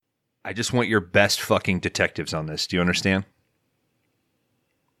I just want your best fucking detectives on this. Do you understand?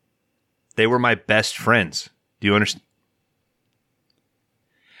 They were my best friends. Do you understand?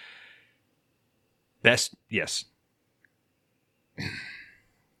 Best, yes.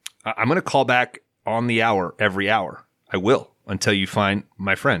 I'm going to call back on the hour every hour. I will until you find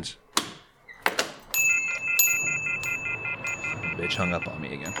my friends. Bitch hung up on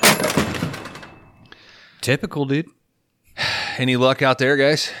me again. Typical, dude. Any luck out there,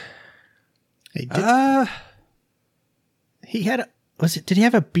 guys? Hey, he had did he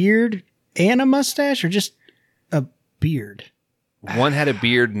have a beard and a mustache or just a beard? One had a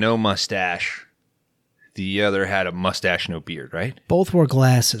beard, no mustache. The other had a mustache, no beard, right? Both wore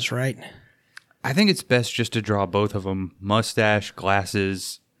glasses, right? I think it's best just to draw both of them, mustache,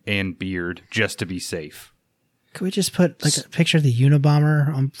 glasses, and beard, just to be safe. Could we just put like a picture of the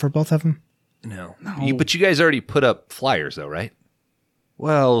Unabomber for both of them? No. But you guys already put up flyers, though, right?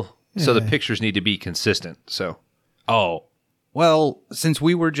 Well, So the pictures need to be consistent. So, since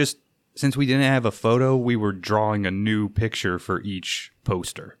we didn't have a photo, we were drawing a new picture for each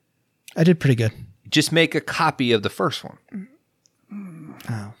poster. I did pretty good. just make a copy of the first one.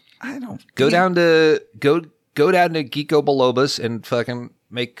 Oh. I don't Go down to Geeko Balobas and fucking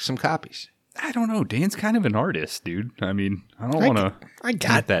make some copies. I don't know. Dan's kind of an artist, dude. I mean, I don't want to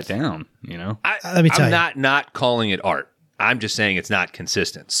get that down, you know? Let me tell you. I'm not calling it art. I'm just saying it's not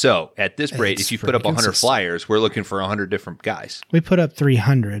consistent. So at this rate, It's if you put up 100 consistent. flyers, we're looking for 100 different guys. We put up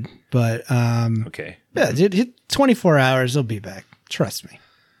 300, but Okay. yeah, 24 hours, they'll be back. Trust me.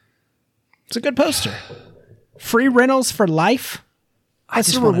 It's a good poster. Free rentals for life. That's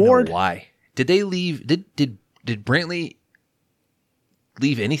I just the wanna know reward. why did they leave? Did Brantley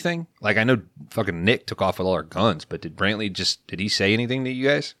leave anything? Like, I know fucking Nick took off with all our guns, but did Brantley did he say anything to you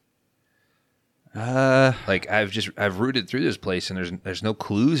guys? Like, I've rooted through this place and there's no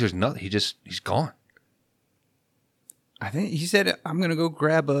clues. There's nothing. He's gone. I think he said, I'm going to go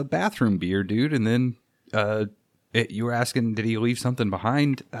grab a bathroom beer, dude. And then you were asking, did he leave something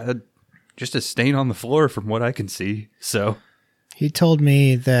behind? Just a stain on the floor from what I can see. So He told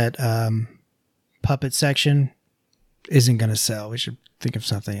me that puppet section isn't going to sell. We should think of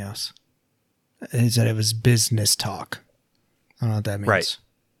something else. He said it was business talk. I don't know what that means. Right.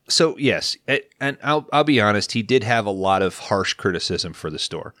 So yes, and I'll be honest. He did have a lot of harsh criticism for the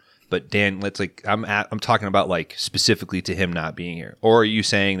store. But Dan, I'm talking about like specifically to him not being here. Or are you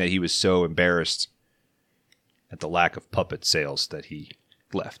saying that he was so embarrassed at the lack of puppet sales that he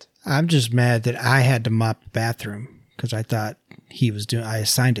left? I'm just mad that I had to mop the bathroom because I thought I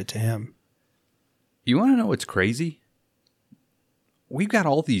assigned it to him. you want to know what's crazy? We've got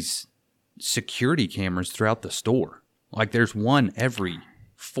all these security cameras throughout the store. Like there's one every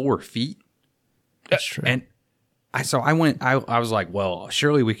 4 feet. That's true. And I was like, well,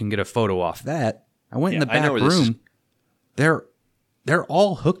 surely we can get a photo off that. I went in the I know back where this is. room. They're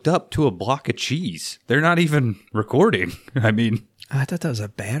all hooked up to a block of cheese. They're not even recording. I mean, I thought that was a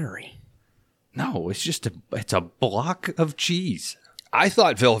battery. no, it's a block of cheese. I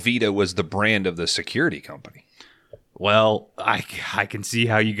thought Velveeta was the brand of the security company. Well, I can see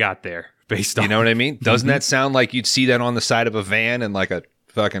how you got there based on, You know what I mean? Doesn't that sound like you'd see that on the side of a van and like a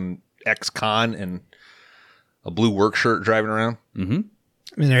fucking ex-con and a blue work shirt driving around? I mean,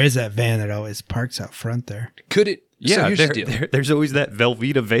 there is that van that always parks out front there. Could it? Yeah, so here's the deal. there's always that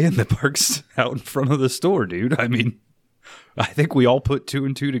Velveeta van that parks out in front of the store, dude. I mean, I think we all put 2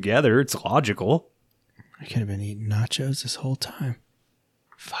 and 2 together. It's logical. I could have been eating nachos this whole time.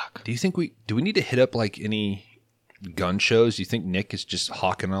 Fuck. Do you think do we need to hit up like any gun shows? Do you think Nick is just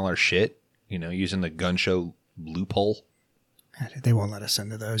hawking all our shit? You know, using the gun show loophole? They won't let us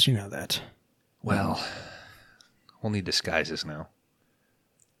into those. You know that. Well, we'll need disguises now.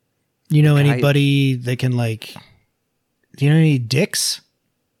 You know anybody that can like... Do you know any dicks?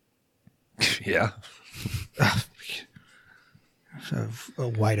 Yeah. So,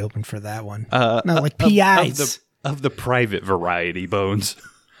 wide open for that one. No, like PIs. Of the private variety, Bones.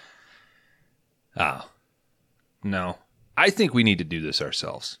 Oh. No. I think we need to do this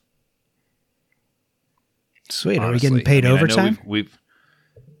ourselves. Sweet. Are we honestly. getting paid I know overtime?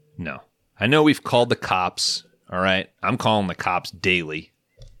 No. I know we've called the cops. All right. I'm calling the cops daily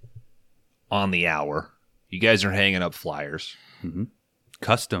on the hour. You guys are hanging up flyers.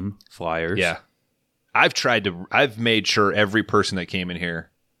 Custom flyers. Yeah. I've made sure every person that came in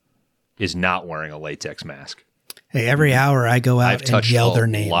here is not wearing a latex mask. Hey, every hour I go out I've and touched yell their a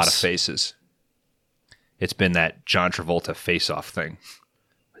names. lot of faces. It's been that John Travolta face-off thing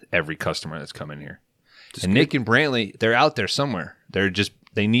with every customer that's come in here. And Nick and Brantley, they're out there somewhere.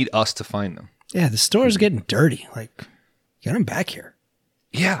 They need us to find them. Yeah, the store's getting dirty. Like, get them back here.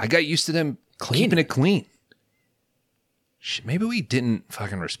 Yeah, I got used to them keeping it clean. Shit, maybe we didn't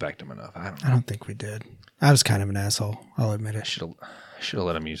fucking respect him enough. I don't think we did. I was kind of an asshole. I'll admit it. should have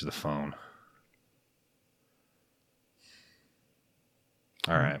let him use the phone.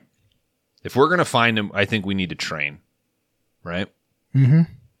 All right. If we're going to find him, I think we need to train, right? Mm-hmm.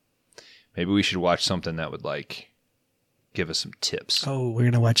 Maybe we should watch something that would, like, give us some tips. Oh, we're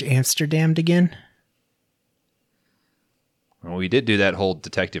going to watch Amsterdam again? Well, we did do that whole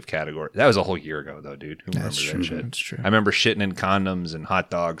detective category. That was a whole year ago, though, dude. Who remembers that shit? That's true. I remember shitting in condoms and hot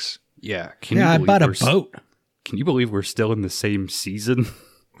dogs. Yeah. I bought a boat. Can you believe we're still in the same season,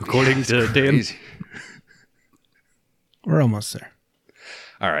 according to Dan? Crazy. We're almost there.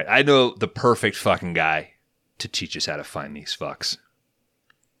 All right. I know the perfect fucking guy to teach us how to find these fucks.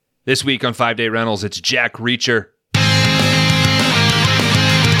 This week on 5 Day Rentals, it's Jack Reacher.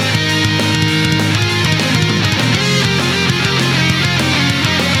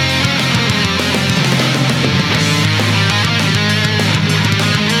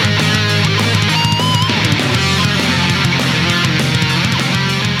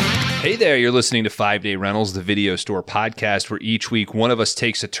 Hey there, you're listening to 5 Day Rentals, the video store podcast where each week one of us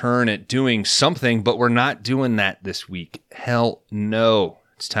takes a turn at doing something, but we're not doing that this week. Hell no.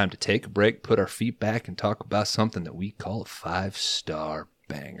 It's time to take a break, put our feet back, and talk about something that we call a 5-star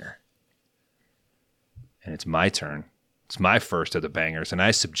banger. And it's my turn. It's my first of the bangers, and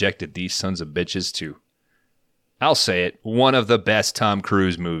I subjected these sons of bitches to, I'll say it, one of the best Tom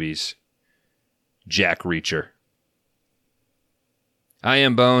Cruise movies, Jack Reacher. I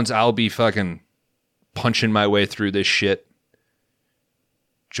am Bones. I'll be fucking punching my way through this shit.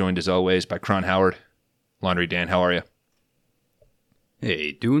 Joined as always by Cron Howard. Laundry Dan, how are you?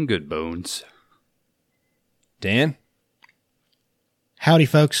 Hey, doing good, Bones. Dan? Howdy,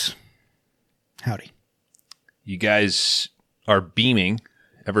 folks. Howdy. You guys are beaming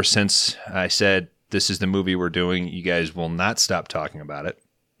ever since I said this is the movie we're doing. You guys will not stop talking about it.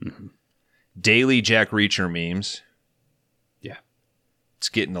 Mm-hmm. Daily Jack Reacher memes. Yeah. It's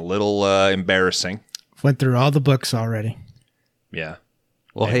getting a little embarrassing. Went through all the books already. Yeah.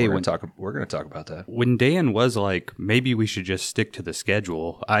 Well, hey, we're going to talk about that. When Dan was like, maybe we should just stick to the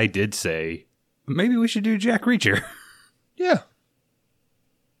schedule, I did say, maybe we should do Jack Reacher. Yeah.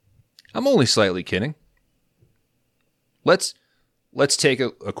 I'm only slightly kidding. Let's take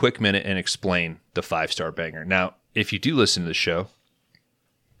a quick minute and explain the 5-star banger. Now, if you do listen to the show,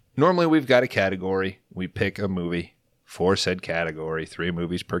 normally we've got a category. We pick a movie for said category, 3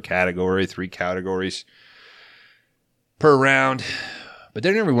 movies per category, 3 categories per round. But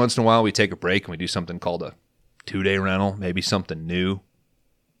then every once in a while we take a break and we do something called a 2-day rental, maybe something new.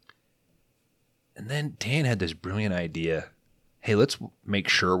 And then Dan had this brilliant idea. Hey, let's make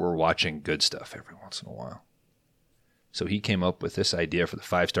sure we're watching good stuff every once in a while. So he came up with this idea for the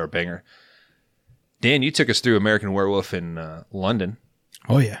 5-star banger. Dan, you took us through American Werewolf in London.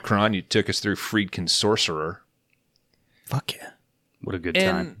 Oh, yeah. Kron, you took us through Friedkin's Sorcerer. Fuck yeah. What a good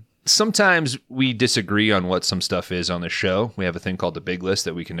And time. sometimes we disagree on what some stuff is on the show. We have a thing called the Big List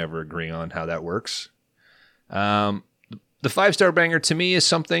that we can never agree on how that works. The 5-star banger to me is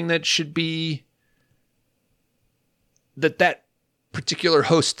something that should be that particular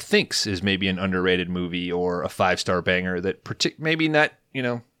host thinks is maybe an underrated movie or a 5-star banger that maybe not,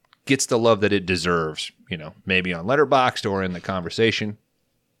 gets the love that it deserves, maybe on Letterboxd or in the conversation.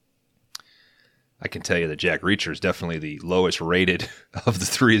 I can tell you that Jack Reacher is definitely the lowest rated of the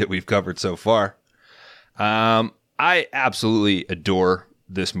 3 that we've covered so far. I absolutely adore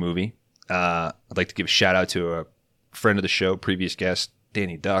this movie. I'd like to give a shout out to a friend of the show, previous guest,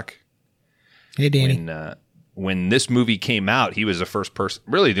 Danny Duck. Hey, Danny. When this movie came out, he was the first person,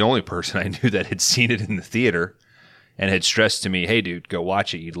 really the only person I knew that had seen it in the theater and had stressed to me, hey, dude, go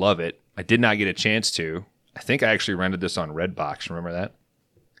watch it. You'd love it. I did not get a chance to. I think I actually rented this on Redbox. Remember that?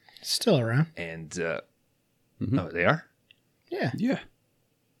 Still around. And, oh, they are? Yeah. Yeah.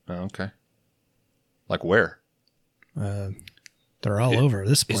 Oh, okay. Like where? They're all over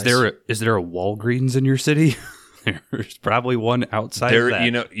this place. Is there a Walgreens in your city? There's probably one outside of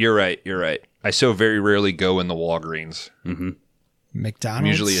that. You're right. I so very rarely go in the Walgreens. Mm-hmm. McDonald's? I'm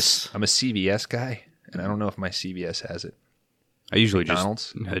usually I'm a CVS guy, and I don't know if my CVS has it. I usually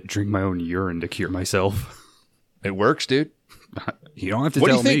McDonald's? just drink my own urine to cure myself. It works, dude. You don't have to What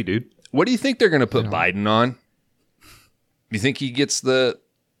do you tell me, think? dude. What do you think they're going to put Biden on? Do you think he gets the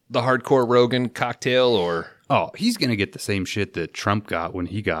hardcore Rogan cocktail or? Oh, he's going to get the same shit that Trump got when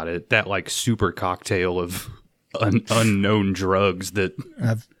he got it. That like super cocktail of unknown drugs that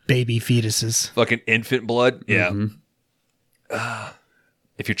Of baby fetuses. Fucking infant blood? Yeah. Mm-hmm.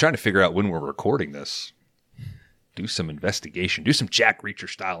 If you're trying to figure out when we're recording this, Do some investigation. Do some Jack Reacher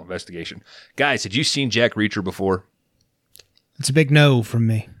style investigation. Guys, had you seen Jack Reacher before? It's a big no from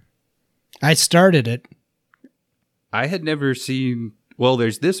me. I started it. I had never seen. Well,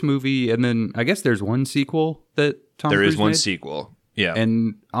 there's this movie, and then I guess there's one sequel that Tom There Cruise is one made. sequel. Yeah.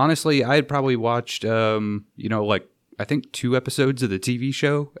 And honestly, I had probably watched, like I think 2 episodes of the TV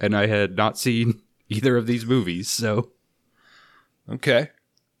show, and I had not seen either of these movies. So, Okay.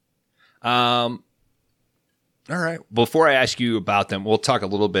 All right. Before I ask you about them, we'll talk a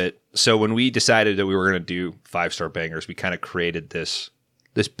little bit. So when we decided that we were going to do 5-star bangers, we kind of created this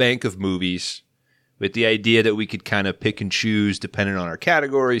bank of movies with the idea that we could kind of pick and choose depending on our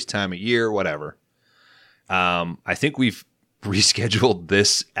categories, time of year, whatever. I think we've rescheduled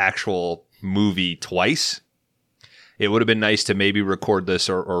this actual movie twice. It would have been nice to maybe record this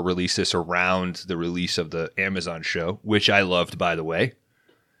or release this around the release of the Amazon show, which I loved, by the way.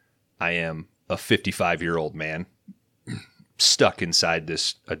 I am a 55-year-old man stuck inside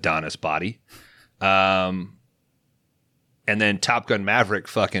this Adonis body. And then Top Gun Maverick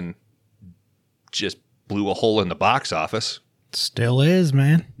fucking just blew a hole in the box office. Still is,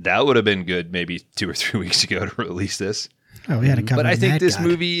 man. That would have been good maybe 2 or 3 weeks ago to release this. Oh, we had to cover But I think that this guy.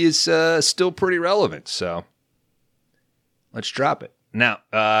 movie is still pretty relevant, so let's drop it. Now,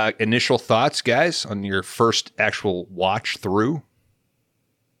 initial thoughts, guys, on your first actual watch through?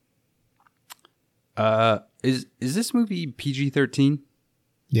 is this movie PG-13?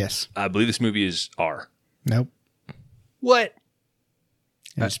 Yes. I believe this movie is R. Nope. What?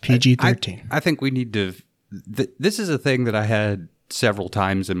 It's PG-13. I think we need to. This is a thing that I had several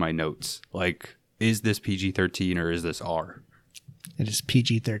times in my notes. Like, is this PG-13 or is this R? It is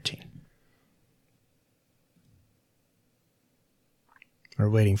PG-13. We're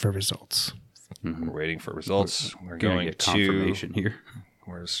waiting for results. We're waiting for results. We're Gonna going get to confirmation here.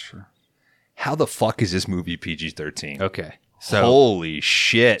 How the fuck is this movie PG-13? Okay, so Holy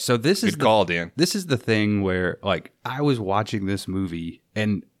shit. so this is Good call, Dan. This is the thing where, like, I was watching this movie,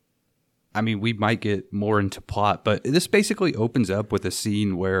 and I mean, we might get more into plot, but this basically opens up with a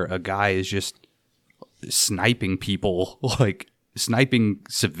scene where a guy is just sniping people, like sniping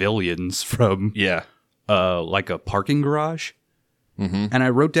civilians from Yeah. like a parking garage. And I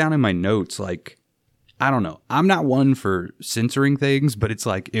wrote down in my notes, like, I don't know. I'm not one for censoring things, but it's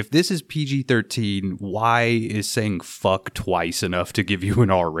like, if this is PG-13, why is saying fuck twice enough to give you an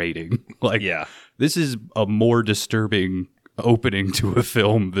R rating? Like, Yeah. this is a more disturbing opening to a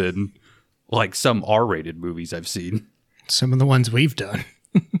film than like some R-rated movies I've seen. Some of the ones we've done.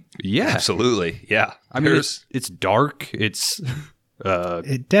 Yeah. Absolutely. Yeah. I mean, There's- it's dark. It's,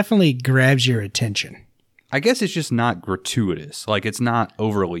 It definitely grabs your attention. I guess it's just not gratuitous. Like, it's not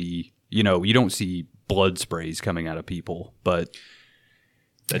overly, you don't see blood sprays coming out of people, but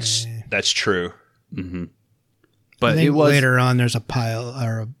that's true. I but think it was later on there's a pile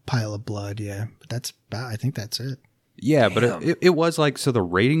of blood, yeah. But I think that's it. yeah, but it was like, so the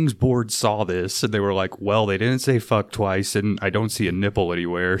ratings board saw this and they were like, well, they didn't say fuck twice and I don't see a nipple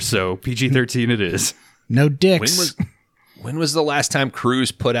anywhere, so PG-13 it is. No dicks. When was the last time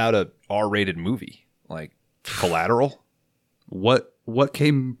Cruise put out a R-rated movie? Like Collateral? What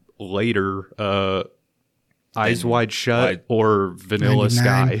came later? Eyes Wide Shut or Vanilla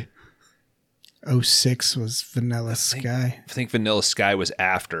 99. Sky? 06 was Vanilla Sky. I think Vanilla Sky was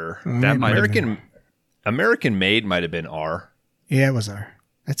after. That might have been. American Made might have been R. Yeah, it was R.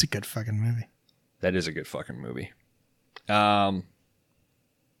 That's a good fucking movie. That is a good fucking movie. Tom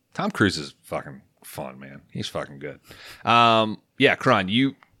Cruise is fucking fun, man. He's fucking good. Yeah, Kron,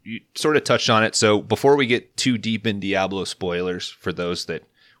 you sort of touched on it. So before we get too deep in Diablo spoilers, for those that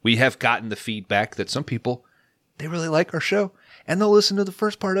we have gotten the feedback that some people, they really like our show and they'll listen to the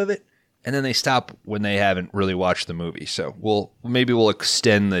first part of it and then they stop when they haven't really watched the movie. So we'll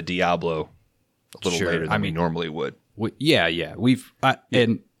extend the Diablo a little Sure. later than we normally would. Yeah. We've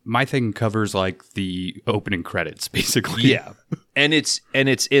and my thing covers like the opening credits, basically. Yeah. And it's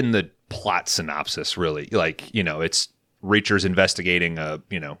in the plot synopsis, really. Like, it's Reacher's investigating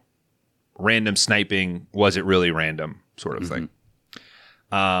random sniping. Was it really random sort of thing?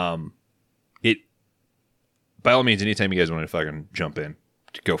 It, by all means, anytime you guys want to fucking jump in,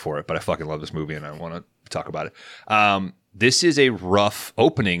 go for it. But I fucking love this movie and I want to talk about it. This is a rough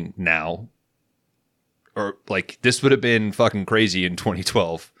opening now. Or like, this would have been fucking crazy in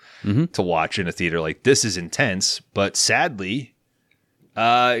 2012 to watch in a theater. Like, this is intense, but sadly,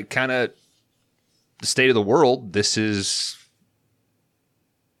 kind of the state of the world, it's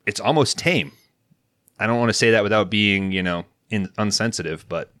almost tame. I don't want to say that without being, insensitive,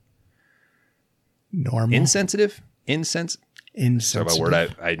 but Normal. insensitive? Talk Insensitive. about a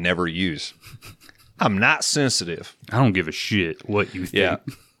word I never use. I'm not sensitive. I don't give a shit what you think.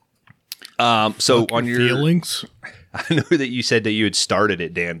 Yeah. So on your feelings. I know that you said that you had started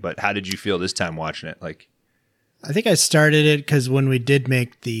it, Dan, but how did you feel this time watching it? Like, I think I started it because when we did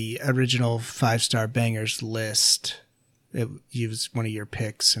make the original 5-star bangers list, it was one of your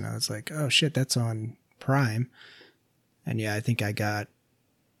picks, and I was like, oh shit, that's on Prime. And yeah, I think I got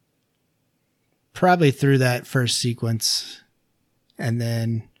probably through that first sequence, and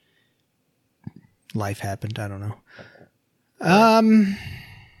then life happened. I don't know.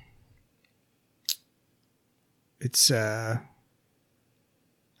 It's I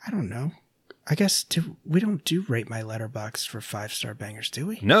don't know. I guess we don't do rate my letterbox for 5-star bangers, do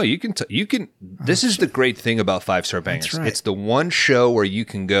we? no, you can. This is the great thing about 5-star bangers. That's right. It's the one show where you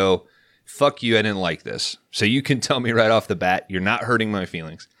can go, "Fuck you, I didn't like this." So you can tell me right off the bat, you're not hurting my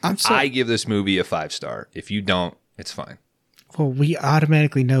feelings. I give this movie a 5-star. If you don't, it's fine. Well, we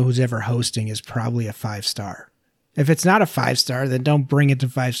automatically know who's ever hosting is probably a 5-star. If it's not a 5-star, then don't bring it to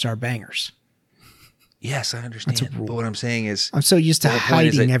 5-star bangers. Yes, I understand. But what I'm saying is, I'm so used to The whole point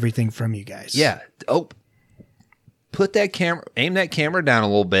is hiding that- everything from you guys. yeah. Oh, aim that camera down a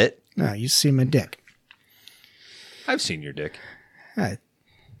little bit. No, you see my dick. I've seen your dick. I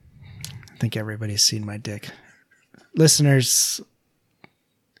think everybody's seen my dick. Listeners,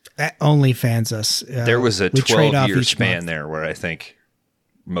 OnlyFans us. There was a we trade off 12-year each span month. there where I think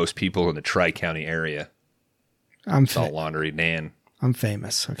most people in the Tri-County area saw Laundry Dan. I'm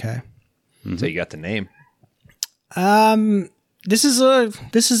famous, okay? So you got the name. This is a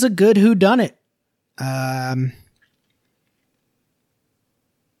good whodunit.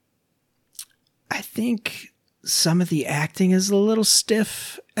 I think some of the acting is a little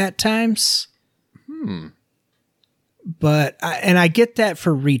stiff at times. But I get that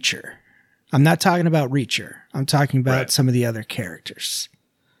for Reacher. I'm not talking about Reacher. I'm talking about Right. some of the other characters.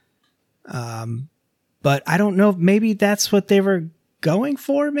 But I don't know if maybe that's what they were going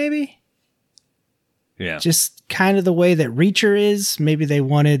for, maybe? Yeah. Just kind of the way that Reacher is. Maybe they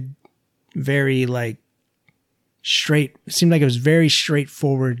wanted very straight. It seemed like it was very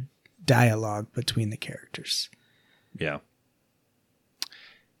straightforward dialogue between the characters. Yeah.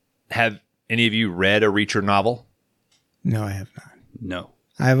 Have any of you read a Reacher novel? No, I have not. No.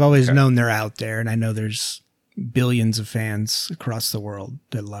 I've always known they're out there, and I know there's billions of fans across the world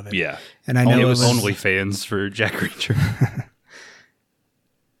that love it. Yeah. And I know It it was was only fans for Jack Reacher.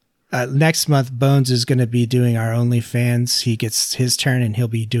 next month. Bones is going to be doing our OnlyFans. He gets his turn, and he'll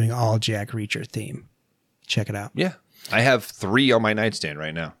be doing all Jack Reacher theme. Check it out. Yeah. I have 3 on my nightstand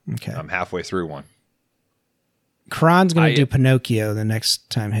right now. Okay. I'm halfway through one. Kron's going I- to do Pinocchio the next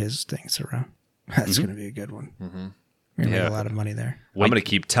time his thing's around. That's going to be a good one. We're going to Yeah. make a lot of money there. I'm going to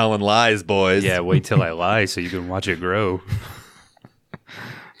keep telling lies, boys. Yeah, wait till I lie so you can watch it grow.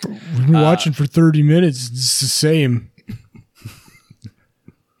 We've been watching for 30 minutes. It's the same.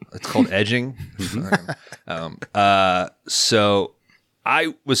 It's called edging. So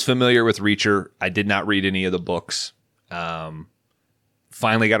I was familiar with Reacher. I did not read any of the books.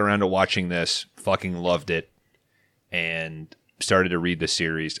 Finally got around to watching this. Fucking loved it. And started to read the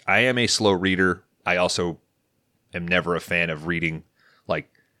series. I am a slow reader. I also am never a fan of reading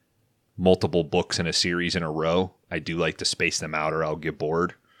like multiple books in a series in a row. I do like to space them out or I'll get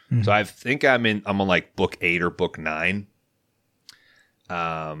bored. So I think I'm on like book 8 or book 9.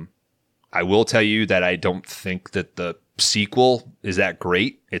 I will tell you that I don't think that the sequel is that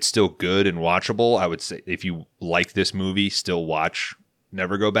great. It's still good and watchable. I would say if you like this movie, still watch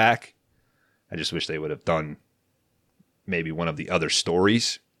Never Go Back. I just wish they would have done maybe one of the other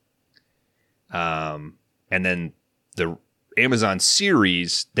stories. And then the Amazon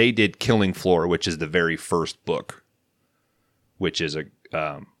series, they did Killing Floor, which is the very first book, which is a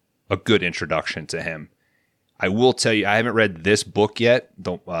good introduction to him. I will tell you, I haven't read this book yet.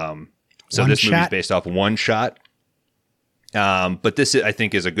 So One this movie's Shot? based off One Shot. But this, I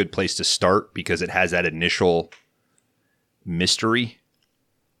think, is a good place to start because it has that initial mystery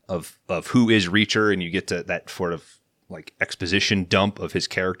of who is Reacher, and you get to that sort of like exposition dump of his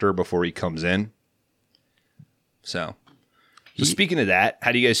character before he comes in. So speaking of that,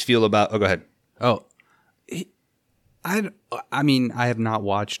 how do you guys feel about? Oh, go ahead. Oh, I mean, I have not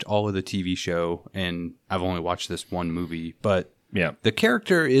watched all of the TV show, and I've only watched this one movie, but Yeah. the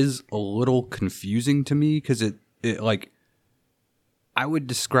character is a little confusing to me because it like, I would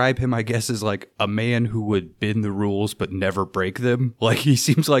describe him, I guess, as like a man who would bend the rules but never break them. Like, he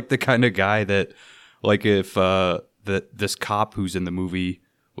seems like the kind of guy that, like, if this cop who's in the movie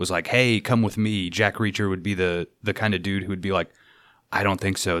was like, "Hey, come with me," Jack Reacher would be the kind of dude who would be like, "I don't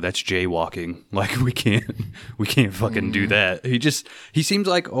think so. That's jaywalking. Like, we can't fucking do that." He seems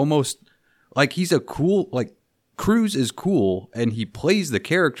like almost like he's a cool, like Cruise is cool and he plays the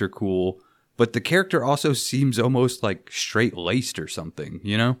character cool, but the character also seems almost like straight laced or something,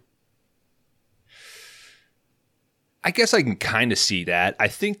 you know? I guess I can kind of see that. I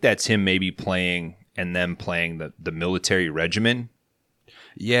think that's him maybe playing and them playing the military regimen.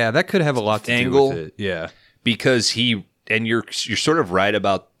 Yeah, that could have a lot to Angle. do with it. Yeah. Because you're sort of right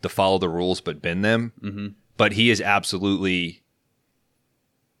about the follow the rules but bend them. Mm-hmm. But he is absolutely,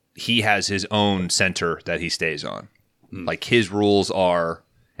 he has his own center that he stays on. Like his rules are,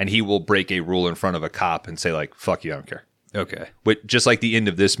 and he will break a rule in front of a cop and say like, fuck you, I don't care. Okay. But just like the end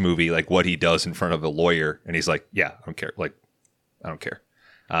of this movie, like what he does in front of a lawyer, and he's like, yeah, I don't care. Like, I don't care.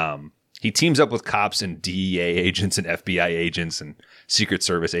 He teams up with cops and DEA agents and FBI agents and Secret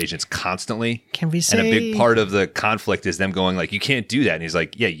Service agents constantly. Can we say? And a big part of the conflict is them going like, you can't do that. And he's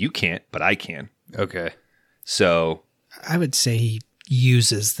like, yeah, you can't, but I can. Okay. So I would say he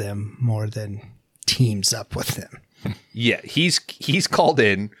uses them more than teams up with them. yeah, he's called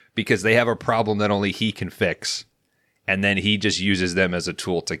in because they have a problem that only he can fix. And then he just uses them as a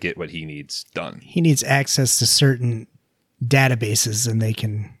tool to get what he needs done. He needs access to certain databases and they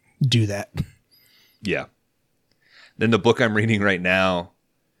can do that. Yeah. Then the book I'm reading right now,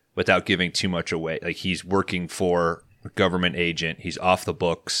 without giving too much away, like he's working for a government agent. He's off the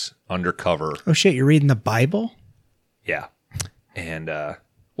books, undercover. Oh shit, you're reading the Bible? Yeah. And,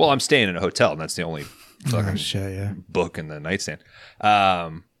 well, I'm staying in a hotel, and that's the only fucking Oh shit, yeah. book in the nightstand.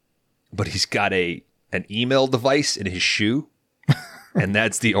 But he's got an email device in his shoe, and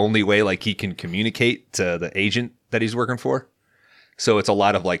that's the only way like he can communicate to the agent that he's working for. So it's a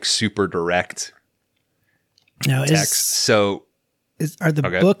lot of like super direct Now text. So are the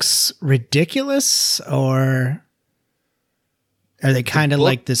Okay. books ridiculous or are they kind of book-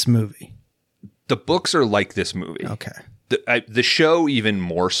 like this movie? the books are like this movie. Okay. The show even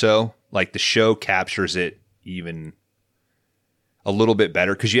more so. Like the show captures it even a little bit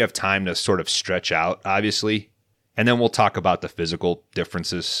better because you have time to sort of stretch out, obviously. And then we'll talk about the physical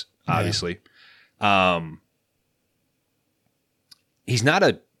differences, obviously. He's not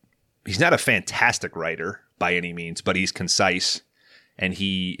a fantastic writer by any means, but he's concise and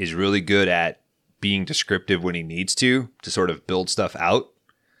he is really good at being descriptive when he needs to sort of build stuff out.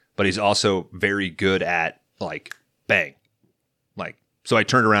 But he's also very good at like bang. Like, so I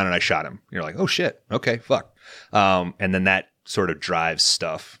turned around and I shot him. You're like, oh shit. Okay, fuck. And then that sort of drives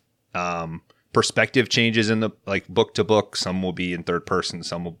stuff. Perspective changes in the like book to book. Some will be in third person,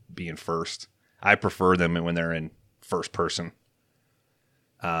 some will be in first. I prefer them when they're in first person.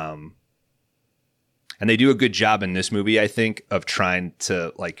 And they do a good job in this movie, I think, of trying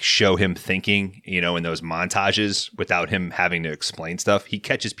to like show him thinking, you know, in those montages without him having to explain stuff. He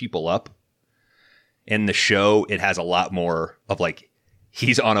catches people up. In the show, it has a lot more of like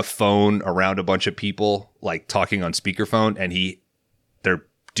he's on a phone around a bunch of people, like talking on speakerphone, and they're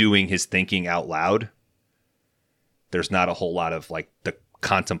doing his thinking out loud. There's not a whole lot of like the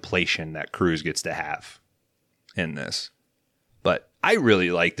contemplation that Cruise gets to have in this. But I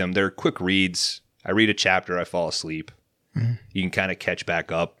really like them. They're quick reads. I read a chapter, I fall asleep. Mm-hmm. You can kind of catch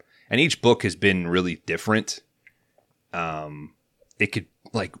back up. And each book has been really different. It could,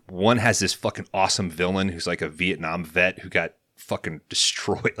 like, one has this fucking awesome villain who's like a Vietnam vet who got fucking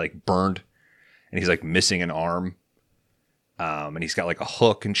destroyed, like burned. And he's like missing an arm. And he's got like a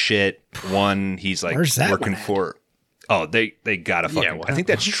hook and shit. One, he's like Where's that working one at? for... Oh, they gotta fucking... well, I think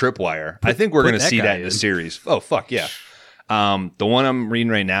that's Tripwire. I think we're put going to that see guy that in the in. series. Oh, fuck, yeah. The one I'm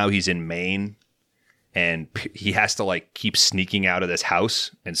reading right now, he's in Maine. And he has to like keep sneaking out of this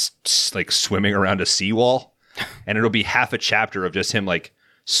house and like swimming around a seawall. And it'll be half a chapter of just him like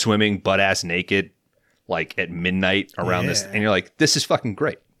swimming butt ass naked, like at midnight around this. And you're like, this is fucking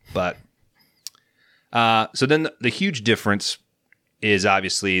great. But so then the huge difference is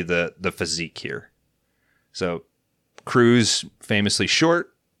obviously the physique here. So Cruise famously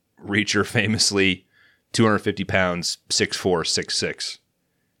short, Reacher famously 250 pounds, 6'4", 6'6".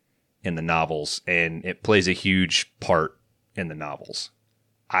 in the novels, and it plays a huge part in the novels.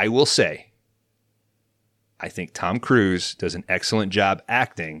 I will say, I think Tom Cruise does an excellent job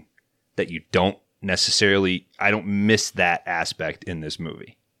acting that you don't necessarily, I don't miss that aspect in this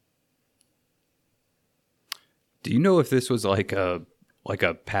movie. Do you know if this was like a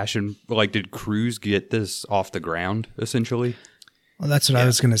passion? Like, did Cruise get this off the ground essentially? Well, that's what I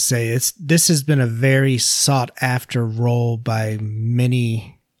was going to say. This has been a very sought after role by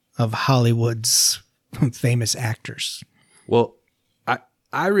many of Hollywood's famous actors. Well,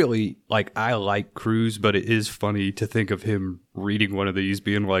 I really I like Cruise, but it is funny to think of him reading one of these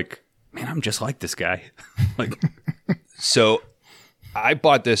being like, man, I'm just like this guy. Like, So I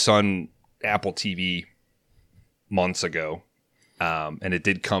bought this on Apple TV months ago, and it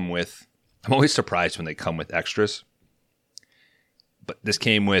did come with. I'm always surprised when they come with extras, but this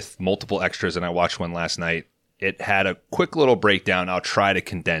came with multiple extras, and I watched one last night. It had a quick little breakdown. I'll try to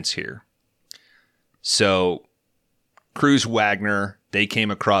condense here. So, Cruise Wagner, they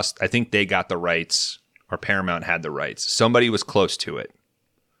came across. I think they got the rights, or Paramount had the rights. Somebody was close to it.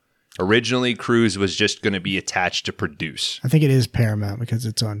 Originally, Cruise was just going to be attached to produce. I think it is Paramount because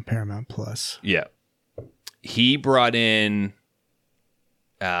it's on Paramount Plus. Yeah. He brought in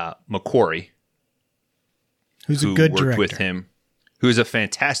McQuarrie, Who's who a good worked director. with him, who's a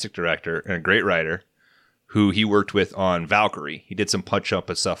fantastic director and a great writer, who he worked with on Valkyrie. He did some punch-up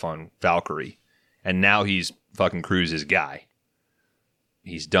and stuff on Valkyrie, and now he's fucking Cruise's guy.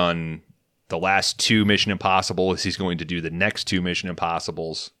 He's done the last 2 Mission Impossibles. He's going to do the next 2 Mission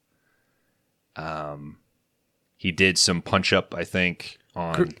Impossibles. He did some punch-up, I think,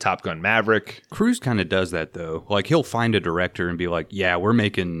 on Top Gun Maverick. Cruise kind of does that, though. Like, he'll find a director and be like, yeah, we're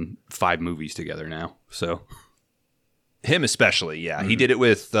making 5 movies together now. So, Him especially, yeah. He did it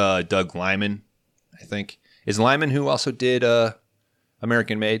with Doug Liman, I think. Is Liman who also did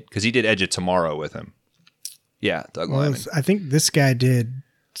American Made? Because he did Edge of Tomorrow with him. Yeah, Doug Liman. I think this guy did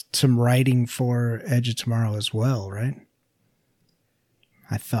some writing for Edge of Tomorrow as well, right?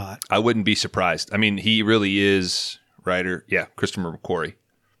 I thought. I wouldn't be surprised. I mean, he really is writer. Yeah, Christopher McQuarrie.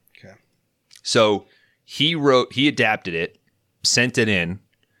 Okay. So he adapted it, sent it in,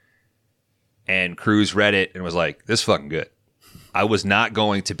 and Cruise read it and was like, this is fucking good. I was not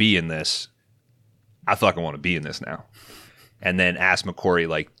going to be in this. I fucking want to be in this now. And then asked McQuarrie,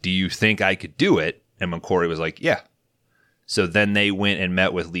 like, do you think I could do it? And McQuarrie was like, yeah. So then they went and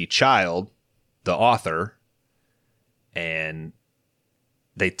met with Lee Child, the author, and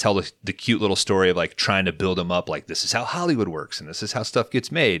they tell the cute little story of like trying to build him up, like this is how Hollywood works and this is how stuff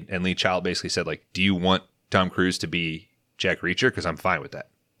gets made. And Lee Child basically said, like, do you want Tom Cruise to be Jack Reacher? Because I'm fine with that.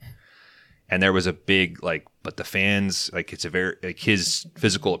 And there was a big like, but the fans, like, it's a very like his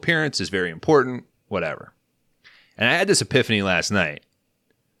physical appearance is very important, whatever. And I had this epiphany last night.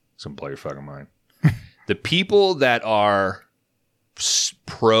 It's gonna blow your fucking mind. The people that are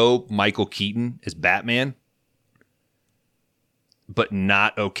pro Michael Keaton as Batman, but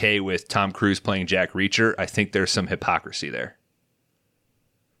not okay with Tom Cruise playing Jack Reacher, I think there's some hypocrisy there.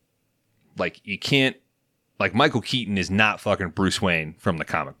 Like, you can't... Like, Michael Keaton is not fucking Bruce Wayne from the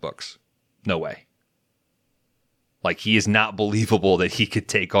comic books. No way. Like, he is not believable that he could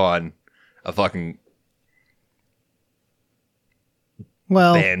take on a fucking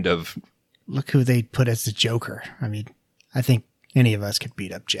band of... Look who they put as the Joker. I mean, I think any of us could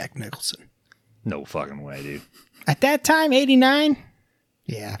beat up Jack Nicholson. No fucking way, dude. At that time, 89?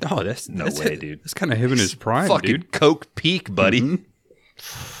 Yeah. oh, that's No way, dude. That's kind of him in his prime, Fucking dude. Coke peak, buddy.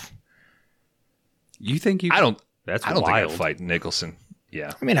 Mm-hmm. You think you? I don't That's think wild. I'd fight Nicholson.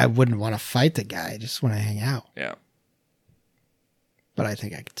 Yeah. I mean, I wouldn't want to fight the guy. I just want to hang out. Yeah. But I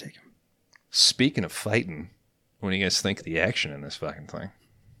think I could take him. Speaking of fighting, what do you guys think of the action in this fucking thing?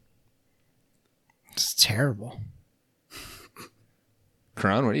 It's terrible.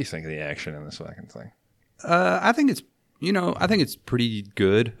 Kron, what do you think of the action in this fucking thing? I think it's I think it's pretty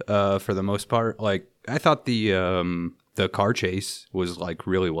good for the most part. Like, I thought the car chase was like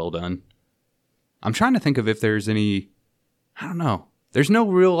really well done. I'm trying to think of if there's any. I don't know. There's no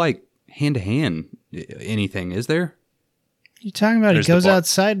real like hand to hand anything, is there? You talking about There's he the goes bar.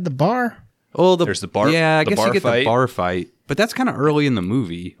 outside the bar? Oh, There's the bar. Yeah, I the guess bar you get fight. the bar fight, but that's kind of early in the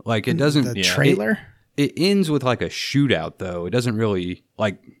movie. Like, it doesn't. The trailer? It ends with like a shootout, though. It doesn't really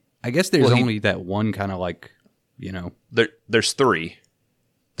like. I guess there's Well, only that one kind of like, There's 3.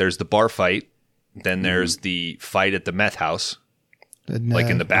 There's the bar fight. Then there's the fight at the meth house, like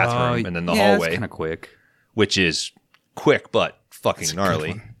in the bathroom, and then the hallway, kind of quick. which is quick but fucking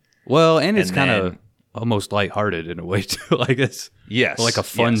gnarly. Well, and it's And kind of then- almost lighthearted in a way too. Like, it's Yes, like a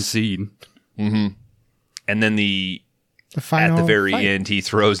fun yes. scene. And then The final at the very fight. end, he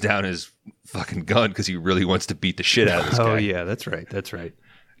throws down his fucking gun because he really wants to beat the shit out of this guy. Oh yeah, that's right. That's right.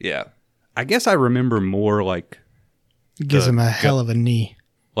 Yeah. I guess I remember more like Gives him a hell of a knee.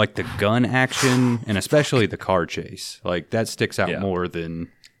 the gun action and especially the car chase. Like, that sticks out Yeah. more than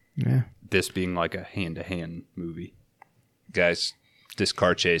Yeah. this being like a hand-to-hand movie. Guys, this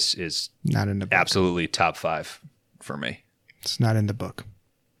car chase is Not in the book. absolutely top 5 for me. It's not in the book.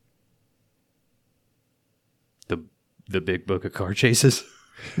 The big book of car chases.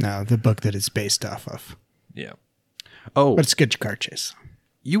 No, the book that it's based off of. Yeah. Oh, But it's a good car chase.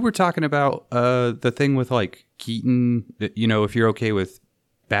 you were talking about the thing with like Keaton. That, if you're okay with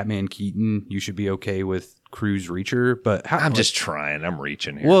Batman Keaton, you should be okay with Cruise Reacher, but I'm just trying. I'm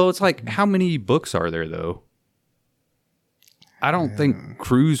reaching here. Well, it's like, how many books are there, though? I don't think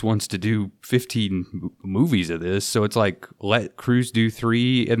Cruise wants to do 15 movies of this, so it's like, let Cruise do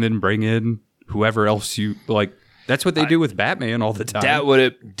 3 and then bring in whoever else you like. That's what they do with Batman all the time. That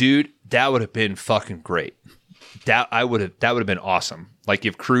would have been fucking great. That would have been awesome. Like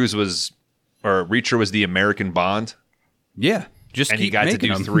if Cruise was, or Reacher was the American Bond, yeah, and he got to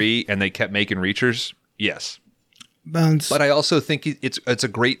do 3, and they kept making Reachers. Yes, Bones. but I also think it's a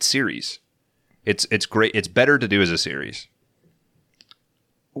great series. It's great. It's better to do as a series.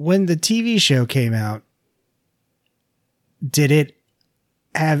 When the TV show came out, did it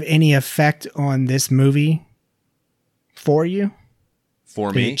have any effect on this movie for you?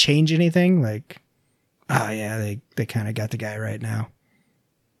 For Did me, it change anything? Like, oh yeah, they kind of got the guy right now.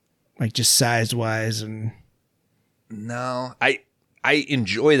 Like just size wise and no, I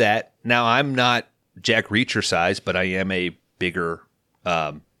enjoy that. Now I'm not Jack Reacher size, but I am a bigger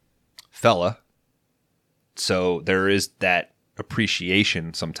fella, so there is that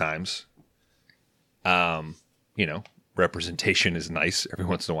appreciation sometimes. Representation is nice every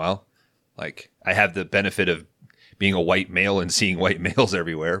once in a while. Like I have the benefit of being a white male and seeing white males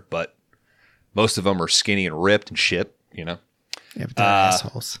everywhere, but most of them are skinny and ripped and shit, Yeah, but they're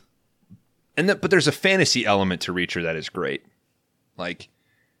assholes. But there's a fantasy element to Reacher that is great. Like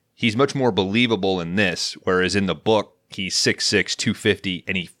he's much more believable in this, whereas in the book he's 6'6", 250,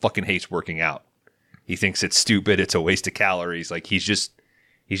 and he fucking hates working out. He thinks it's stupid. It's a waste of calories. Like he's just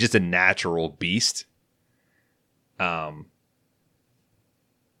a natural beast.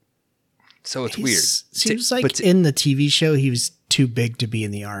 So it's weird. Seems like in the TV show he was too big to be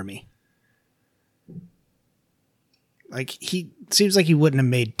in the army. Like he seems like he wouldn't have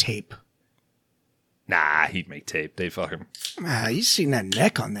made tape. Nah, he'd make tape. They fucking. You seen that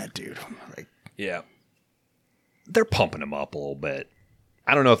neck on that dude? Like, yeah, they're pumping him up a little bit.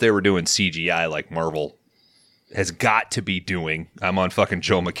 I don't know if they were doing CGI like Marvel has got to be doing. I'm on fucking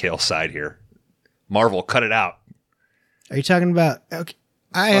Joe McHale's side here. Marvel, cut it out. Are you talking about? Okay,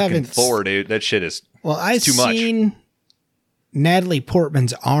 I fucking haven't. Thor, dude. That shit is. Well, I've too much. seen Natalie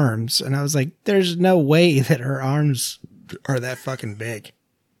Portman's arms, and I was like, "There's no way that her arms are that fucking big."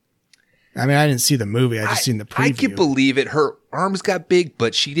 I mean, I didn't see the movie. I just seen the preview. I could believe it. Her arms got big,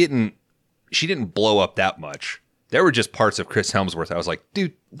 but she didn't blow up that much. There were just parts of Chris Hemsworth. I was like,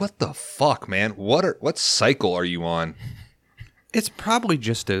 dude, what the fuck, man? What cycle are you on? It's probably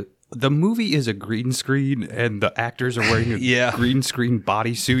just the movie is a green screen, and the actors are wearing a green screen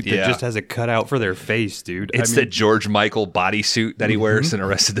bodysuit that just has a cutout for their face, dude. It's the George Michael bodysuit that he wears in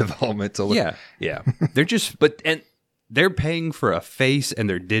Arrested Development. To look. Yeah. They're just, they're paying for a face, and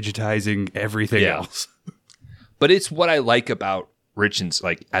they're digitizing everything else. But it's what I like about Richardson.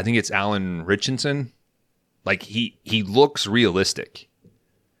 Like, I think it's Alan Richardson. Like, he looks realistic.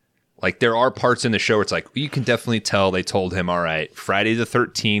 Like, there are parts in the show where it's like, you can definitely tell they told him, all right, Friday the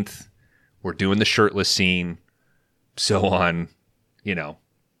 13th, we're doing the shirtless scene. So on,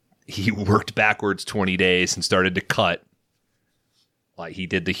 he worked backwards 20 days and started to cut. Like, he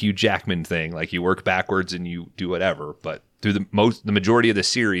did the Hugh Jackman thing. Like, you work backwards and you do whatever. But through the majority of the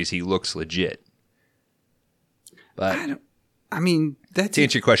series, he looks legit. But to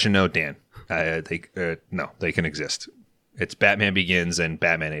answer your question, no, Dan. They can exist. It's Batman Begins and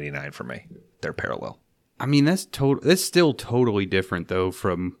Batman 89 for me. They're parallel. I mean, that's still totally different though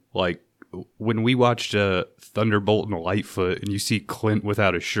from like when we watched Thunderbolt and Lightfoot and you see Clint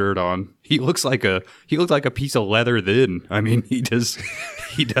without a shirt on. He looked like a piece of leather then. I mean, he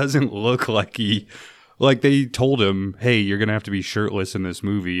doesn't look like they told him, "Hey, you're going to have to be shirtless in this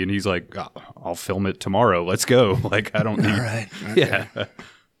movie." And he's like, "I'll film it tomorrow. Let's go." Like, I don't need. All right. Yeah.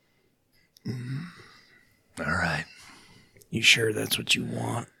 All right. You sure that's what you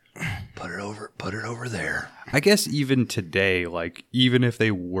want? Put it over there. I guess even today, like, even if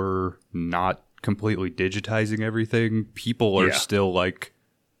they were not completely digitizing everything, people are still like,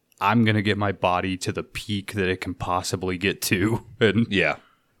 I'm going to get my body to the peak that it can possibly get to. And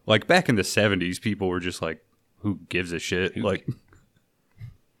like back in the 70s, people were just like, who gives a shit? Like,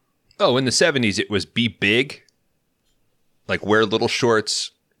 oh, in the 70s, it was be big, like wear little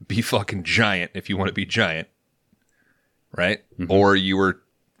shorts, be fucking giant if you want to be giant. Right? Mm-hmm. Or you were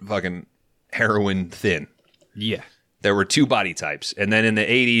fucking heroin thin. Yeah. There were two body types. And then in the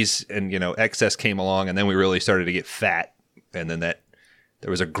 80s, and excess came along, and then we really started to get fat. And then there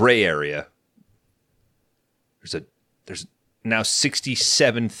was a gray area. There's now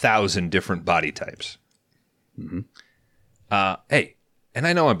 67,000 different body types. Mm-hmm. Hey, and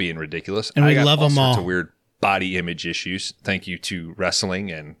I know I'm being ridiculous. And we love them all. Sorts of weird body image issues. Thank you to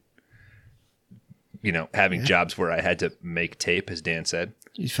wrestling and having jobs where I had to make tape, as Dan said.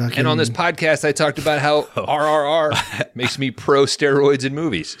 You fucking, And on this podcast, I talked about how RRR makes me pro steroids in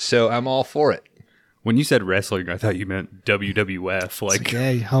movies. So I'm all for it. When you said wrestling, I thought you meant WWF. Like,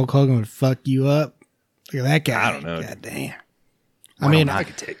 hey, Hulk Hogan would fuck you up. Look at that guy. I don't know. God damn. I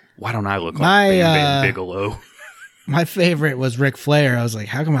could take. why don't I look like My, Bam Bam Bigelow? My favorite was Ric Flair. I was like,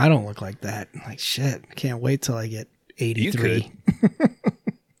 how come I don't look like that? Like, shit, I can't wait till I get 83.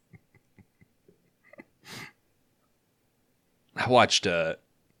 I watched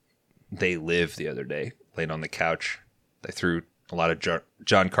They Live the other day, laying on the couch. They threw a lot of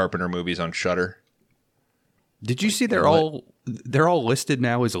John Carpenter movies on Shudder. Did you see they're all listed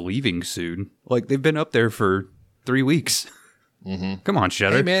now as leaving soon? Like they've been up there for 3 weeks. Mm-hmm. Come on,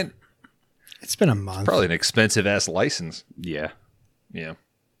 Shudder. Hey man, It's been a month. probably an expensive ass license. Yeah. Yeah,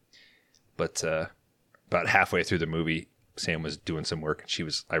 but about halfway through the movie, Sam was doing some work,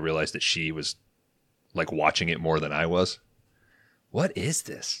 and I realized that she was like watching it more than I was. What is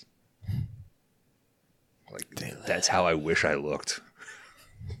this? Like, that's how I wish I looked.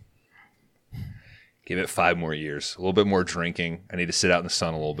 Give it 5 more years. A little bit more drinking. I need to sit out in the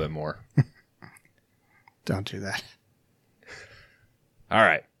sun a little bit more. Don't do that. All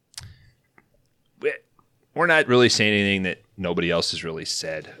right. We're not really saying anything that nobody else has really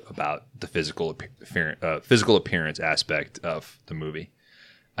said about the physical appearance aspect of the movie.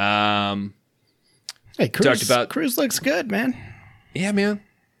 Hey, Cruz looks good, man. Yeah, man.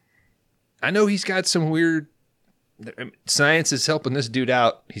 I know he's got some weird... Science is helping this dude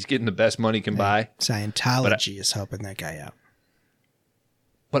out. He's getting the best money he can buy. Scientology is helping that guy out.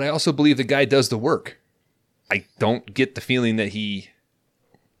 But I also believe the guy does the work. I don't get the feeling that he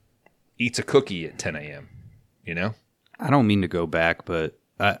eats a cookie at 10 a.m., you know? I don't mean to go back, but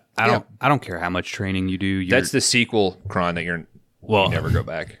I don't care how much training you do. That's the sequel, Kron, that you never go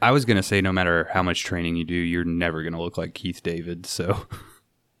back. I was going to say no matter how much training you do, you're never going to look like Keith David, so...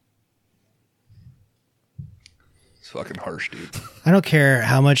 It's fucking harsh, dude. I don't care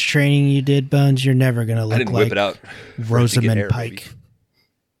how much training you did, Bones. You're never going to look I didn't like whip it out Rosamund Pike.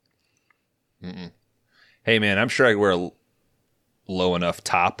 Hey, man, I'm sure I could wear a low enough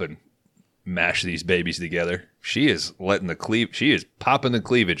top and mash these babies together. She is she is popping the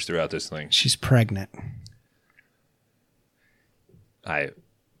cleavage throughout this thing. She's pregnant. I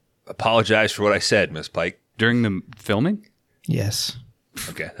apologize for what I said, Miss Pike. During the filming? Yes.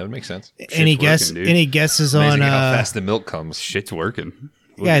 Okay, that would make sense. Any guesses Amazing on how fast the milk comes. Shit's working.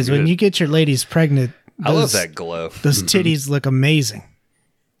 Guys, when you get your ladies pregnant, I love that glow. Those titties look amazing.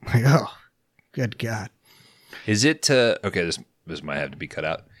 Like, oh, good God. Is it okay, this might have to be cut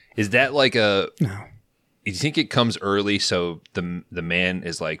out. Is that like no. Do you think it comes early so the man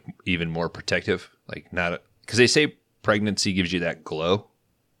is like even more protective? Like not because they say pregnancy gives you that glow.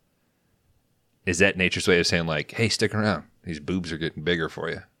 Is that nature's way of saying like, hey, stick around. These boobs are getting bigger for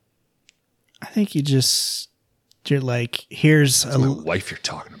you. I think you're like, here's That's my wife you're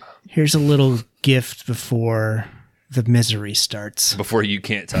talking about. Here's a little gift before the misery starts. Before you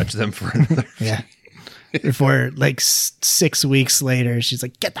can't touch them for another. Yeah. Before like 6 weeks later, she's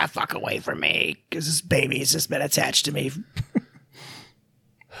like, get the fuck away from me because this baby's just been attached to me.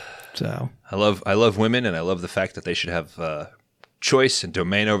 So I love women, and I love the fact that they should have choice and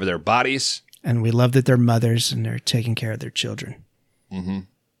domain over their bodies. And we love that they're mothers and they're taking care of their children. Mm-hmm.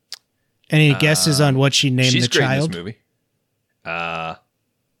 Any guesses on what she named the child? She's great in this movie.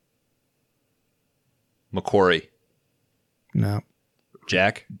 McQuarrie. No.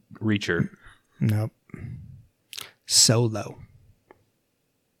 Jack? Reacher. Nope. Solo.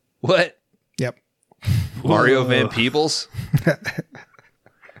 What? Yep. Mario Van Peebles?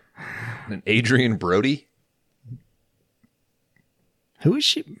 And Adrian Brody? Who is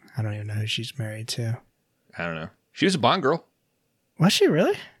she? I don't even know who she's married to. I don't know. She was a Bond girl. Was she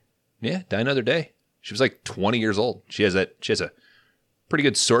really? Yeah, Die Another Day. She was like 20 years old. She has a pretty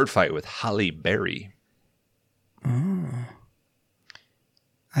good sword fight with Halle Berry. Oh.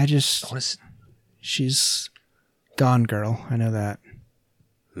 She's Gone Girl. I know that.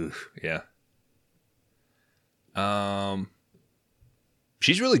 Oof, yeah.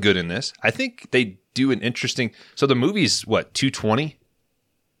 She's really good in this. I think they do an interesting. So the movie's what, 220?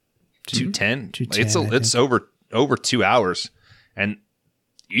 210? It's over 2 hours, and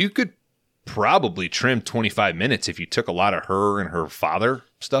you could probably trim 25 minutes if you took a lot of her and her father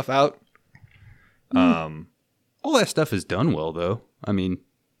stuff out. All that stuff is done well, though. I mean,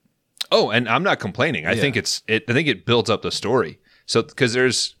 and I'm not complaining. I think I think it builds up the story. So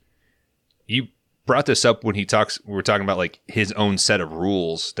because you brought this up when we were talking about like his own set of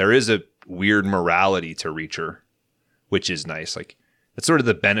rules. There is a weird morality to Reacher, which is nice. Like that's sort of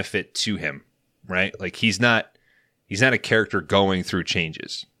the benefit to him. right? Like he's not a character going through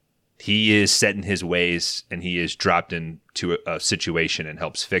changes. He is set in his ways, and he is dropped into a situation and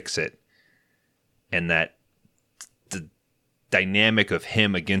helps fix it. And that the dynamic of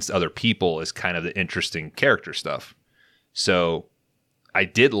him against other people is kind of the interesting character stuff. So I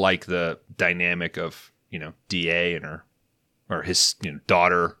did like the dynamic of, DA and her, or his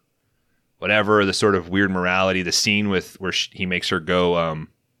daughter, whatever, the sort of weird morality, the scene where he makes her go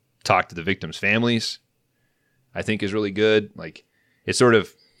talk to the victims' families, I think is really good. Like it sort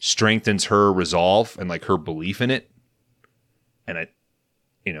of strengthens her resolve and like her belief in it. And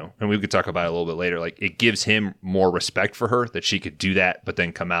and we could talk about it a little bit later. Like it gives him more respect for her that she could do that, but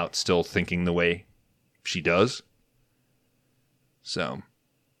then come out still thinking the way she does. So.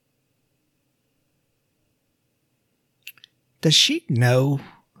 Does she know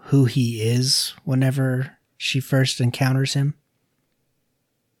who he is whenever she first encounters him?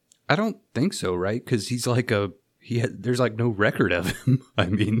 I don't think so, right? Because he's like there's like no record of him. I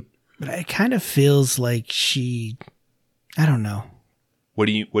mean, but it kind of feels like I don't know. What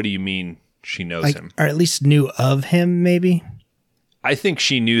do you mean she knows him? Or at least knew of him, maybe? I think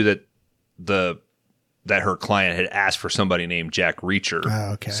she knew that that her client had asked for somebody named Jack Reacher.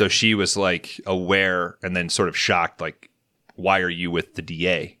 Oh, okay. So she was like aware and then sort of shocked, like, why are you with the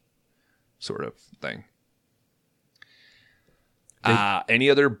DA? Sort of thing. Any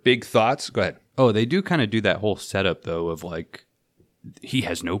other big thoughts? Go ahead. Oh, they do kind of do that whole setup though of like he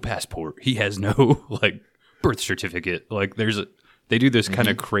has no passport, he has no like birth certificate. Like they do this kind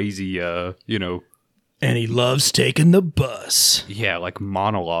of crazy, And he loves taking the bus. Yeah, like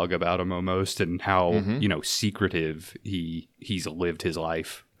monologue about him almost, and how secretive he's lived his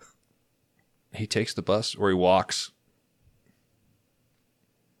life. He takes the bus or he walks.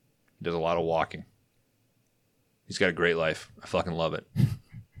 He does a lot of walking. He's got a great life. I fucking love it.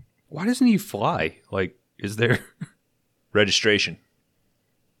 Why doesn't he fly? Like, is there registration?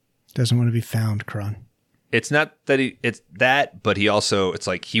 Doesn't want to be found, Kron. It's not that it's that, but he also, it's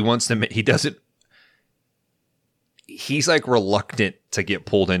like he wants to, he doesn't, he's like reluctant to get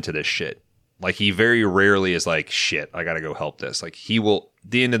pulled into this shit. Like he very rarely is like, shit, I got to go help this. Like he will,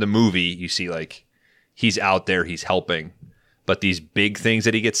 at the end of the movie, you see like he's out there, he's helping, but these big things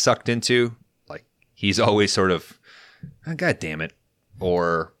that he gets sucked into, like he's always sort of, oh, God damn it.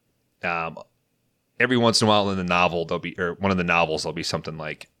 Or every once in a while in the novel, one of the novels, there'll be something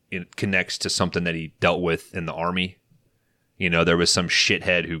like it connects to something that he dealt with in the army. There was some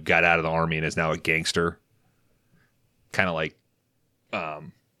shithead who got out of the army and is now a gangster. Kind of like,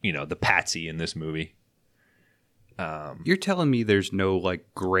 the Patsy in this movie. You're telling me there's no like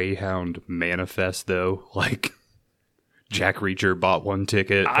Greyhound manifest though? Like Jack Reacher bought one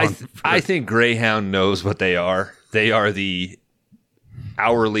ticket. I think Greyhound knows what they are. They are the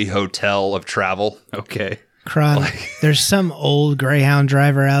hourly hotel of travel. Okay. Kron, there's some old Greyhound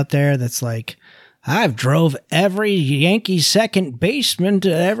driver out there that's like, I've drove every Yankee second baseman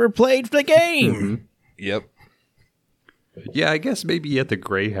to ever played the game. Mm-hmm. Yep. Yeah, I guess maybe at the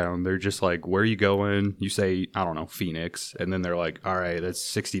Greyhound, they're just like, where are you going? You say, I don't know, Phoenix. And then they're like, all right, that's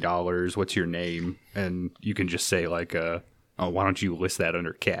 $60. What's your name? And you can just say like, oh, why don't you list that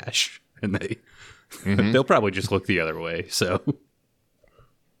under cash? And they'll probably just look the other way. So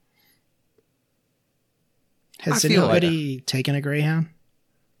has anybody taken a Greyhound?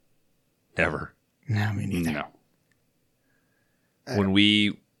 Never. No, me neither. No. When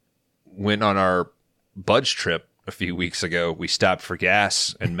we went on our Budge trip a few weeks ago, we stopped for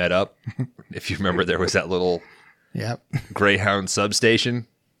gas and met up. If you remember, there was that little Greyhound substation.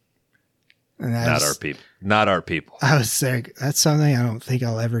 And Not our people. Not our people. I was saying, that's something I don't think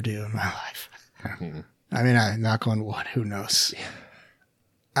I'll ever do in my life. I mean, I knock on wood. Who knows?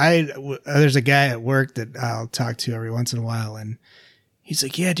 There's a guy at work that I'll talk to every once in a while, and he's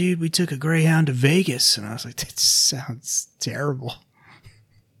like, yeah, dude, we took a Greyhound to Vegas. And I was like, that sounds terrible.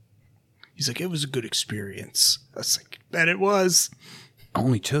 He's like, it was a good experience. I was like, bet it was.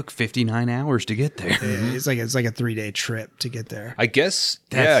 Only took 59 hours to get there. Yeah, it's like a 3-day trip to get there. I guess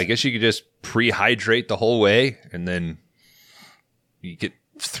you could just pre-hydrate the whole way, and then you get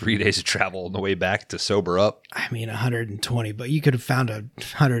 3 days of travel on the way back to sober up. I mean, 120, but you could have found a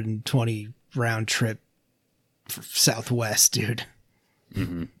 120 round trip for Southwest, dude.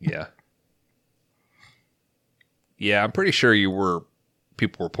 Mm-hmm. Yeah. Yeah, I'm pretty sure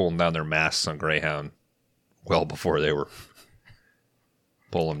people were pulling down their masks on Greyhound well before they were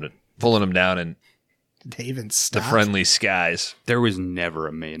pulling them down in they even stopped? The friendly skies. There was never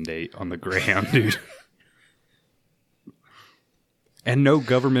a mandate on the Greyhound, dude. And no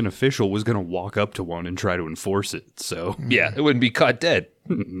government official was going to walk up to one and try to enforce it. So Yeah, it wouldn't be caught dead.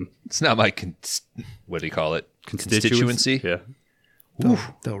 It's not my, what do you call it? Constituency? Yeah.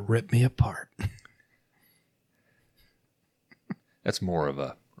 They'll rip me apart. That's more of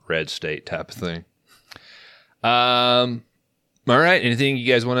a red state type of thing. All right. Anything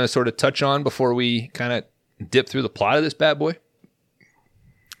you guys want to sort of touch on before we kind of dip through the plot of this bad boy?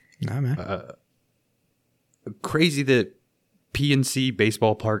 Nah, man. Crazy that PNC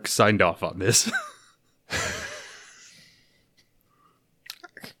Baseball Park signed off on this.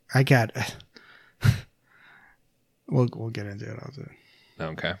 I got. We'll get into it. I'll do it.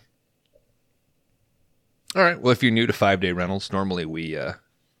 Okay. All right. Well, if you're new to 5-day rentals, normally we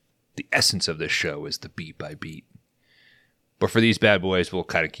the essence of this show is the beat by beat. But for these bad boys, we'll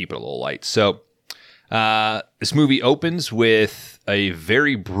kind of keep it a little light. So this movie opens with a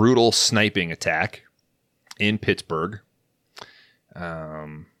very brutal sniping attack in Pittsburgh.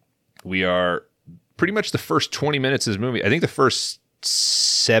 We are pretty much the first 20 minutes of this movie. I think the first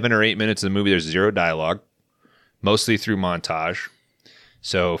 7 or 8 minutes of the movie, there's zero dialogue, mostly through montage.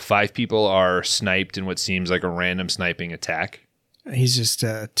 So 5 people are sniped in what seems like a random sniping attack. He's just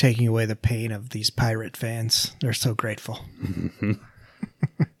taking away the pain of these pirate fans. They're so grateful.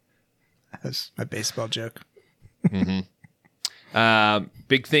 That's my baseball joke. Big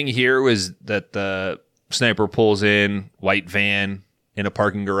thing here was that the sniper pulls in, white van in a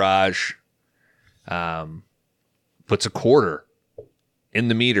parking garage, puts a quarter in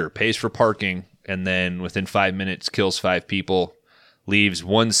the meter, pays for parking, and then within 5 minutes kills 5 people, leaves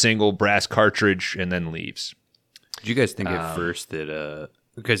one single brass cartridge, and then leaves. Did you guys think at first that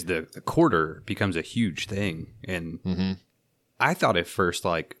because the quarter becomes a huge thing, and I thought at first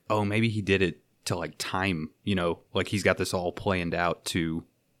like, oh, maybe he did it to like time, like he's got this all planned out to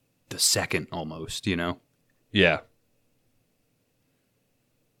the second almost, Yeah.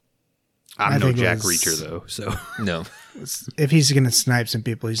 I'm I no think it Jack was- Reacher though, so No. If he's going to snipe some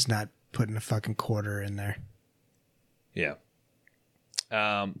people, he's not putting a fucking quarter in there. Yeah.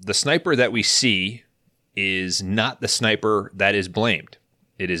 The sniper that we see is not the sniper that is blamed.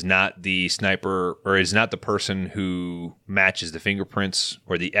 It is not the sniper, or is not the person who matches the fingerprints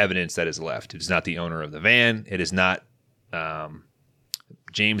or the evidence that is left. It is not the owner of the van. It is not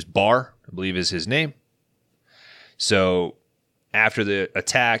James Barr, I believe is his name. So after the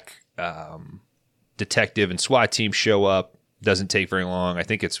attack, detective and SWAT team show up. Doesn't take very long. I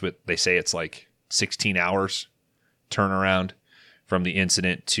think they say it's like 16 hours turnaround from the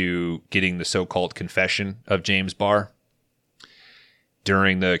incident to getting the so-called confession of James Barr.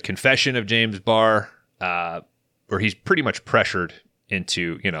 During the confession of James Barr, or he's pretty much pressured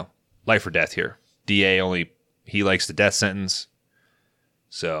into, life or death here. DA he likes the death sentence.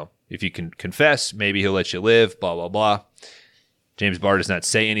 So if you can confess, maybe he'll let you live, blah, blah, blah. James Barr does not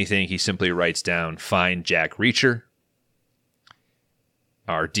say anything. He simply writes down, "Find Jack Reacher."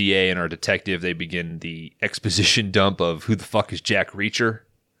 Our DA and our detective, they begin the exposition dump of who the fuck is Jack Reacher.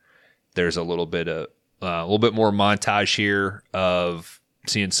 There's a little bit more montage here of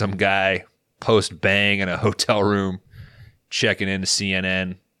seeing some guy post bang in a hotel room, checking into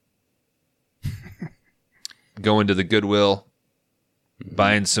CNN, going to the Goodwill,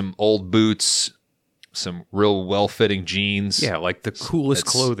 buying some old boots, some real well-fitting jeans. yeah, like the coolest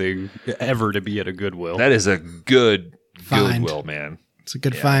clothing ever to be at a Goodwill. That is a good Find. Goodwill, man. It's a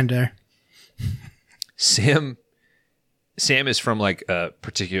good find there. Sam is from like a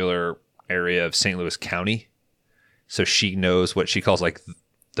particular area of St. Louis County. So she knows what she calls like,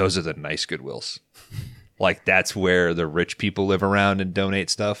 those are the nice Goodwills. Like that's where the rich people live around and donate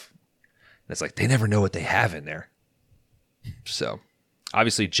stuff. And it's like, they never know what they have in there. So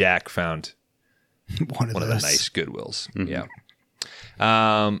obviously Jack found One of the those. nice Goodwills. Yeah.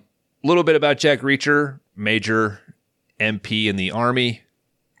 Little bit about Jack Reacher, Major MP in the Army.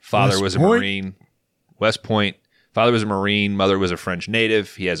 Father West was a Point? Marine. West Point. Father was a Marine. Mother was a French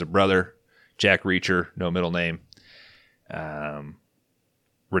native. He has a brother, Jack Reacher, no middle name.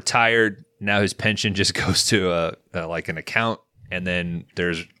 Retired. Now his pension just goes to like an account, and then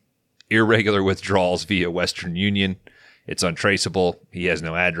there's irregular withdrawals via Western Union. It's untraceable. He has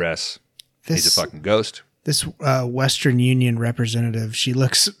no address. He's a fucking ghost. This Western Union representative, she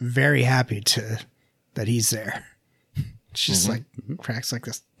looks very happy that he's there. She's like cracks like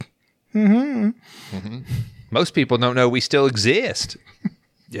this. Most people don't know we still exist.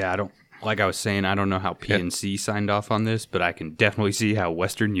 Yeah, like I was saying, I don't know how PNC signed off on this, but I can definitely see how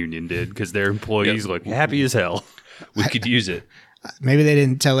Western Union did because their employees look happy as hell. We could use it. Maybe they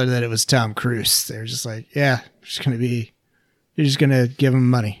didn't tell her that it was Tom Cruise. They were just like, yeah, you're just going to give him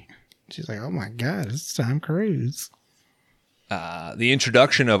money. She's like, oh my God, it's Tom Cruise. The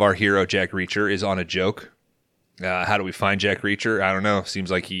introduction of our hero, Jack Reacher, is on a joke. How do we find Jack Reacher? I don't know.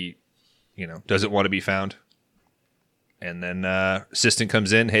 Seems like he, doesn't want to be found. And then assistant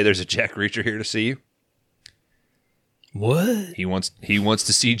comes in. Hey, there's a Jack Reacher here to see you. What? He wants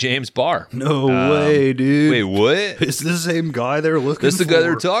to see James Barr. No way, dude. Wait, what? It's the same guy they're looking for. That's the guy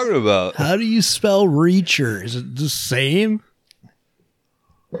they're talking about. How do you spell Reacher? Is it the same?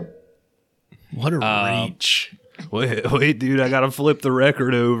 What a reach. Wait, dude, I gotta flip the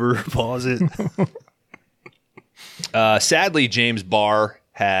record over. Pause it. Sadly, James Barr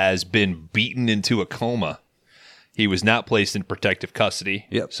has been beaten into a coma. He was not placed in protective custody.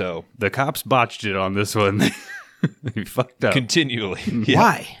 Yep. So The cops botched it on this one. They fucked up. continually.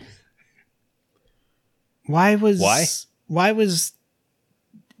 Yeah. Why? Why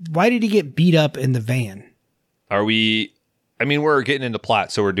did he get beat up in the van? We're getting into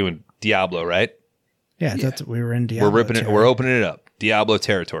plot, so we're doing Diablo, right? Yeah, that's we were in Diablo. We're opening it up. Diablo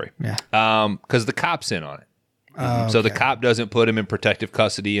territory. Yeah. Because the cop's in on it. So the cop doesn't put him in protective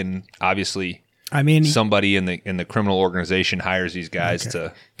custody, and obviously somebody in the criminal organization hires these guys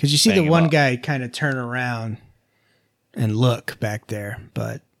to. Because you see bang the him one up. guy kind of turn around and look back there,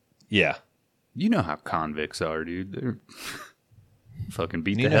 but Yeah. You know how convicts are, dude. They're fucking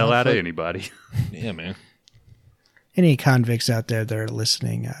beat You the know hell how out of fuck- anybody. Yeah, man. any convicts out there that are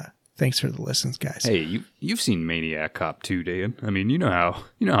listening, thanks for the listens, guys. Hey, you've seen Maniac Cop 2, Dan. I mean, you know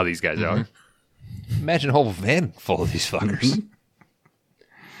how these guys are. Imagine a whole van full of these fuckers.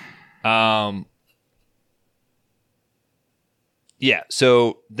 Yeah,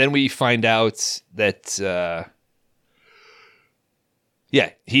 so then we find out that,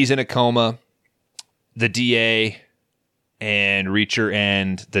 he's in a coma. The DA and Reacher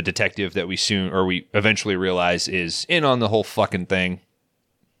and the detective that we eventually realize is in on the whole fucking thing.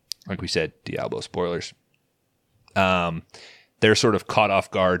 Like we said, Diablo spoilers. They're sort of caught off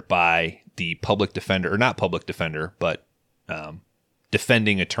guard by the public defender, or not public defender, but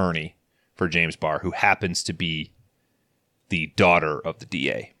defending attorney for James Barr, who happens to be the daughter of the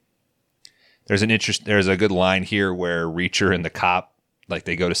DA. There's a good line here where Reacher and the cop, like,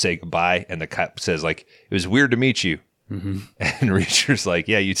 they go to say goodbye, and the cop says, like, it was weird to meet you. Mm-hmm. And Reacher's like,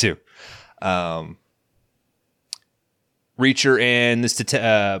 yeah, you too. Reacher and this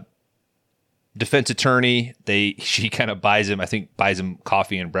defense attorney, she kind of buys him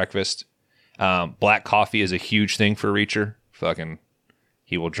coffee and breakfast. Black coffee is a huge thing for Reacher. Fucking,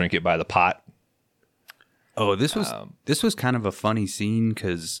 he will drink it by the pot. Oh, this was kind of a funny scene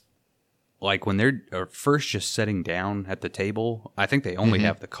because, like, when they're first just sitting down at the table, I think they only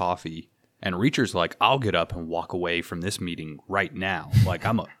have the coffee, and Reacher's like, "I'll get up and walk away from this meeting right now. Like,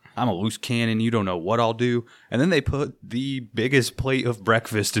 I'm a loose cannon. You don't know what I'll do." And then they put the biggest plate of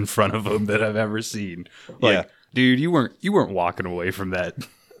breakfast in front of him that I've ever seen. Like, Yeah. dude, you weren't walking away from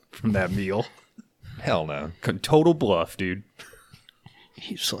that meal. Hell no. Total bluff, dude.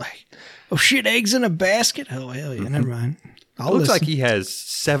 He's like, oh shit, eggs in a basket? Oh, hell yeah, never mind. It looks like he has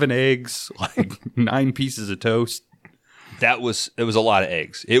 7 eggs, like 9 pieces of toast. It was a lot of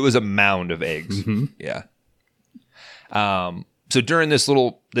eggs. It was a mound of eggs. Mm-hmm. Yeah. So during this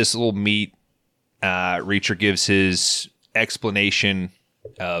little meet, Reacher gives his explanation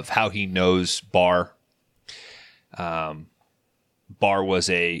of how he knows Barr. Barr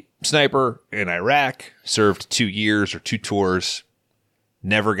was a sniper in Iraq, served 2 years or 2 tours,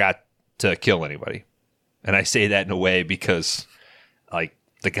 never got to kill anybody. And I say that in a way because, like,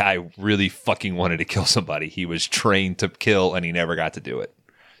 the guy really fucking wanted to kill somebody. He was trained to kill, and he never got to do it.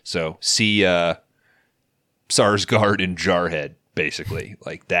 So, see Sarsgaard and Jarhead, basically.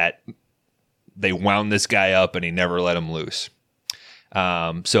 Like that, they wound this guy up, and he never let him loose.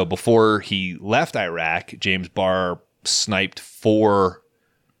 So, before he left Iraq, James Barr sniped 4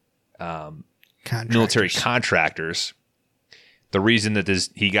 military contractors. The reason that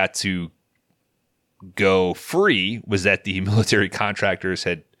he got to go free was that the military contractors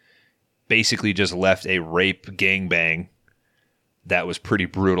had basically just left a rape gangbang that was pretty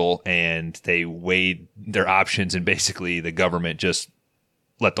brutal, and they weighed their options, and basically the government just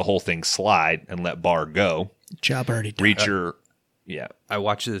let the whole thing slide and let Barr go. Job already done. Reacher, yeah. I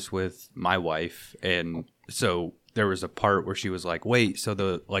watched this with my wife, and so there was a part where she was like, wait, so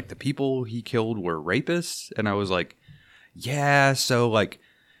the people he killed were rapists? And I was like, yeah, so like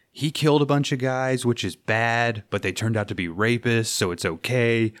he killed a bunch of guys, which is bad, but they turned out to be rapists, so it's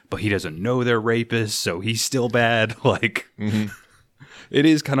okay, but he doesn't know they're rapists, so he's still bad. Like, It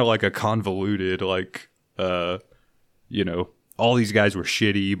is kind of like a convoluted, like, all these guys were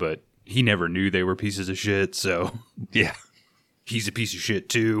shitty, but he never knew they were pieces of shit, so Yeah. he's a piece of shit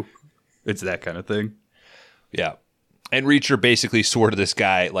too. It's that kind of thing. Yeah. And Reacher basically swore to this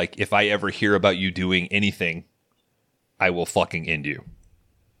guy, like, if I ever hear about you doing anything, I will fucking end you.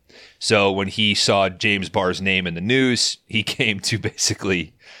 So when he saw James Barr's name in the news, he came to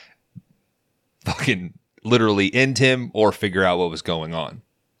basically fucking literally end him or figure out what was going on.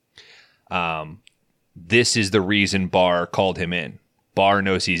 This is the reason Barr called him in. Barr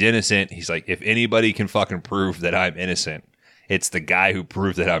knows he's innocent. He's like, if anybody can fucking prove that I'm innocent, it's the guy who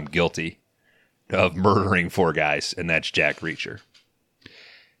proved that I'm guilty of murdering 4 guys, and that's Jack Reacher.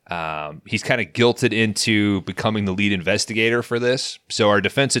 He's kind of guilted into becoming the lead investigator for this. So our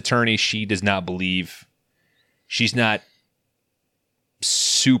defense attorney, she does not believe, she's not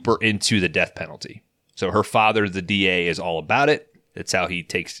super into the death penalty. So her father, the DA, is all about it. That's how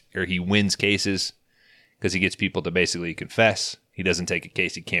he wins cases, because he gets people to basically confess. He doesn't take a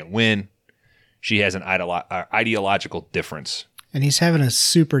case he can't win. She has an ideological difference. And he's having a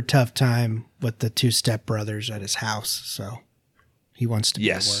super tough time with the 2 stepbrothers at his house, so he wants to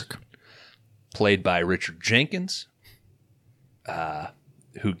be at work. Played by Richard Jenkins,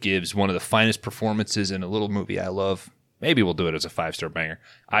 who gives one of the finest performances in a little movie I love. Maybe we'll do it as a 5-star banger.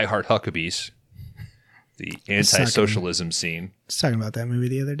 I Heart Huckabees, the anti-socialism scene. I was talking about that movie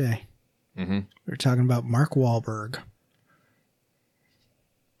the other day. Mm-hmm. We were talking about Mark Wahlberg.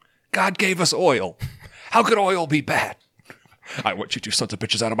 God gave us oil. How could oil be bad? I want you 2 sons of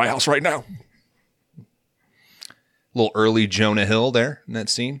bitches out of my house right now. A little early Jonah Hill there in that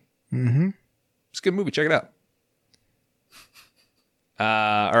scene. Mm-hmm. It's a good movie. Check it out.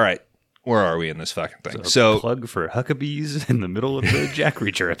 All right. Where are we in this fucking thing? So plug for Huckabees in the middle of the Jack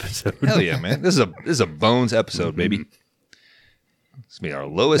Reacher episode. Hell yeah, man. This is a Bones episode, baby. This will be our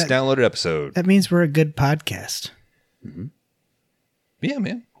lowest downloaded episode. That means we're a good podcast. Mm-hmm. Yeah,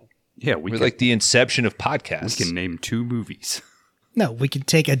 man. Yeah, we're like the inception of podcasts. We can name 2 movies. No, we can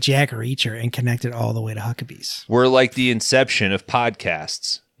take a Jack Reacher and connect it all the way to Huckabees. We're like the inception of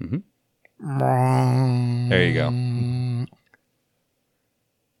podcasts. Mm-hmm. There you go.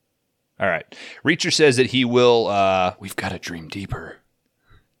 All right. Reacher says that he will... We've got to dream deeper.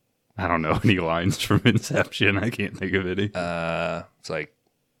 I don't know any lines from Inception. I can't think of any. It's like,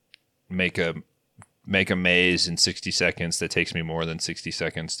 make a maze in 60 seconds that takes me more than 60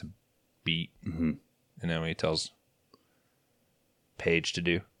 seconds to beat. Mm-hmm. And then he tells Paige to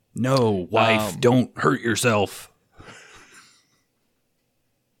do. No, wife, don't hurt yourself.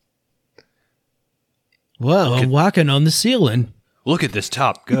 Whoa, I'm walking on the ceiling. Look at this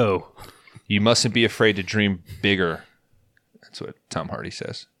top go. You mustn't be afraid to dream bigger. That's what Tom Hardy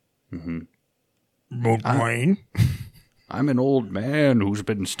says. Mm-hmm. Wayne. I'm an old man who's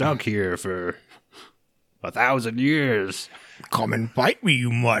been stuck here for 1,000 years. Come and bite me,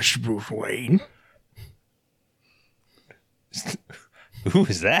 you mush, Bruce Wayne. Who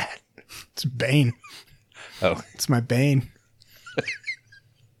is that? It's Bane. Oh. It's my Bane.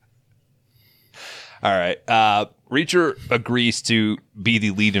 All right. Reacher agrees to be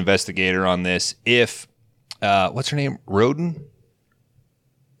the lead investigator on this if, what's her name? Roden?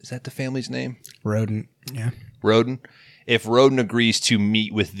 Is that the family's name? Rodent, yeah. Roden. If Roden agrees to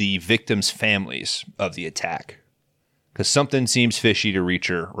meet with the victims' families of the attack. Because something seems fishy to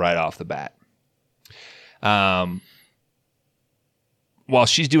Reacher right off the bat. While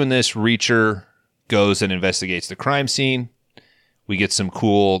she's doing this, Reacher goes and investigates the crime scene. We get some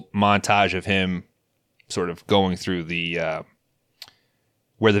cool montage of him sort of going through the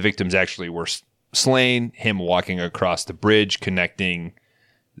where the victims actually were slain, him walking across the bridge, connecting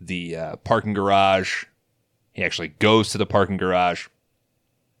the parking garage. He actually goes to the parking garage.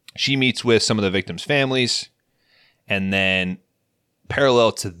 She meets with some of the victims' families. And then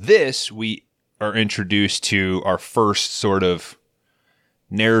parallel to this, we are introduced to our first sort of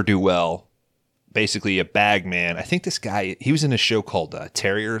ne'er-do-well, basically a bag man. I think this guy, he was in a show called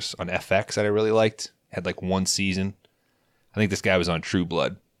Terriers on FX that I really liked. Had like 1 season. I think this guy was on True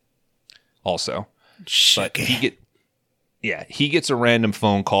Blood also. But he gets a random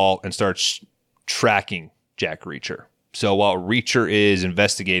phone call and starts tracking Jack Reacher. So while Reacher is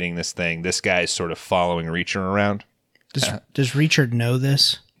investigating this thing, this guy is sort of following Reacher around. Does Reacher know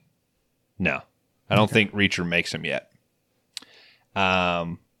this? No. I don't think Reacher makes him yet.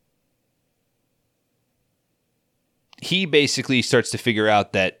 He basically starts to figure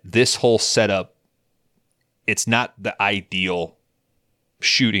out that this whole setup, it's not the ideal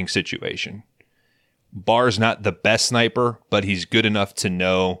shooting situation. Barr's not the best sniper, but he's good enough to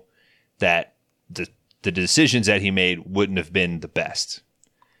know that the decisions that he made wouldn't have been the best.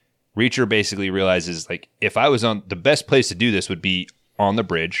 Reacher basically realizes, like, if I was on, the best place to do this would be on the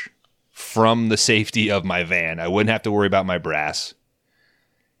bridge from the safety of my van. I wouldn't have to worry about my brass.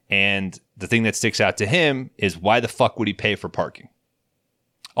 And the thing that sticks out to him is why the fuck would he pay for parking?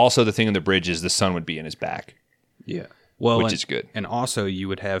 Also, the thing on the bridge is the sun would be in his back. Yeah. Well, which is good. And also, you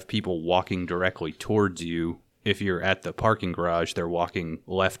would have people walking directly towards you. If you're at the parking garage, they're walking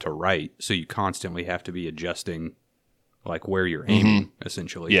left to right. So you constantly have to be adjusting like where you're aiming,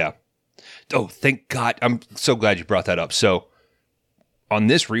 essentially. Yeah. Oh, thank God. I'm so glad you brought that up. So on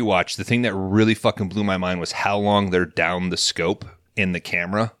this rewatch, the thing that really fucking blew my mind was how long they're down the scope in the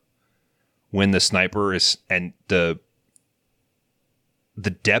camera when the sniper is, and the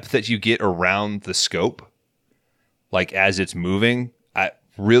depth that you get around the scope, like as it's moving,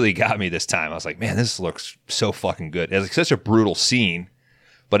 really got me this time. I was like, man, this looks so fucking good. It's like such a brutal scene,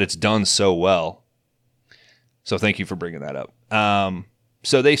 but it's done so well. So thank you for bringing that up.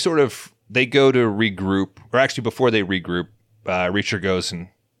 So they go to regroup, or actually before they regroup, Reacher goes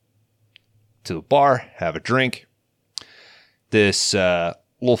to the bar, have a drink. This little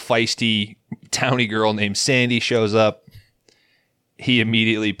feisty towny girl named Sandy shows up. He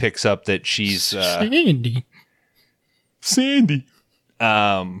immediately picks up that she's Sandy. Something's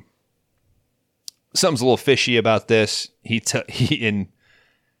a little fishy about this. He in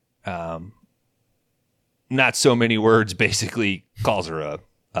not so many words basically calls her a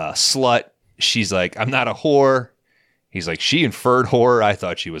slut. She's like, I'm not a whore. He's like, she inferred whore. I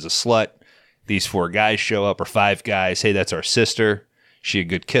thought she was a slut. These 4 guys show up, or 5 guys. Hey, that's our sister. She a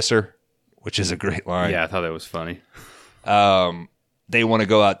good kisser, which is a great line. Yeah, I thought that was funny. They want to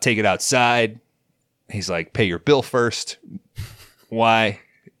go out, take it outside. He's like, pay your bill first. Why?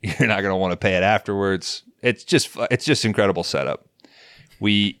 You're not going to want to pay it afterwards. It's just incredible setup.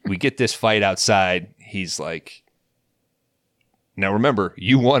 We get this fight outside. He's like, now remember,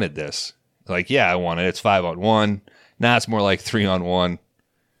 you wanted this. Like, yeah, I want it. It's 5-on-1. Now it's more like 3-on-1.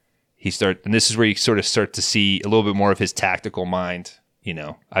 And this is where you sort of start to see a little bit more of his tactical mind. You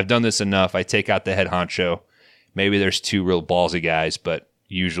know, I've done this enough. I take out the head honcho. Maybe there's 2 real ballsy guys, but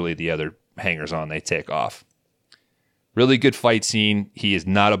usually the other hangers on, they take off. Really good fight scene. He is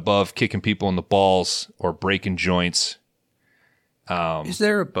not above kicking people in the balls or breaking joints. Is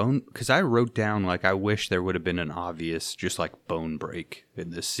there a bone? Because I wrote down, like, I wish there would have been an obvious, just like bone break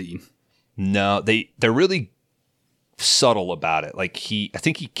in this scene. No, they're really subtle about it. Like I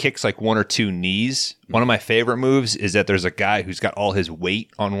think he kicks like 1 or 2 knees. One of my favorite moves is that there's a guy who's got all his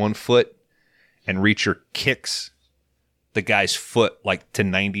weight on one foot, and Reacher kicks the guy's foot like to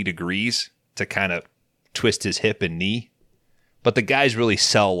 90 degrees to kind of twist his hip and knee. But the guys really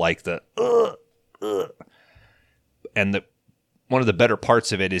sell like the and one of the better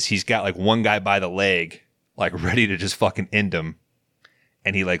parts of it is he's got like one guy by the leg, like ready to just fucking end him.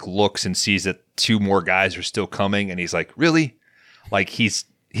 And he like looks and sees that 2 more guys are still coming, and he's like, really? Like he's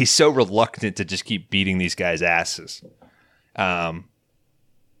so reluctant to just keep beating these guys' asses. Ends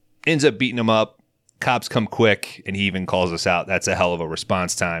up beating them up. Cops come quick, and he even calls us out. That's a hell of a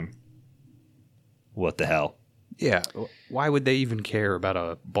response time. What the hell? Yeah. Why would they even care about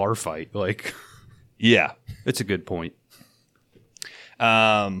a bar fight? Like, yeah, it's a good point.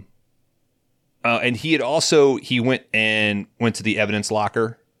 And he went to the evidence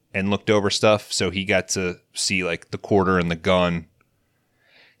locker and looked over stuff. So he got to see like the quarter and the gun.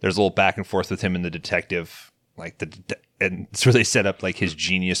 There's a little back and forth with him and the detective, like and it's really set up like his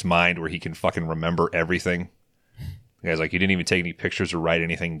genius mind where he can fucking remember everything. The guy's like, you didn't even take any pictures or write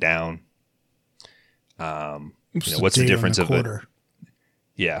anything down. What's the difference of it?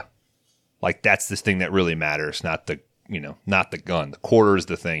 Yeah. Like that's this thing that really matters, not the gun. The quarter is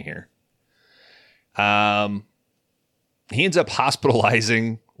the thing here. He ends up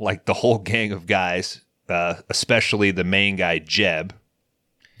hospitalizing like the whole gang of guys, especially the main guy, Jeb.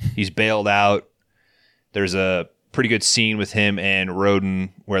 He's bailed out. There's a pretty good scene with him and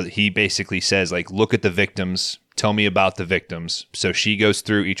Roden where he basically says, like, look at the victims. Tell me about the victims. So she goes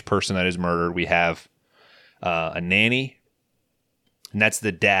through each person that is murdered. We have a nanny, and that's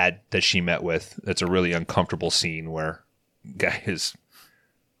the dad that she met with. That's a really uncomfortable scene where guy is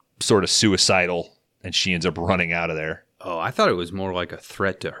sort of suicidal, and she ends up running out of there. Oh, I thought it was more like a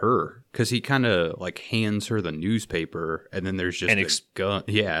threat to her because he kind of like hands her the newspaper, and then there's just a gun.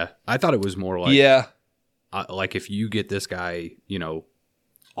 Yeah, I thought it was more like like if you get this guy,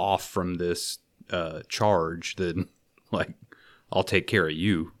 off from this charge, then like I'll take care of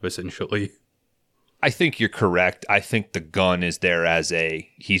you, essentially. I think you're correct. I think the gun is there as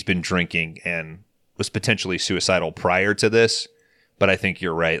he's been drinking and was potentially suicidal prior to this. But I think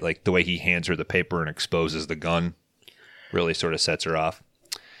you're right. Like the way he hands her the paper and exposes the gun really sort of sets her off.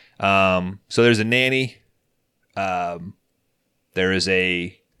 So there's a nanny. There is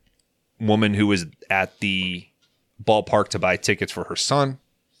a woman who was at the ballpark to buy tickets for her son.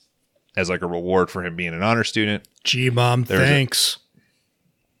 as like a reward for him being an honor student. Gee, Mom, thanks.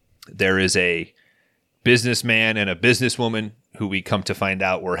 There is a businessman and a businesswoman who we come to find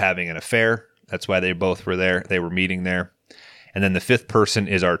out were having an affair. That's why they both were there. They were meeting there. And then the fifth person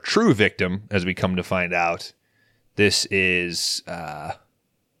is our true victim, as we come to find out. This is, what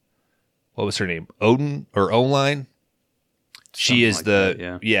was her name? Odin or Oline? She is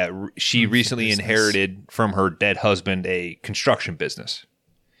she recently inherited from her dead husband a construction business.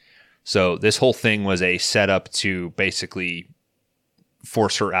 So this whole thing was a setup to basically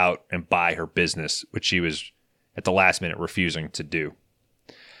force her out and buy her business, which she was at the last minute refusing to do.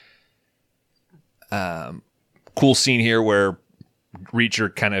 Cool scene here where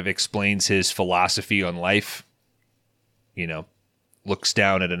Reacher kind of explains his philosophy on life. You know, looks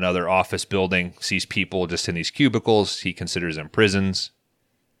down at another office building, sees people just in these cubicles. He considers them prisons.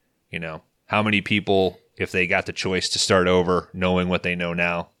 You know, how many people, if they got the choice to start over, knowing what they know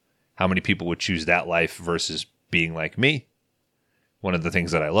now, how many people would choose that life versus being like me? One of the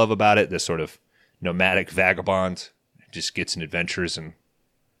things that I love about it, this sort of nomadic vagabond, just gets in adventures, and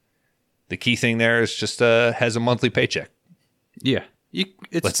the key thing there is just has a monthly paycheck. Yeah,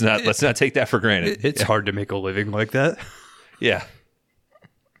 let's not take that for granted. It's hard to make a living like that. Yeah,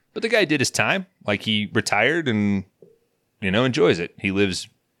 but the guy did his time. Like, he retired and enjoys it. He lives.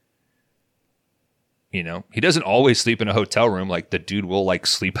 He doesn't always sleep in a hotel room. Like, the dude will like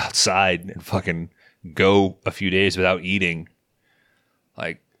sleep outside and fucking go a few days without eating.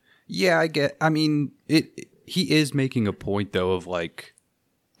 Like, yeah, I mean, he is making a point though of like,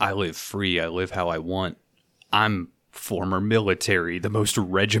 I live free. I live how I want. I'm former military, the most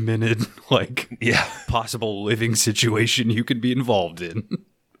regimented, possible living situation you could be involved in.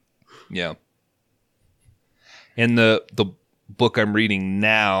 Yeah. In the book I'm reading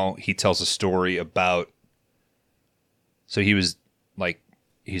now, he tells a story about, so he was like,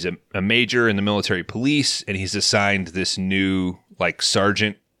 he's a major in the military police, and he's assigned this new like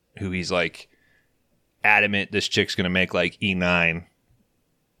sergeant who he's like adamant this chick's going to make like E9.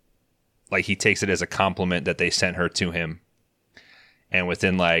 Like, he takes it as a compliment that they sent her to him. And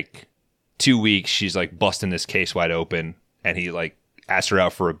within like 2 weeks, she's like busting this case wide open, and he like asks her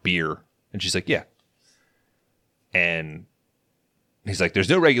out for a beer, and she's like, yeah. And he's like, there's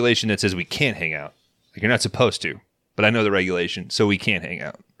no regulation that says we can't hang out. Like, you're not supposed to, but I know the regulation, so we can't hang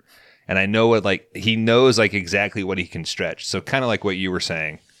out. And I know what, like, he knows like exactly what he can stretch. So kind of like what you were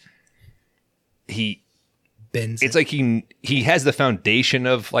saying, it's like he has the foundation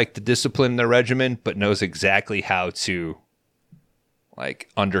of like the discipline, the regimen, but knows exactly how to like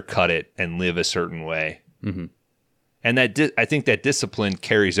undercut it and live a certain way. Mm-hmm. And I think that discipline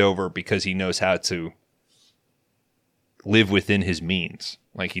carries over because he knows how to live within his means.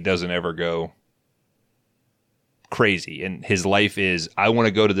 Like, he doesn't ever go crazy. And his life is, I want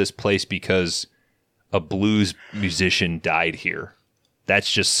to go to this place because a blues musician died here. That's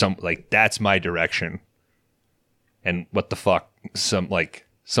just that's my direction. And what the fuck?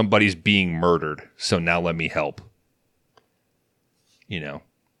 Somebody's being murdered, so now let me help.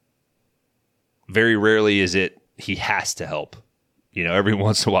 Very rarely is it he has to help. Every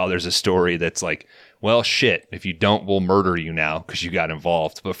once in a while there's a story that's like, well, shit, if you don't, we'll murder you now because you got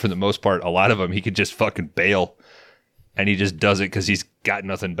involved. But for the most part, a lot of them, he could just fucking bail, and he just does it because he's got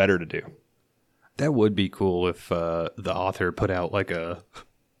nothing better to do. That would be cool if the author put out like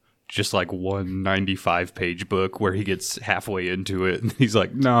just like 195-page book where he gets halfway into it and he's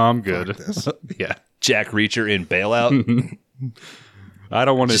like, no, I'm good. Yeah. Jack Reacher in Bailout. I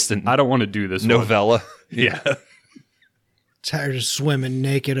don't want to do this novella. One. Yeah. Tired of swimming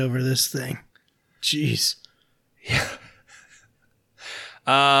naked over this thing. Jeez. Yeah.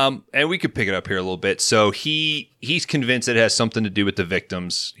 And we could pick it up here a little bit. So he's convinced it has something to do with the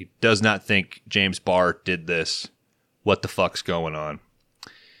victims. He does not think James Barr did this. What the fuck's going on?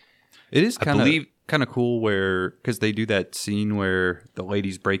 It is kind of cool because they do that scene where the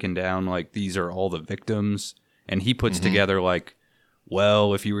lady's breaking down like these are all the victims, and he puts together like,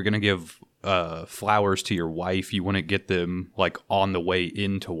 well, if you were gonna give flowers to your wife, you wouldn't get them like on the way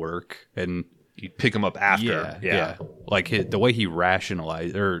into work, and you pick them up after. Yeah. Like the way he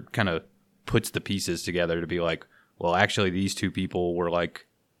rationalized or kind of puts the pieces together to be like, well, actually, these two people were like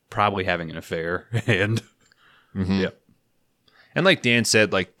probably having an affair, and yeah. And like Dan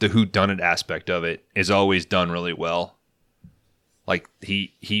said, like the whodunit aspect of it is always done really well. Like the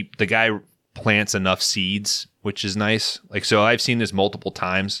guy plants enough seeds, which is nice. Like, so I've seen this multiple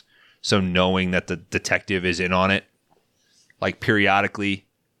times. So knowing that the detective is in on it, like periodically,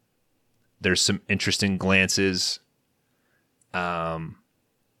 there's some interesting glances.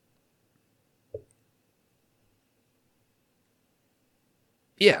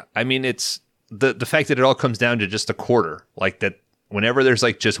 Yeah, I mean, it's the fact that it all comes down to just a quarter, like that. Whenever there's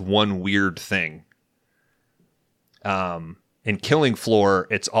like just one weird thing, in Killing Floor,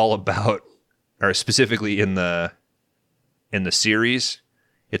 it's all about, or specifically in the series,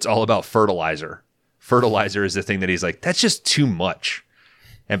 it's all about fertilizer. Fertilizer is the thing that he's like, that's just too much,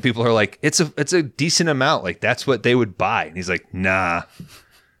 and people are like, it's a decent amount, like that's what they would buy, and he's like, nah.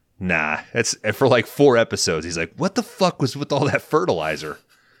 It's for like 4 episodes. He's like, what the fuck was with all that fertilizer?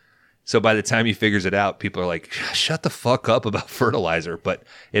 So by the time he figures it out, people are like, shut the fuck up about fertilizer. But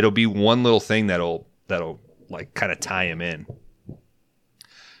it'll be one little thing that'll like kind of tie him in.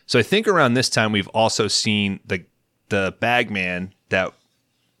 So I think around this time, we've also seen the bagman that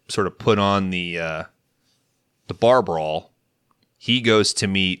sort of put on the bar brawl. He goes to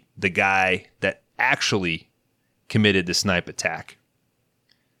meet the guy that actually committed the snipe attack.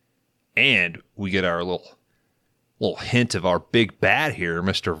 And we get our little hint of our big bad here,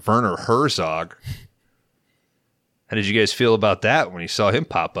 Mr. Werner Herzog. How did you guys feel about that when you saw him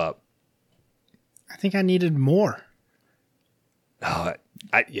pop up? I think I needed more. Oh,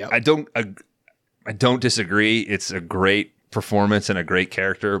 I don't disagree. It's a great performance and a great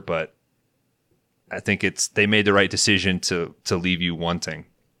character, but I think they made the right decision to leave you wanting.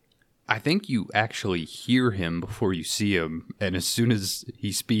 I think you actually hear him before you see him, and as soon as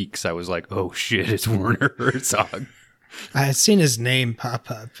he speaks, I was like, "Oh shit, it's Werner Herzog." I had seen his name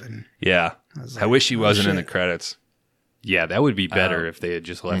pop up, and Yeah, I wish he wasn't in the credits. Yeah, that would be better if they had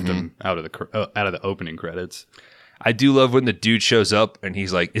just left him out of the opening credits. I do love when the dude shows up and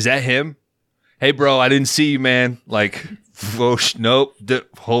he's like, "Is that him? Hey, bro, I didn't see you, man." Like, nope,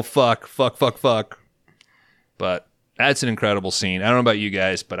 fuck. But that's an incredible scene. I don't know about you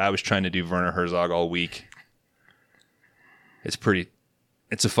guys, but I was trying to do Werner Herzog all week. It's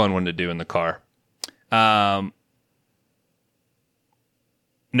a fun one to do in the car. No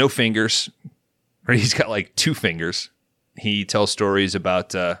fingers. Or he's got like 2 fingers. He tells stories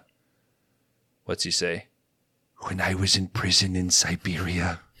about, what's he say? When I was in prison in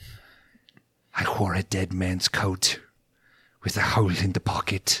Siberia, I wore a dead man's coat with a hole in the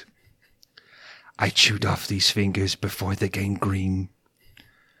pocket. I chewed off these fingers before the gangrene.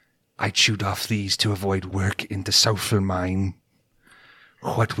 I chewed off these to avoid work in the sulfur mine.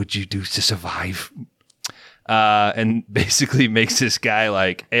 What would you do to survive? And basically makes this guy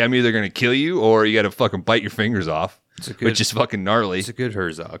like, hey, I'm either going to kill you or you got to fucking bite your fingers off, which is fucking gnarly. It's a good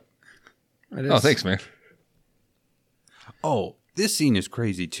Herzog. Oh, thanks, man. Oh, this scene is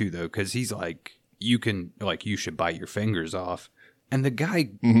crazy too, though, because he's like, you should bite your fingers off. And the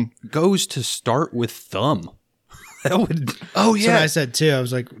guy goes to start with thumb. That would. Oh, that's what I said too. I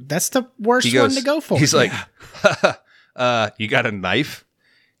was like, that's the worst one to go for. He's like, you got a knife?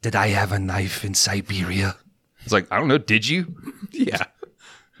 Did I have a knife in Siberia? It's like, I don't know. Did you? Yeah.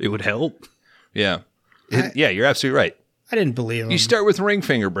 It would help. Yeah. Yeah, you're absolutely right. I didn't believe him. You start with ring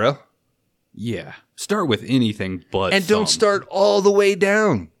finger, bro. Yeah. Start with anything but And thumb. don't start all the way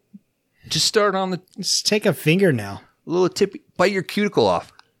down. Just start on the Just take a fingernail. little tip. Bite your cuticle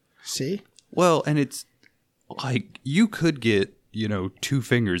off. See? Well, and it's like, you could get, 2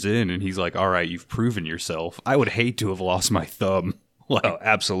 fingers in, and he's like, all right, you've proven yourself. I would hate to have lost my thumb. Like, Oh,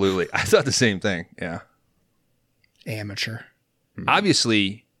 absolutely. I thought the same thing. Yeah. Amateur.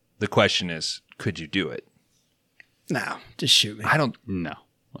 Obviously, the question is, could you do it? No, just shoot me. no,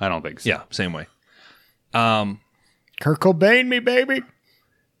 I don't think so. Yeah, same way. Kurt Cobain me, baby.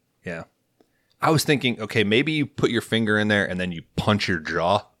 Yeah. I was thinking, okay, maybe you put your finger in there and then you punch your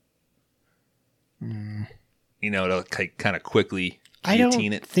jaw. To kind of quickly I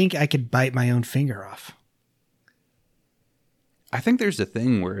guillotine don't it. think I could bite my own finger off. I think there's a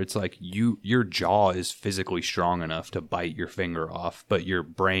thing where it's like your jaw is physically strong enough to bite your finger off, but your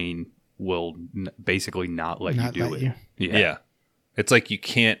brain will basically not let Not you do let it. you. Yeah. It's like you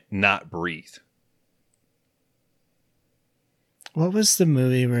can't not breathe. What was the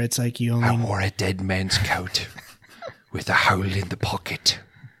movie where it's like you I only wore a dead man's coat with a hole in the pocket.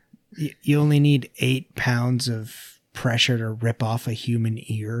 you only need 8 pounds of pressure to rip off a human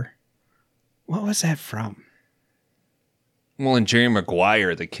ear? What was that from? Well, in Jerry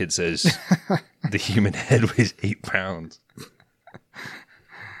Maguire, the kid says the human head weighs 8 pounds.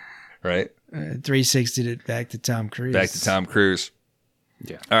 Right? 360'd it back to Tom Cruise. Back to Tom Cruise.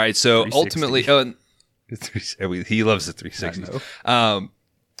 Yeah. All right. So 360. ultimately, he loves the 360s. I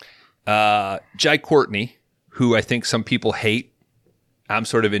know. Jai Courtney, who I think some people hate, I'm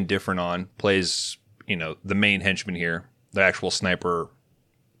sort of indifferent on, plays, the main henchman here, the actual sniper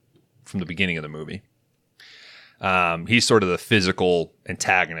from the beginning of the movie. He's sort of the physical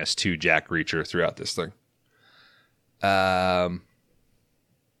antagonist to Jack Reacher throughout this thing.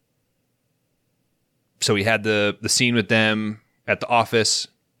 So we had the scene with them at the office.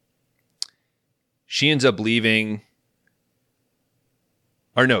 She ends up leaving.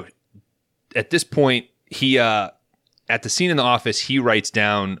 Or no, at this point, he at the scene in the office, he writes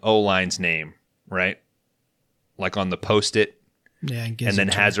down O-Line's name, right? Like on the Post-it. Yeah, And then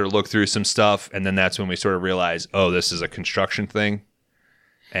has her look through some stuff. And then that's when we sort of realize, oh, this is a construction thing.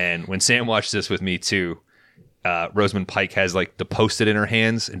 And when Sam watched this with me too, Rosamund Pike has like the Post-it in her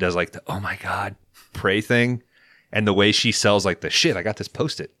hands and does like the, oh my God, pray thing. And the way she sells like the shit, I got this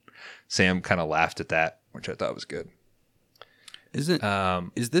Post-it. Sam kind of laughed at that, which I thought was good. Is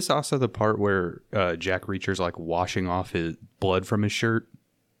this also the part where Jack Reacher's like washing off his blood from his shirt?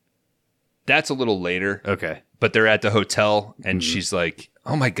 That's a little later. Okay. But they're at the hotel and she's like,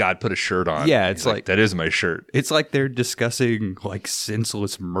 oh my God, put a shirt on. Yeah, He's it's like that is my shirt. It's like they're discussing like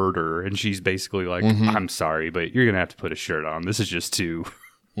senseless murder, and she's basically like, I'm sorry, but you're going to have to put a shirt on. This is just too,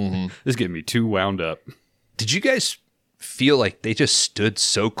 this is getting me too wound up. Did you guys feel like they just stood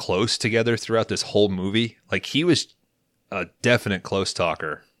so close together throughout this whole movie? Like he was a definite close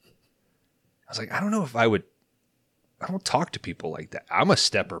talker. I was like, I don't know if I don't talk to people like that. I'm a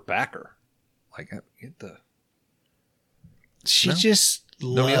stepper backer. Like, get the. She just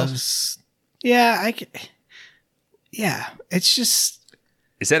Nobody loves. Yeah, yeah, it's just.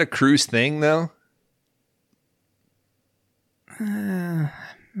 Is that a Cruise thing though? I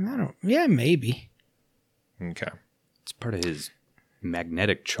don't. Yeah, maybe. Okay. It's part of his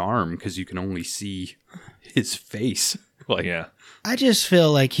magnetic charm because you can only see his face. Like, Yeah. I just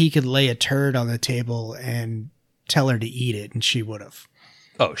feel like he could lay a turd on the table and tell her to eat it, and she would have.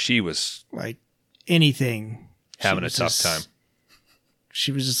 Oh, she was Like anything. having She a was tough just- time.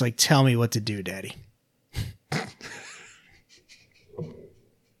 She was just like, "Tell me what to do, Daddy."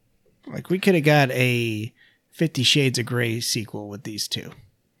 Like we could have got a 50 Shades of Grey sequel with these two.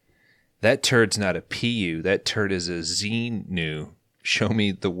 That turd's not a PU. That turd is a Xenu. Show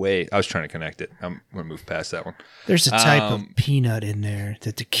me the way. I was trying to connect it. I'm going to move past that one. There's a type of peanut in there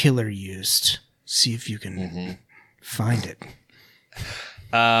that the killer used. See if you can find it.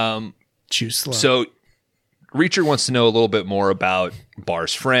 Chew slow. So Reacher wants to know a little bit more about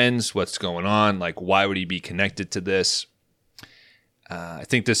Barr's friends, what's going on, like why would he be connected to this? I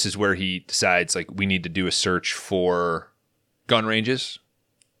think this is where he decides like we need to do a search for gun ranges.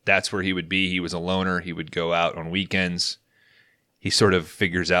 That's where he would be. He was a loner. He would go out on weekends. He sort of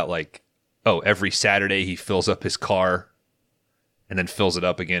figures out like, oh, every Saturday he fills up his car and then fills it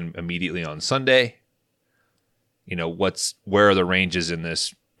up again immediately on Sunday. You know, where are the ranges in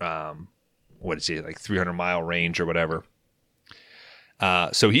this, what is it, like 300-mile range or whatever.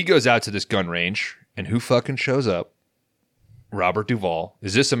 So he goes out to this gun range, and who fucking shows up? Robert Duvall.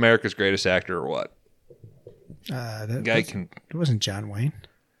 Is this America's Greatest Actor or what? That Guy was, can it wasn't John Wayne.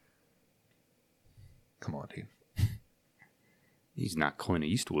 come on, dude. he's not Clint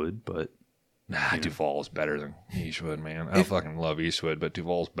Eastwood, but Nah, Duvall's better than Eastwood, man. I fucking love Eastwood, but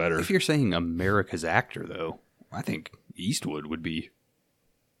Duvall's better. if you're saying America's actor, though, I think Eastwood would be.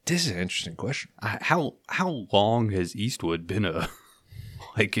 This is an interesting question. How long has Eastwood been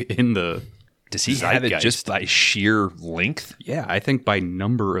like in the? Does he have it Zeitgeist. just by sheer length? Yeah, I think by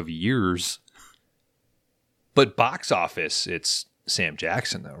number of years. But box office, it's Sam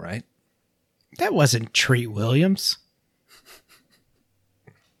Jackson, though, right? That wasn't Treat Williams.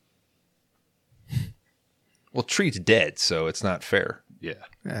 Well, Treat's dead, so it's not fair. Yeah,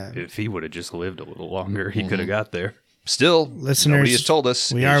 if he would have just lived a little longer, he could have got there. Still, Listeners, nobody has told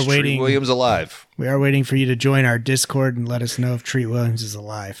us. we is are Treat waiting- Williams alive. We are waiting for you to join our Discord and let us know if Treat Williams is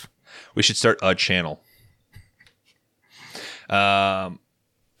alive. We should start a channel. All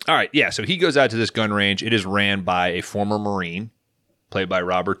right, yeah. So he goes out to this gun range. It is ran by a former Marine, played by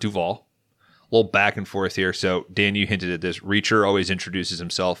Robert Duvall. A little back and forth here. So Dan, you hinted at this. Reacher always introduces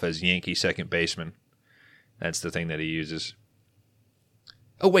himself as Yankee second baseman. That's the thing that he uses.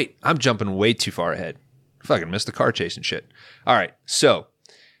 Oh wait, I'm jumping way too far ahead. Fucking missed the car chase and shit. All right, so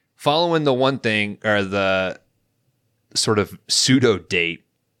following the one thing or the sort of pseudo date.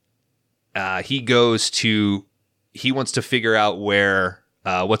 He wants to figure out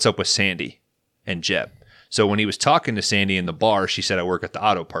what's up with Sandy and Jeb. So when he was talking to Sandy in the bar, she said, I work at the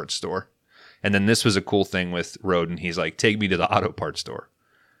auto parts store. And then this was a cool thing with Roden. He's like, take me to the auto parts store.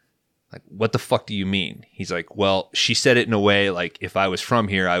 Like, what the fuck do you mean? He's like, well, she said it in a way like if I was from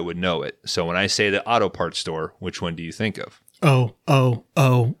here, I would know it. So when I say the auto parts store, which one do you think of?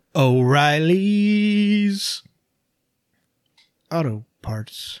 O'Reilly's Auto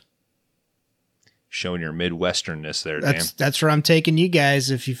Parts. Showing your Midwesternness there, Dan. That's where I'm taking you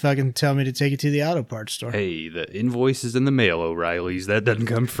guys if you fucking tell me to take it to the auto parts store. Hey, the invoice is in the mail, O'Reilly's. That doesn't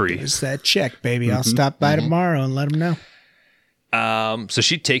come free. It's that check, baby. I'll stop by tomorrow and let them know. So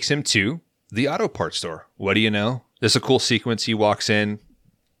she takes him to the auto parts store. What do you know? This is a cool sequence. He walks in,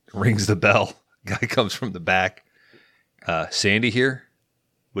 rings the bell. Guy comes from the back. Sandy here?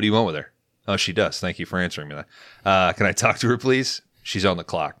 What do you want with her? Oh, she does. Thank you for answering me that. Can I talk to her, please? She's on the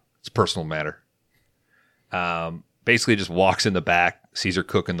clock. It's a personal matter. Basically just walks in the back, sees her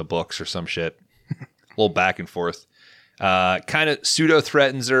cooking the books or some shit. A little back and forth. Kind of pseudo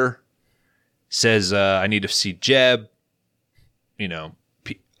threatens her. Says, I need to see Jeb. You know,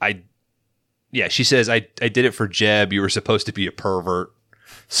 she says, I did it for Jeb. You were supposed to be a pervert.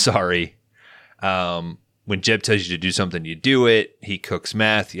 Sorry. When Jeb tells you to do something, you do it. He cooks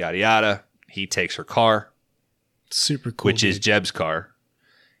meth, yada, yada. He takes her car. Super cool. Which is Jeb's car.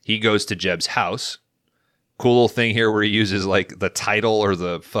 He goes to Jeb's house. Cool little thing here where he uses like the title or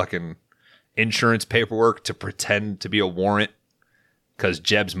the fucking insurance paperwork to pretend to be a warrant because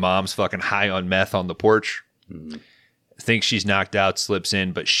Jeb's mom's fucking high on meth on the porch. Thinks she's knocked out, slips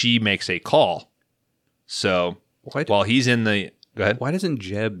in, but she makes a call. So while he's in the... Go ahead. Why doesn't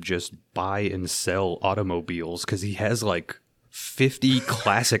Jeb just buy and sell automobiles? Because he has like 50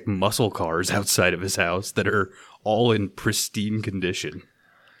 classic muscle cars outside of his house that are all in pristine condition.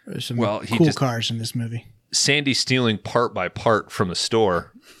 There's some cool cars in this movie. Sandy's stealing part by part from the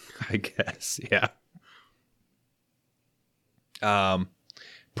store. I guess, yeah.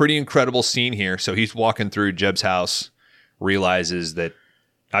 Pretty incredible scene here. So he's walking through Jeb's house, realizes that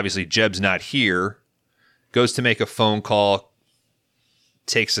obviously Jeb's not here, goes to make a phone call,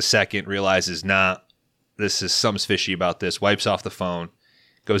 takes a second, realizes, something's fishy about this, wipes off the phone,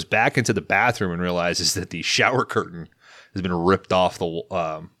 goes back into the bathroom and realizes that the shower curtain has been ripped off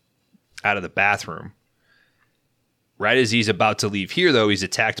out of the bathroom. Right as he's about to leave here, though, he's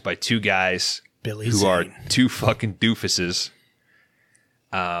attacked by two guys who are two fucking doofuses.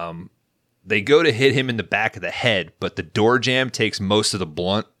 They go to hit him in the back of the head, but the door jam takes most of the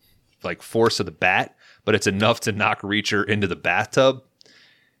blunt, like force of the bat, but it's enough to knock Reacher into the bathtub.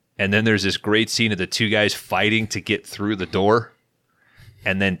 And then there's this great scene of the two guys fighting to get through the door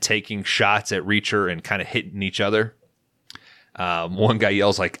and then taking shots at Reacher and kind of hitting each other. One guy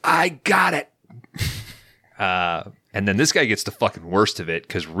yells like, "I got it." And then this guy gets the fucking worst of it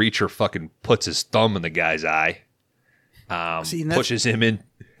because Reacher fucking puts his thumb in the guy's eye. Pushes him in.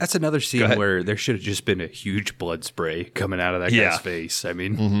 That's another scene where there should have just been a huge blood spray coming out of that guy's face. I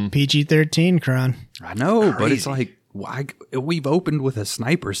mean, PG-13, Kron. I know, but it's like, why? We've opened with a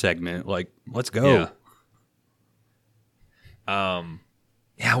sniper segment. Like, let's go. Yeah.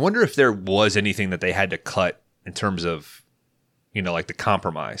 I wonder if there was anything that they had to cut in terms of, like the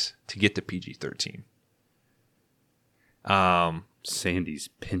compromise to get to PG-13. Sandy's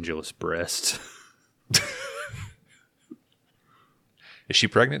pendulous breasts. Is she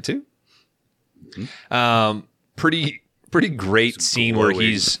pregnant too? Mm-hmm. Pretty great scene where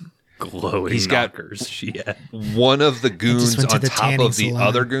he's glowing. He's knockers. got one of the goons on top of the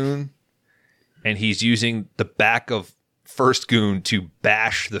other goon, and he's using the back of first goon to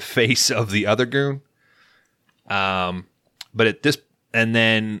bash the face of the other goon. But at this, and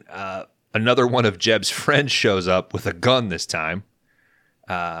then another one of Jeb's friends shows up with a gun this time.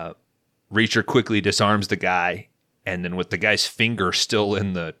 Reacher quickly disarms the guy, and then with the guy's finger still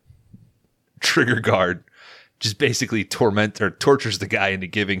in the trigger guard, just basically tortures the guy into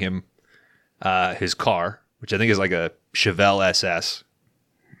giving him his car, which I think is like a Chevelle SS.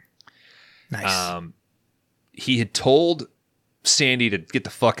 Nice. He had told Sandy to get the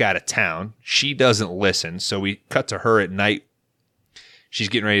fuck out of town. She doesn't listen, so we cut to her at night. She's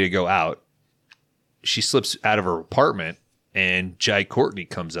getting ready to go out. She slips out of her apartment, and Jai Courtney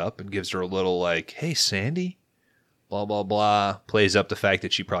comes up and gives her a little like, "Hey, Sandy," blah, blah, blah. Plays up the fact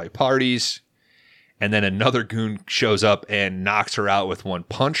that she probably parties. And then another goon shows up and knocks her out with one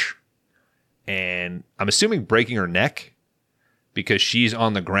punch. And I'm assuming breaking her neck because she's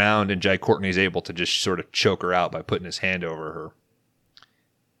on the ground and Jai Courtney's able to just sort of choke her out by putting his hand over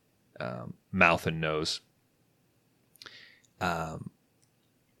her mouth and nose. At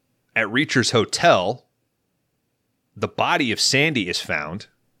Reacher's hotel, the body of Sandy is found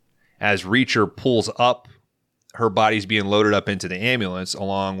as Reacher pulls up. Her body's being loaded up into the ambulance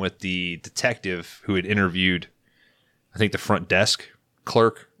along with the detective who had interviewed, I think, the front desk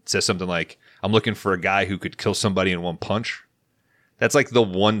clerk. It says something like, "I'm looking for a guy who could kill somebody in one punch." That's like the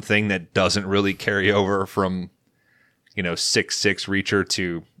one thing that doesn't really carry over from, 6'6" Reacher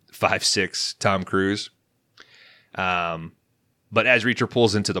to 5'6" Tom Cruise. But as Reacher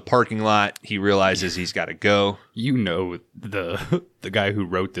pulls into the parking lot, he realizes he's got to go. You know, the guy who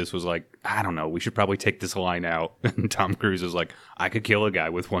wrote this was like, I don't know, we should probably take this line out. And Tom Cruise is like, I could kill a guy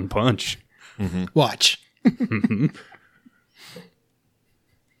with one punch. Watch.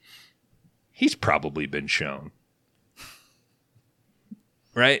 He's probably been shown.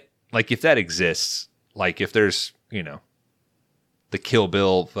 Right? Like, if that exists, like, if there's, you know, the Kill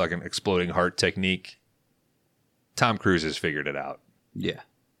Bill fucking exploding heart technique, Tom Cruise has figured it out. Yeah.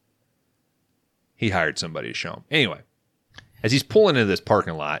 He hired somebody to show him. Anyway, as he's pulling into this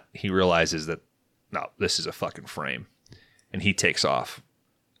parking lot, he realizes that, no, this is a fucking frame. And he takes off.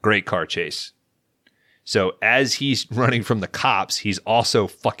 Great car chase. So as he's running from the cops, he's also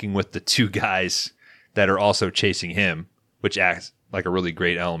fucking with the two guys that are also chasing him, which acts like a really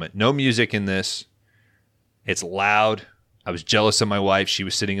great element. No music in this. It's loud. I was jealous of my wife. She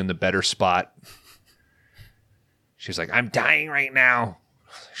was sitting in the better spot. She was like, I'm dying right now.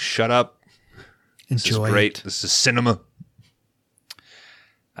 Shut up. This Enjoy is great. it. This is cinema.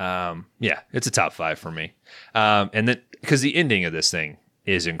 Yeah, it's a top 5 for me. And then, because the ending of this thing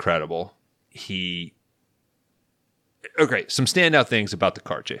is incredible. Okay, some standout things about the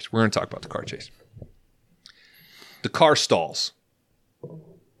car chase. We're going to talk about the car chase. The car stalls,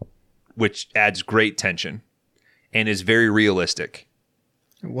 which adds great tension and is very realistic.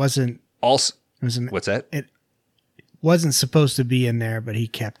 It wasn't. Also, It wasn't. what's that? It wasn't supposed to be in there, but he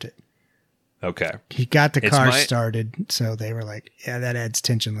kept it. Okay. He got the It's car my- started, so they were like, "Yeah, that adds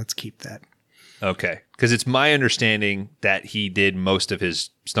tension. Let's keep that." Okay. Because it's my understanding that he did most of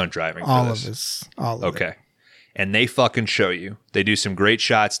his stunt driving. All for of this. us. All of Okay. it. And they fucking show you. They do some great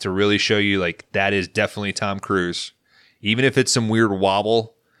shots to really show you, like, that is definitely Tom Cruise. Even if it's some weird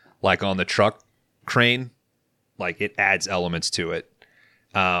wobble, like on the truck crane, like, it adds elements to it.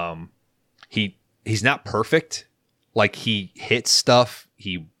 He's not perfect. Like, he hits stuff.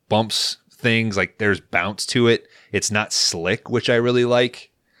 He bumps things. Like, there's bounce to it. It's not slick, which I really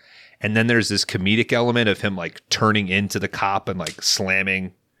like. And then there's this comedic element of him, like, turning into the cop and, like,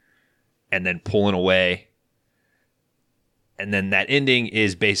 slamming and then pulling away. And then that ending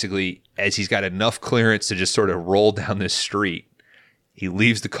is basically, as he's got enough clearance to just sort of roll down this street, he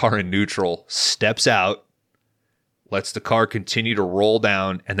leaves the car in neutral, steps out, lets the car continue to roll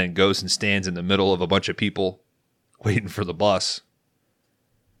down, and then goes and stands in the middle of a bunch of people waiting for the bus.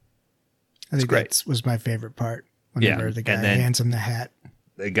 I think great. that was my favorite part. Whenever Yeah, the guy and then- hands him the hat.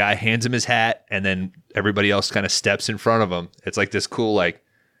 The guy hands him his hat, and then everybody else kind of steps in front of him. It's like this cool, like,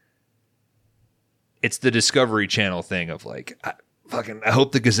 it's the Discovery Channel thing of, like, I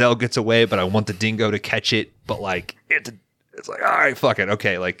hope the gazelle gets away, but I want the dingo to catch it. But, like, it's like, all right, fuck it.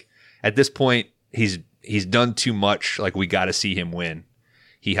 Okay, like, at this point, he's done too much. Like, we got to see him win.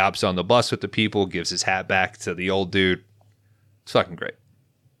 He hops on the bus with the people, gives his hat back to the old dude. It's fucking great.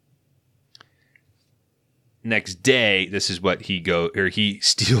 Next day, this is what he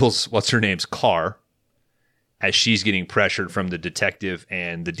steals what's her name's car as she's getting pressured from the detective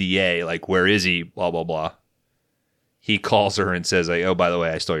and the DA, like, where is he? Blah, blah, blah. He calls her and says, like, oh, by the way,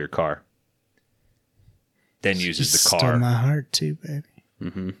 I stole your car. Then uses the Stole car. my heart too,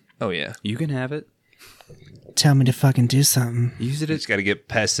 baby. Oh, yeah. You can have it. Tell me to fucking do something. Use it. He's got to get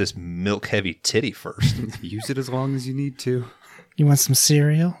past this milk-heavy titty first. Use it as long as you need to. You want some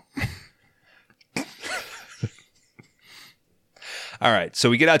cereal? All right, so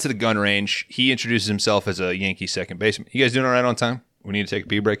we get out to the gun range. He introduces himself as a Yankee second baseman. You guys doing all right on time? We need to take a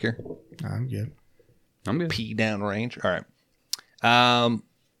pee break here. I'm good. I'm good. Pee down range. All right.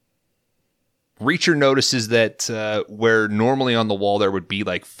 Reacher notices that where normally on the wall there would be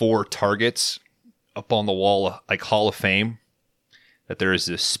like 4 targets up on the wall, like Hall of Fame, that there is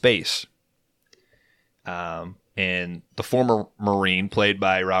this space. And the former Marine, played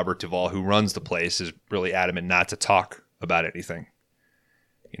by Robert Duvall, who runs the place, is really adamant not to talk about anything.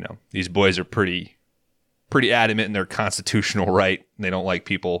 You know, these boys are pretty adamant in their constitutional right. They don't like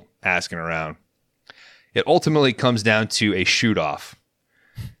people asking around. It ultimately comes down to a shoot-off.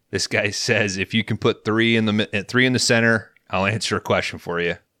 This guy says, if you can put 3 in the center, I'll answer a question for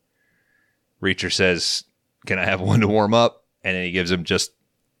you. Reacher says, can I have one to warm up? And then he gives him just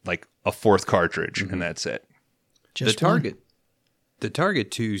like a 4th cartridge, and that's it. Just the target. The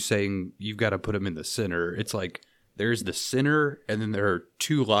target, too, saying you've got to put him in the center. It's like there's the center, and then there are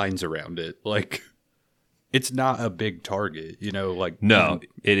 2 lines around it. Like, it's not a big target, you know? Like, No,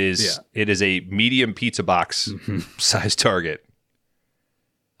 it is. Yeah. It is a medium pizza box size target.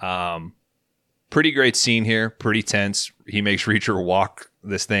 Pretty great scene here. Pretty tense. He makes Reacher walk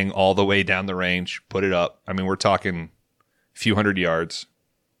this thing all the way down the range, put it up. I mean, we're talking a few hundred yards.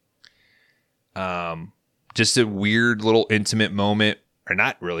 just a weird little intimate moment, or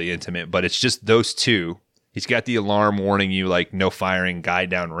not really intimate, but it's just those two. He's got the alarm warning you, like, no firing, guy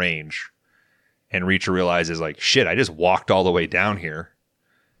down range. And Reacher realizes, like, shit, I just walked all the way down here.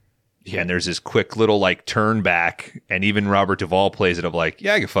 Yeah. And there's this quick little, like, turn back. And even Robert Duvall plays it of, like,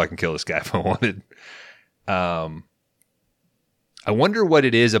 yeah, I could fucking kill this guy if I wanted. I wonder what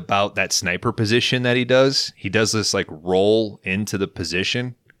it is about that sniper position that he does. He does this, like, roll into the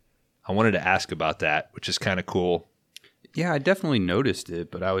position. I wanted to ask about that, which is kind of cool. Yeah, I definitely noticed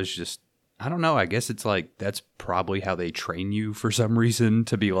it, but I was just, I don't know. I guess it's like, that's probably how they train you for some reason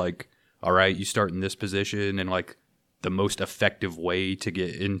to be like, all right, you start in this position, and like the most effective way to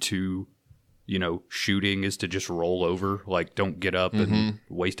get into, you know, shooting is to just roll over. Like, don't get up and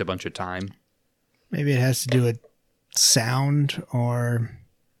waste a bunch of time. Maybe it has to do with sound or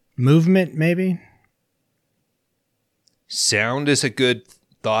movement, maybe. Sound is a good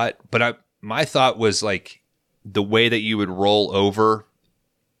thought, but my thought was like the way that you would roll over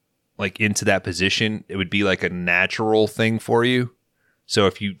like into that position, it would be like a natural thing for you. So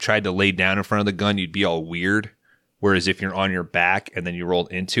if you tried to lay down in front of the gun, you'd be all weird. Whereas if you're on your back and then you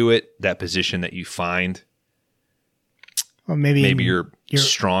rolled into it, that position that you find, well, maybe you're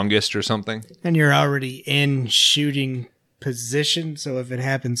strongest or something. And you're already in shooting position, so if it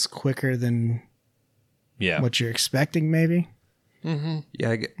happens quicker than what you're expecting, maybe. Mm-hmm.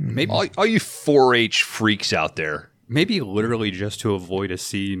 Yeah, maybe all you 4-H freaks out there. Maybe literally just to avoid a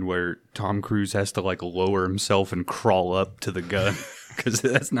scene where Tom Cruise has to like lower himself and crawl up to the gun, because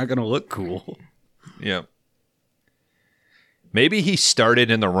that's not going to look cool. Yeah. Maybe he started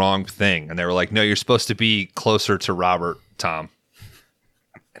in the wrong thing, and they were like, no, you're supposed to be closer to Robert, Tom.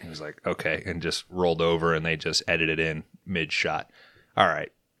 And he was like, okay, and just rolled over, and they just edited in mid-shot. All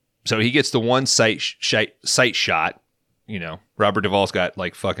right. So he gets the one sight shot. You know, Robert Duvall's got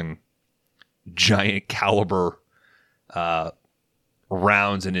like fucking giant caliber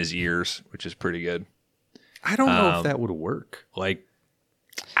rounds in his ears, which is pretty good. I don't know if that would work. Like,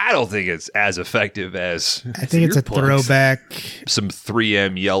 I don't think it's as effective as I think it's a throwback. Some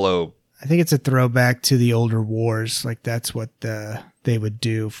 3M yellow. I think it's a throwback to the older wars. Like, that's what they would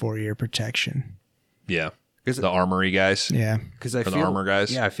do for your protection. Yeah. The armory guys. Yeah. Because the armor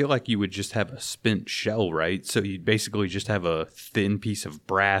guys. Yeah, I feel like you would just have a spent shell, right? So you'd basically just have a thin piece of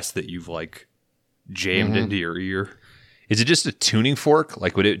brass that you've like jammed into your ear. Is it just a tuning fork?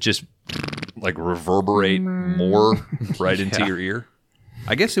 Like, would it just like reverberate more right into your ear?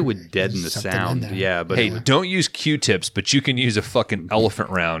 I guess it would deaden the sound. Yeah, but hey, don't use Q-tips, but you can use a fucking elephant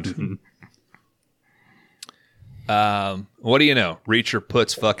round. What do you know? Reacher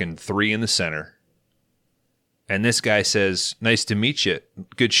puts fucking 3 in the center. And this guy says, nice to meet you.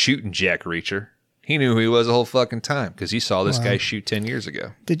 Good shooting, Jack Reacher. He knew who he was the whole fucking time because he saw this guy shoot 10 years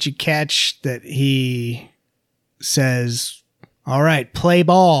ago. Did you catch that he says, all right, play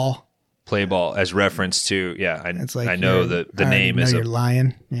ball? Play ball as reference to, like I know that the name is you're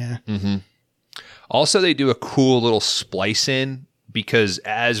lying. Yeah. Mm-hmm. Also, they do a cool little splice in because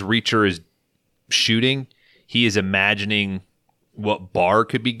as Reacher is shooting, he is imagining what Barr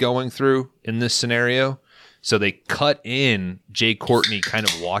could be going through in this scenario. So they cut in Jay Courtney kind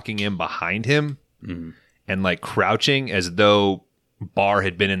of walking in behind him and like crouching as though Barr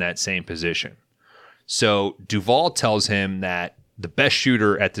had been in that same position. So Duvall tells him that the best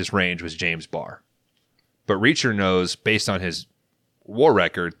shooter at this range was James Barr. But Reacher knows, based on his war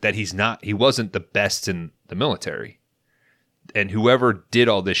record, that he wasn't the best in the military. And whoever did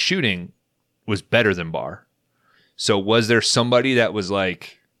all this shooting was better than Barr. So was there somebody that was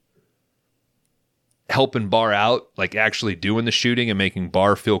like helping Barr out, like actually doing the shooting and making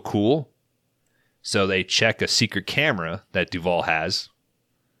Barr feel cool? So they check a secret camera that Duvall has,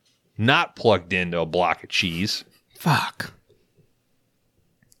 not plugged into a block of cheese. Fuck.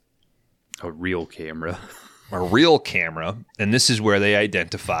 A real camera. A real camera. And this is where they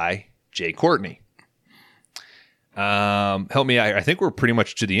identify Jay Courtney. Help me. I think we're pretty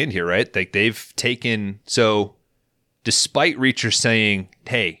much to the end here, right? Like they've taken, so despite Reacher saying,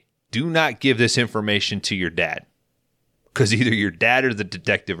 hey, do not give this information to your dad because either your dad or the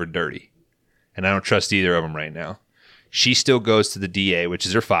detective are dirty. And I don't trust either of them right now. She still goes to the DA, which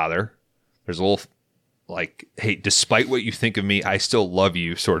is her father. There's a little like, hey, despite what you think of me, I still love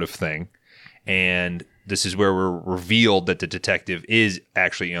you sort of thing. And this is where we're revealed that the detective is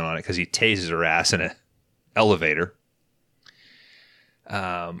actually in on it because he tases her ass in an elevator.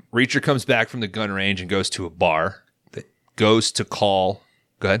 Reacher comes back from the gun range and goes to a bar. Goes to call.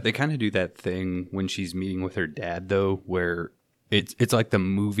 Go ahead. They kind of do that thing when she's meeting with her dad, though, where it's like the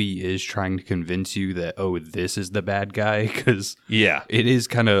movie is trying to convince you that, oh, this is the bad guy, because Yeah. it is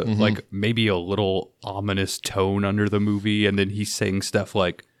kind of like maybe a little ominous tone under the movie, and then he's saying stuff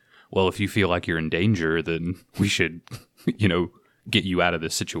like, well, if you feel like you're in danger, then we should, get you out of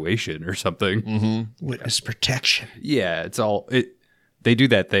this situation or something. Witness protection. Yeah, it's all it. They do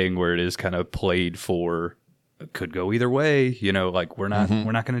that thing where it is kind of played for, it could go either way, like we're not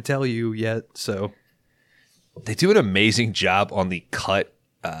going to tell you yet. So They do an amazing job on the cut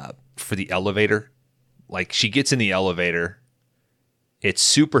for the elevator. Like, she gets in the elevator. It's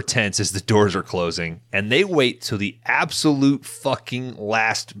super tense as the doors are closing. And they wait till the absolute fucking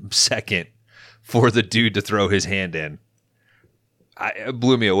last second for the dude to throw his hand in. It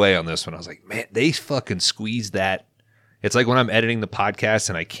blew me away on this one. I was like, man, they fucking squeezed that. It's like when I'm editing the podcast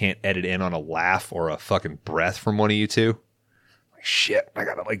and I can't edit in on a laugh or a fucking breath from one of you two. Like, shit, I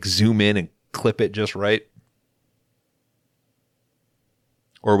gotta like zoom in and clip it just right.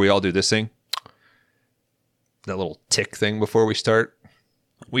 Or we all do this thing. That little tick thing before we start.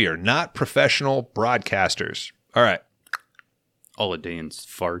 We are not professional broadcasters. All right. all of Dan's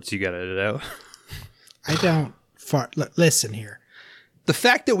farts you got to edit out. I don't fart. Listen here. The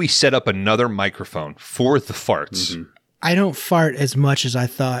fact that we set up another microphone for the farts. Mm-hmm. I don't fart as much as I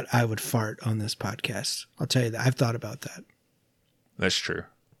thought I would fart on this podcast. I'll tell you that. I've thought about that. That's true.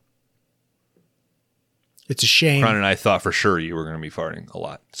 It's a shame. Ron and I thought for sure you were going to be farting a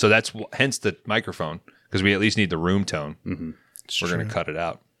lot. So that's hence the microphone, because we at least need the room tone. Mm-hmm. We're going to cut it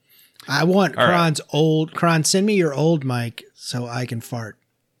out. I want All Kron's old. Kron, send me your old mic so I can fart.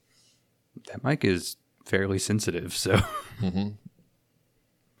 That mic is fairly sensitive, so. Mm-hmm.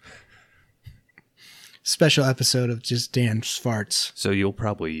 Special episode of just Dan's farts. So you'll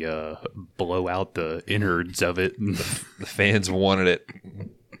probably blow out the innards of it. The fans wanted it.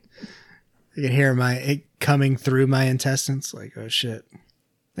 You can hear it coming through my intestines. Like, oh shit.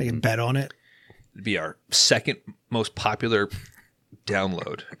 I can bet on it. It'd be our second most popular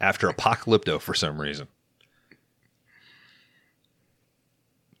download after Apocalypto for some reason.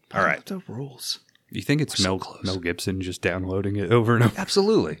 All right. The rules. You think it's We're so Mel close. Gibson just downloading it over and over?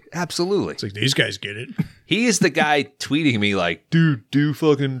 Absolutely. Absolutely. It's like, these guys get it. He is the guy tweeting me like, dude, do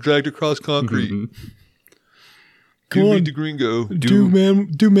fucking Dragged Across Concrete. Come Do on. Meet the Gringo. Do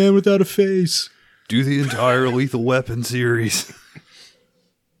man without a face. Do the entire Lethal Weapon series.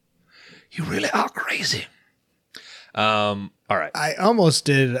 You really are crazy. All right. I almost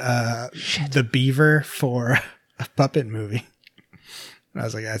did the Beaver for a puppet movie. And I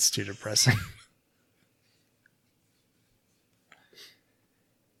was like, that's too depressing.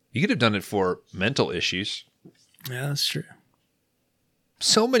 You could have done it for mental issues. Yeah, that's true.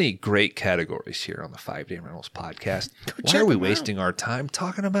 So many great categories here on the 5 Day Rentals podcast. Why check are we them out. wasting our time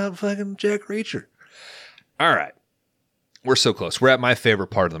talking about fucking Jack Reacher? All right. We're so close. We're at my favorite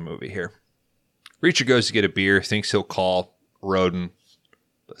part of the movie here. Reacher goes to get a beer, thinks he'll call Roden.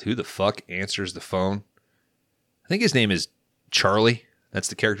 But who the fuck answers the phone? I think his name is Charlie. That's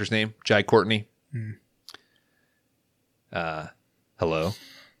the character's name. Jai Courtney. Hello?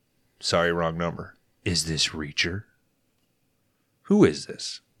 Sorry, wrong number. Is this Reacher? Who is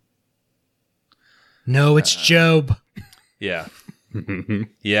this? No, it's Job. Yeah.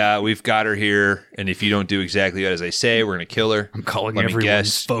 Yeah, we've got her here. And if you don't do exactly as I say, we're going to kill her. I'm calling Let me everyone's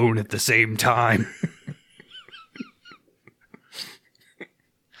guess. phone at the same time.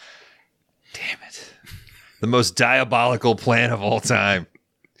 Damn it. The most diabolical plan of all time.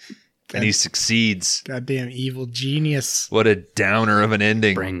 And he succeeds. Goddamn evil genius. What a downer of an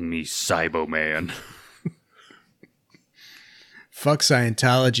ending. Bring me Cyberman. Fuck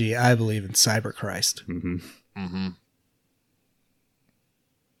Scientology. I believe in Cyberchrist.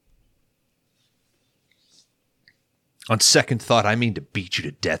 On second thought, I mean to beat you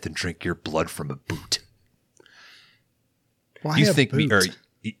to death and drink your blood from a boot. Why You a think me, boot?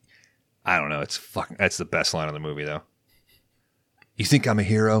 I don't know. That's the best line of the movie, though. You think I'm a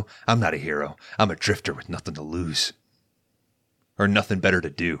hero? I'm not a hero. I'm a drifter with nothing to lose. Or nothing better to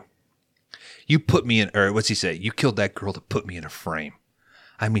do. You put me in, or what's he say? You killed that girl to put me in a frame.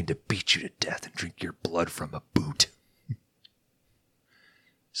 I mean to beat you to death and drink your blood from a boot.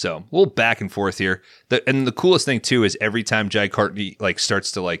 So, a little back and forth here. And the coolest thing, too, is every time Jai Courtney,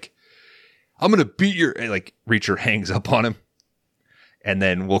 starts to, I'm going to beat your, Reacher hangs up on him. And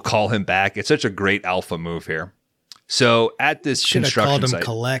then we'll call him back. It's such a great alpha move here. So, at this Should have called construction him site.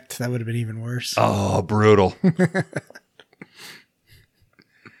 Collect. That would have been even worse. Oh, brutal.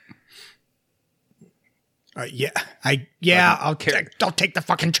 I'll take the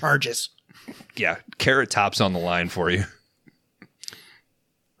fucking charges. Yeah, Carrot Top's on the line for you.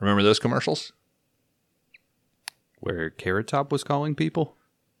 Remember those commercials? Where Carrot Top was calling people?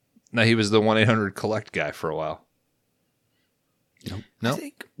 No, he was the 1-800-COLLECT guy for a while. No? I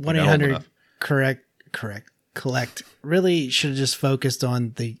think 1-800 collect really should have just focused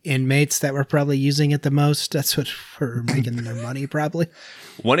on the inmates that were probably using it the most. That's what were making their money probably.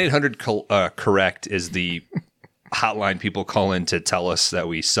 1-800-CORRECT is the hotline people call in to tell us that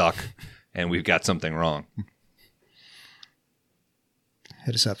we suck and we've got something wrong.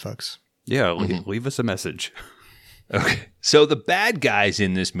 Hit us up, folks. Yeah, leave us a message. Okay. So the bad guys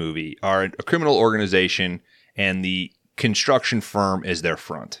in this movie are a criminal organization, and the construction firm is their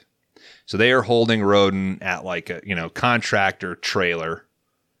front. So they are holding Roden at like a contractor trailer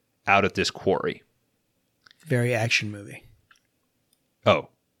out at this quarry. Very action movie. Oh,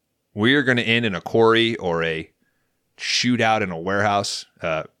 we are going to end in a quarry or a shootout in a warehouse.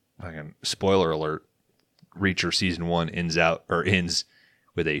 Spoiler alert: Reacher season 1 ends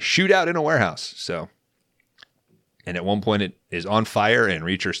with a shootout in a warehouse. So. And at one point it is on fire and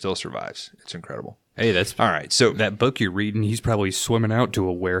Reacher still survives. It's incredible. Hey, that's all right. So that book you're reading, he's probably swimming out to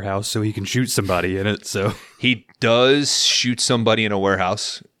a warehouse so he can shoot somebody in it. So he does shoot somebody in a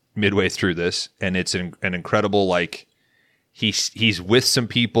warehouse midway through this. And it's an incredible, like he's with some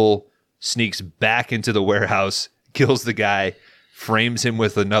people, sneaks back into the warehouse, kills the guy, frames him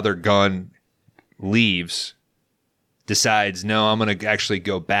with another gun, leaves, decides, no, I'm going to actually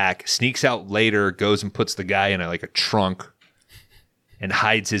go back, sneaks out later, goes and puts the guy in a trunk and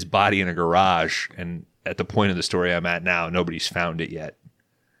hides his body in a garage. And at the point of the story I'm at now, nobody's found it yet.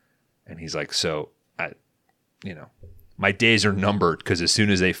 And he's like, so, my days are numbered because as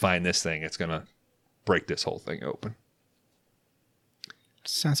soon as they find this thing, it's going to break this whole thing open.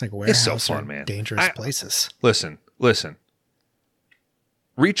 Sounds like warehouse It's so fun, man. Dangerous places. Listen.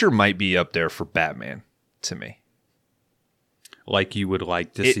 Reacher might be up there for Batman to me. Like you would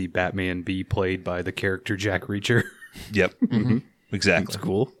like to see Batman be played by the character Jack Reacher. Yep. Mm-hmm. Exactly. That's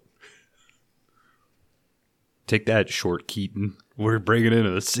cool. Take that, Short Keaton. We're bringing in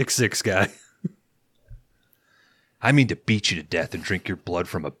a 6'6" guy. I mean to beat you to death and drink your blood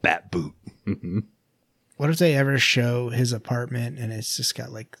from a bat boot. Mm-hmm. What if they ever show his apartment and it's just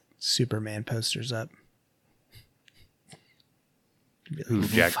got like Superman posters up? Who,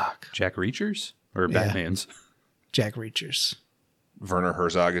 Jack Reacher's? Or Yeah. Batman's? Jack Reachers. Werner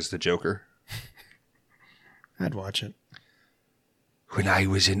Herzog is the Joker. I'd watch it. When I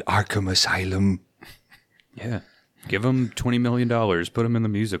was in Arkham Asylum, Yeah. Give him $20 million. Put him in the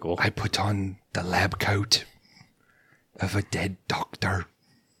musical. I put on the lab coat of a dead doctor.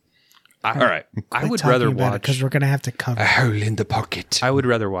 All right. I would rather watch. because we're gonna have to cover. A hole in the pocket. I would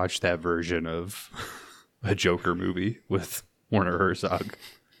rather watch that version of a Joker movie with Werner Herzog.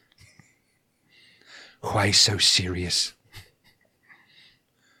 Why so serious?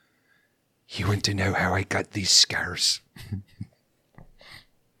 You want to know how I got these scars?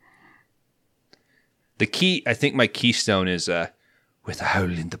 I think my keystone is with a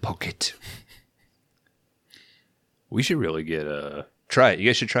hole in the pocket. We should really get Try it. You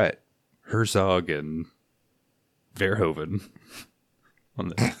guys should try it. Herzog and Verhoeven on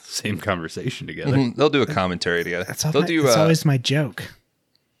the same conversation together. They'll do a commentary together. That's always my joke.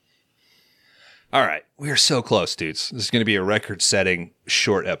 All right. We are so close, dudes. This is going to be a record-setting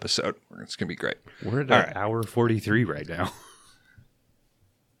short episode. It's going to be great. We're at All right. hour 43 right now.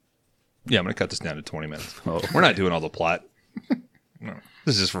 Yeah, I'm going to cut this down to 20 minutes. Oh, okay. We're not doing all the plot. No,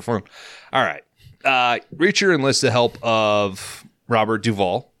 this is for fun. All right. Reacher enlists the help of Robert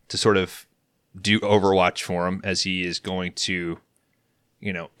Duvall to sort of do Overwatch for him as he is going to,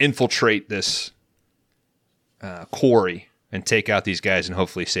 infiltrate this quarry and take out these guys and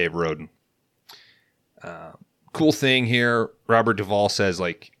hopefully save Roden. Cool thing here, Robert Duvall says,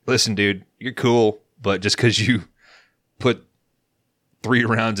 like, listen, dude, you're cool, but just because you put 3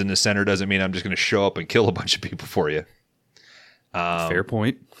 rounds in the center doesn't mean I'm just going to show up and kill a bunch of people for you. Fair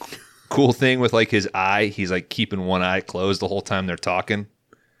point. Cool thing with like his eye, he's like keeping one eye closed the whole time they're talking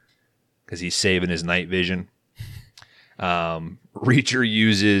because he's saving his night vision. Reacher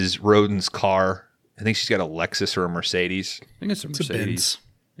uses Roden's car. I think she's got a Lexus or a Mercedes. I think it's a It's a Mercedes.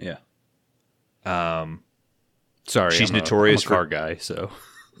 Benz. Yeah. Sorry, she's I'm notorious I'm a car guy, so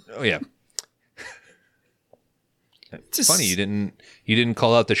Oh yeah. It's just- Funny you didn't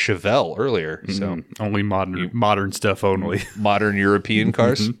call out the Chevelle earlier. So only modern stuff only. modern European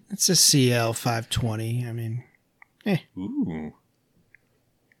cars. It's a CL 520. I mean, Ooh.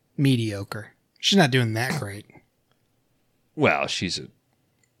 mediocre. She's not doing that great. Well, she's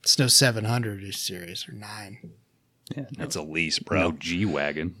It's no 700 is serious or 9. Yeah, it's a lease, bro. no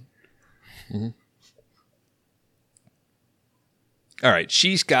G-Wagon. All right,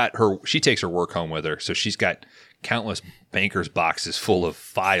 she takes her work home with her, so she's got countless banker's boxes full of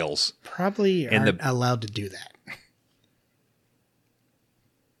files. Probably And aren't allowed to do that.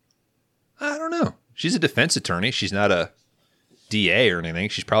 I don't know. She's a defense attorney. She's not a DA or anything.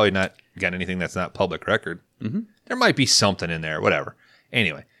 She's probably not got anything that's not public record. Mm-hmm. There might be something in there. Whatever.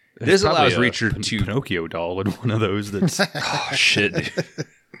 Anyway, this allows Reacher to Pinocchio doll in one of those. That's oh shit. Dude.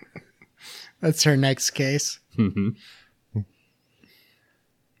 That's her next case. Dude,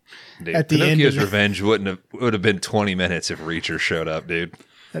 At the end Pinocchio's of the- revenge would have been 20 minutes if Reacher showed up, dude.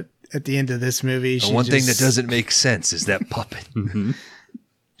 At the end of this movie, The she one thing just- that doesn't make sense is that puppet.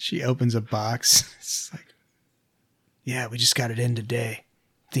 She opens a box. It's like, yeah, we just got it in today.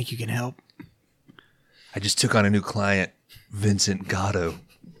 Think you can help? I just took on a new client, Vincent Gatto.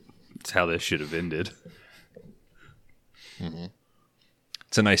 That's how this should have ended.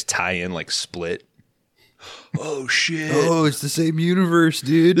 It's a nice tie-in, like Split. Oh shit! Oh, it's the same universe,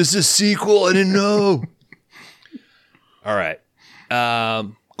 dude. This is a sequel. I didn't know. All right.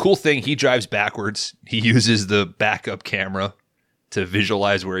 Cool thing. He drives backwards. He uses the backup camera to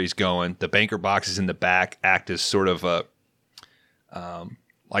visualize where he's going. The banker boxes in the back act as sort of a,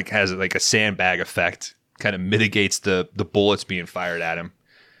 has like a sandbag effect. Kind of mitigates the bullets being fired at him.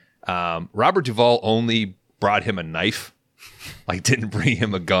 Robert Duvall only brought him a knife, like didn't bring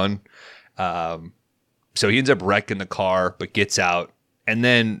him a gun. So he ends up wrecking the car, but gets out. And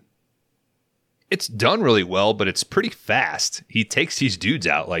then it's done really well, but it's pretty fast. He takes these dudes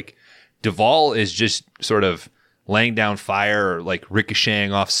out. Like Duvall is just sort of laying down fire or like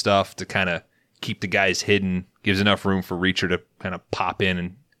ricocheting off stuff to kind of keep the guys hidden. Gives enough room for Reacher to kind of pop in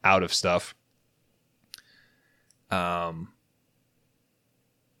and out of stuff. I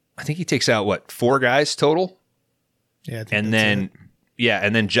think he takes out 4 guys total? Yeah. And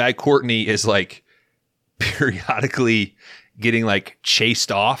then Jai Courtney is like periodically getting like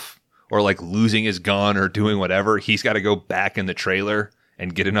chased off or like losing his gun or doing whatever. He's got to go back in the trailer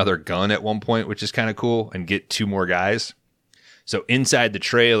and get another gun at one point, which is kind of cool, and get 2 more guys. So inside the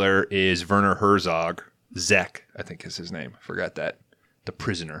trailer is Werner Herzog. Zek, I think is his name. I forgot that. The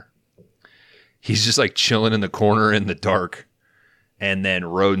prisoner. He's just like chilling in the corner in the dark. And then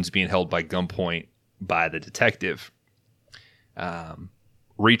Roden's being held by gunpoint by the detective.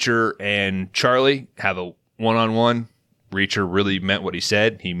 Reacher and Charlie have a one-on-one. Reacher really meant what he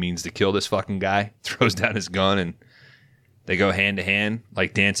said. He means to kill this fucking guy. Throws down his gun and they go hand to hand.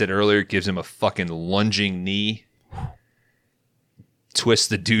 Like Dan said earlier, gives him a fucking lunging knee. Twists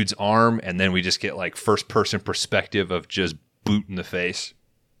the dude's arm, and then we just get like first-person perspective of just boot in the face.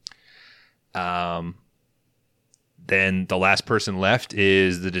 Then the last person left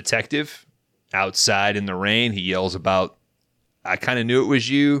is the detective outside in the rain. He yells about, I kind of knew it was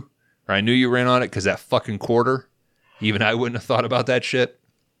you, or I knew you ran on it because that fucking quarter. Even I wouldn't have thought about that shit.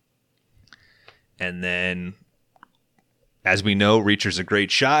 And then, as we know, Reacher's a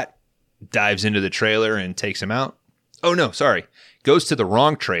great shot, dives into the trailer and takes him out. Oh, no, sorry. Goes to the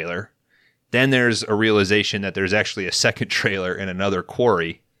wrong trailer. Then there's a realization that there's actually a second trailer in another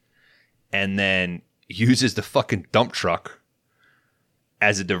quarry. And then uses the fucking dump truck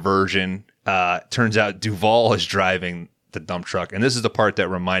as a diversion. Turns out Duvall is driving the dump truck. And this is the part that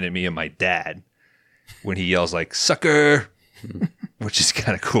reminded me of my dad when he yells like, sucker, which is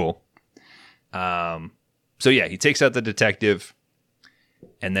kind of cool. So yeah, he takes out the detective,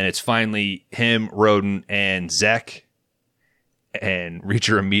 and then it's finally him, Roden, and Zek. And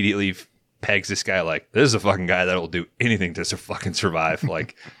Reacher immediately pegs this guy like, this is a fucking guy that'll do anything to fucking survive.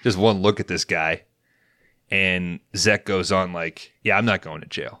 Like, just one look at this guy. And Zek goes on like, yeah, I'm not going to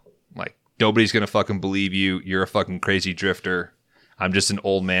jail. Like, nobody's going to fucking believe you. You're a fucking crazy drifter. I'm just an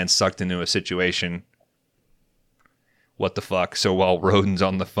old man sucked into a situation. What the fuck? So while Roden's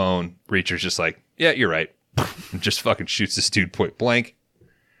on the phone, Reacher's just like, yeah, you're right. And just fucking shoots this dude point blank.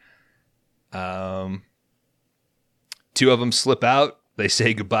 2 of them slip out. They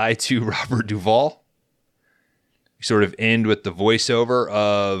say goodbye to Robert Duvall. We sort of end with the voiceover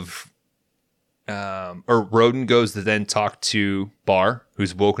of, or Roden goes to then talk to Barr,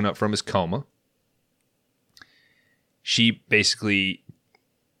 who's woken up from his coma. She basically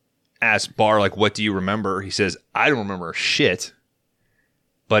asks Barr, like, what do you remember? He says, I don't remember shit.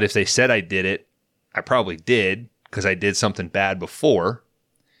 But if they said I did it, I probably did, because I did something bad before.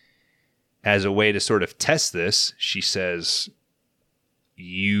 As a way to sort of test this, she says,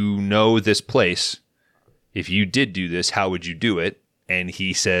 you know this place. If you did do this, how would you do it? And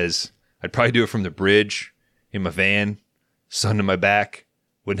he says, I'd probably do it from the bridge, in my van, sun to my back,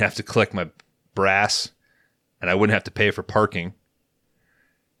 wouldn't have to collect my brass, and I wouldn't have to pay for parking.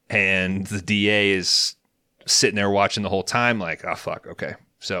 And the DA is sitting there watching the whole time like, oh, fuck, okay.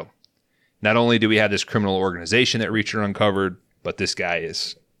 So not only do we have this criminal organization that Reacher uncovered, but this guy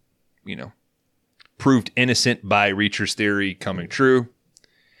is, proved innocent by Reacher's theory coming true.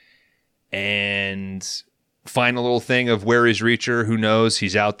 And final little thing of where is Reacher? Who knows?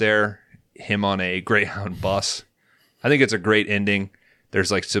 He's out there, him on a Greyhound bus. I think it's a great ending.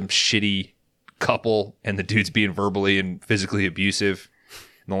 There's like some shitty couple and the dude's being verbally and physically abusive.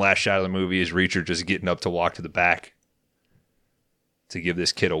 And the last shot of the movie is Reacher just getting up to walk to the back to give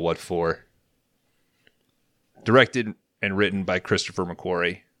this kid a what for. Directed and written by Christopher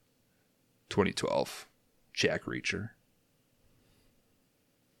McQuarrie. 2012. Jack Reacher.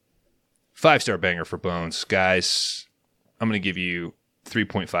 5-star banger for Bones. Guys, I'm going to give you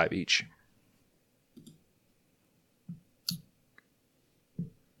 3.5 each.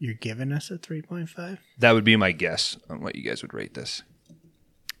 You're giving us a 3.5? That would be my guess on what you guys would rate this.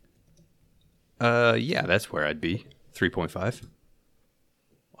 Yeah, that's where I'd be. 3.5.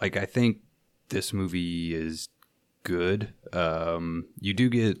 Like, I think this movie is good. You do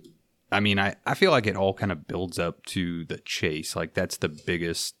get... I feel like it all kind of builds up to the chase. Like, that's the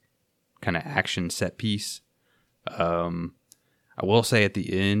biggest kind of action set piece. I will say at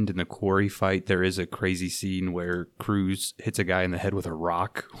the end in the quarry fight, there is a crazy scene where Cruise hits a guy in the head with a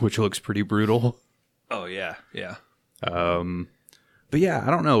rock, which looks pretty brutal. Oh, yeah. Yeah. But yeah,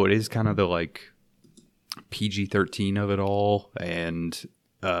 I don't know. It is kind of the like PG-13 of it all. And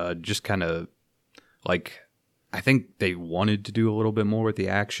just kind of like, I think they wanted to do a little bit more with the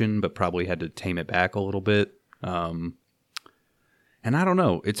action, but probably had to tame it back a little bit. And I don't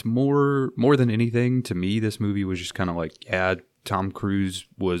know. It's more than anything to me. This movie was just kind of like, yeah, Tom Cruise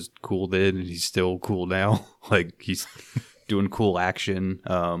was cool then, and he's still cool now. Like he's doing cool action.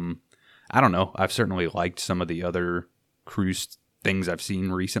 I don't know. I've certainly liked some of the other Cruise things I've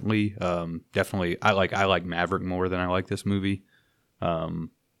seen recently. Definitely, I like Maverick more than I like this movie.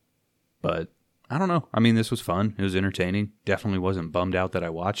 But I don't know. I mean, this was fun. It was entertaining. Definitely wasn't bummed out that I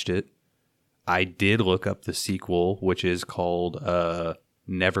watched it. I did look up the sequel, which is called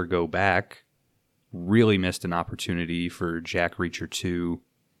Never Go Back. Really missed an opportunity for Jack Reacher 2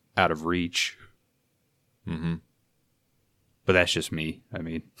 Out of Reach. Mm-hmm. But that's just me. I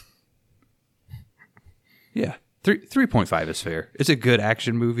mean, yeah, 3.5 is fair. It's a good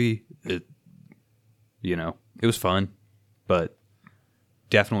action movie. It was fun, but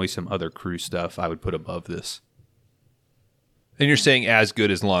definitely some other Cruise stuff I would put above this. And you're saying as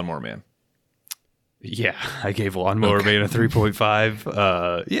good as Lawnmower Man? Yeah, I gave Lawnmower Man a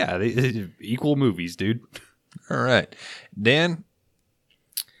 3.5. Yeah, they equal movies, dude. All right. Dan?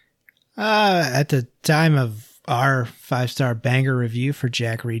 At the time of our 5-star banger review for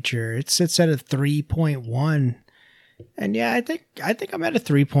Jack Reacher, it sits at a 3.1. And yeah, I think I'm at a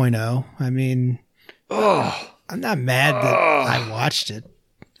 3.0. I mean, I'm not mad that I watched it.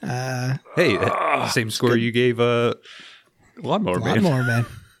 Hey, same score you gave Lawnmower Man. Lawnmower Man.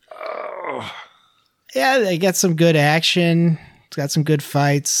 Yeah, they got some good action. It's got some good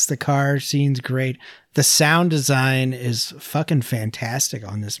fights. The car scene's great. The sound design is fucking fantastic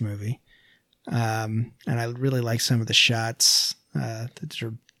on this movie. And I really like some of the shots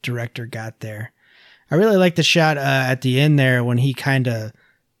the director got there. I really like the shot at the end there when he kind of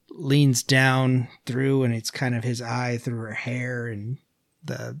leans down through and it's kind of his eye through her hair and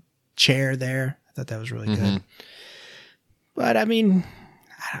the chair there. I thought that was really good. But I mean,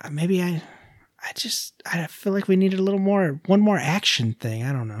 maybe I feel like we needed one more action thing.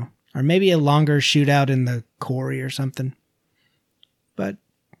 I don't know. Or maybe a longer shootout in the quarry or something. But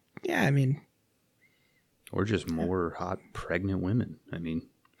yeah, I mean. Or just more hot pregnant women. I mean.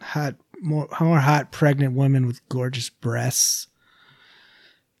 More hot pregnant women with gorgeous breasts.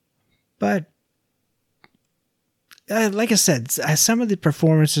 But like I said, some of the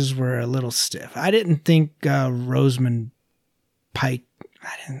performances were a little stiff. I didn't think Rosamund Pike.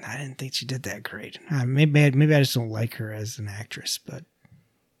 I didn't think she did that great. Maybe I just don't like her as an actress, but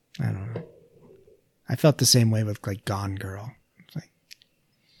I don't know. I felt the same way with like Gone Girl. Like,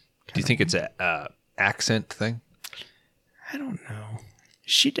 do you think it's a accent thing? I don't know.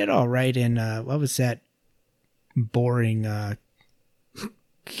 She did all right in what was that boring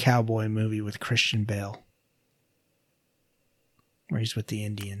cowboy movie with Christian Bale, where he's with the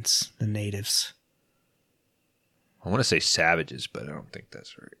Indians, the natives. I want to say Savages, but I don't think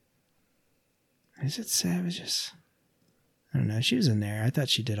that's right. Is it Savages? I don't know. She was in there. I thought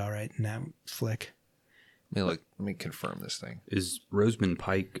she did all right in that flick. Let me confirm this thing. Is Rosamund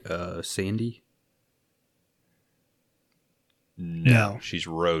Pike Sandy? No. She's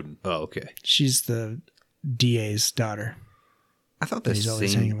Roden. Oh, okay. She's the DA's daughter. I thought the He's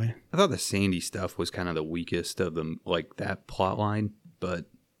always hanging away. I thought the Sandy stuff was kind of the weakest of them, like that plot line, but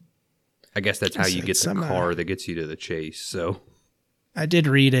I guess that's how you get the Some, car that gets you to the chase. So I did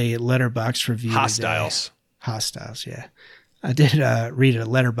read a Letterboxd review. Hostiles. Today. Hostiles, yeah. I did read a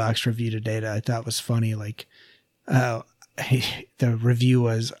Letterboxd review today that I thought was funny. Like, the review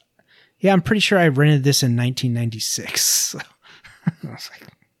was, yeah, I'm pretty sure I rented this in 1996. So I was like,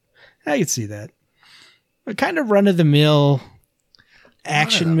 I can see that. A kind of run-of-the-mill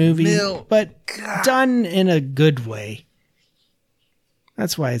action movie, but done in a good way.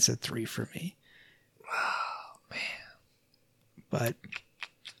 That's why it's a 3 for me. Oh, man. But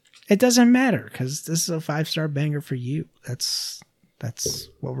it doesn't matter because this is a 5-star banger for you. That's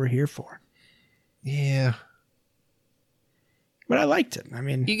what we're here for. Yeah. But I liked it. I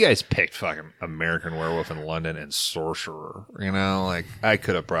mean, You guys picked fucking American Werewolf in London and Sorcerer. You know, like, I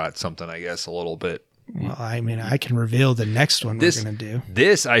could have brought something, I guess, a little bit. well, I mean, I can reveal the next one we're going to do.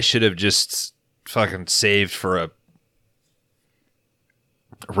 This I should have just fucking saved for a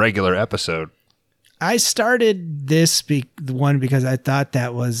regular episode. I started this one because I thought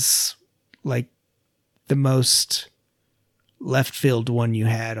that was like the most left field one you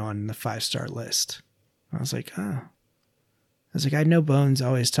had on the 5-star list. I was like, oh. I know Bones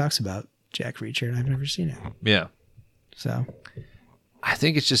always talks about Jack Reacher, and I've never seen it. Yeah. So I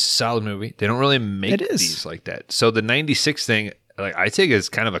think it's just a solid movie. They don't really make It is. these like that. So the 96 thing, like, I take it as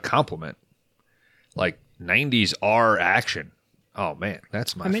kind of a compliment. Like, 90s are action. Oh, man,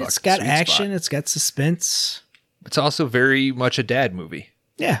 that's my fucking it's got sweet action, spot. it's got suspense. It's also very much a dad movie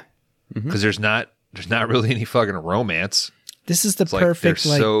Yeah. because there's not really any fucking romance. This is the It's like perfect,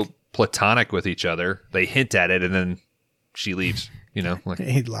 they're so platonic with each other. They hint at it and then she leaves, you know? Like,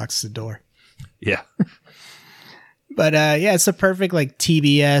 he locks the door. yeah. But yeah, it's the perfect like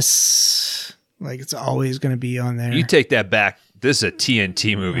TBS. Like it's always going to be on there. You take that back. This is a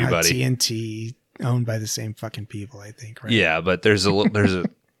TNT movie, buddy. TNT owned by the same fucking people, I think. Right? Yeah, but there's a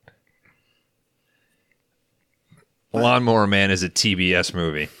Lawnmower Man is a TBS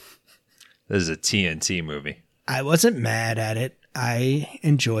movie. This is a TNT movie. I wasn't mad at it. I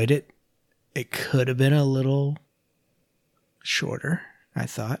enjoyed it. It could have been a little shorter, I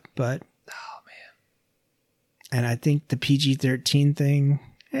thought, but and I think the PG-13 thing,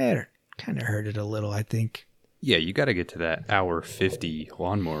 it kind of hurt it a little, I think. yeah, you got to get to that hour 50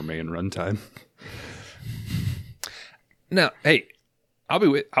 Lawnmower Man runtime. Now, hey, I'll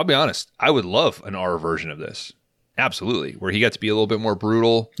be honest. I would love an R version of this. Absolutely, where he got to be a little bit more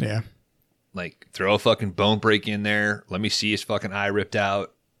brutal. Yeah. Like, throw a fucking bone break in there. Let me see his fucking eye ripped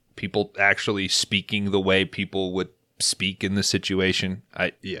out. People actually speaking the way people would speak in the situation.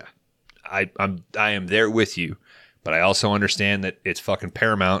 I am there with you, but I also understand that it's fucking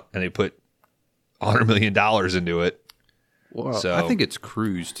Paramount and they put $100 million into it. Well, So- I think it's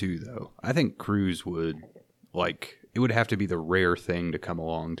Cruise too, though. I think Cruise would it would have to be the rare thing to come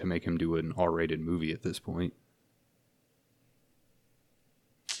along to make him do an R-rated movie at this point.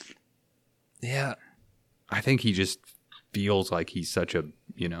 Yeah. I think he just feels like he's such a,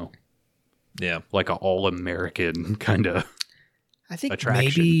 Yeah. like an all-American kind of. I think Attraction.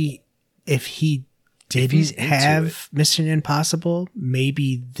 maybe if he didn't he's into have Mission Impossible,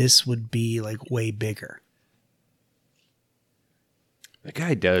 maybe this would be like way bigger. The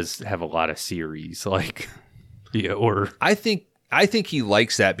guy does have a lot of series, or I think he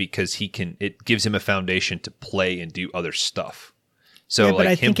likes that because it gives him a foundation to play and do other stuff. So Yeah, but I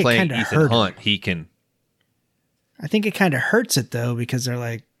like him think it playing kinda Ethan hurt him. Hunt, he can. I think it kind of hurts it though because they're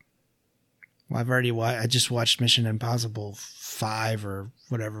like, well, I just watched Mission Impossible 5 or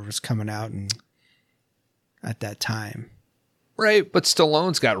whatever was coming out and at that time. Right, but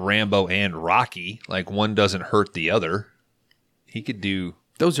Stallone's got Rambo and Rocky. Like, one doesn't hurt the other. He could do.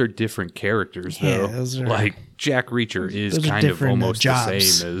 those are different characters, Yeah, though. those are- like Jack Reacher is those are kind of different, almost the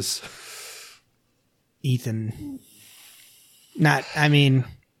jobs. same as. Ethan, not. I mean,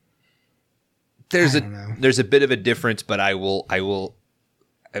 There's I don't know. there's a bit of a difference, but I will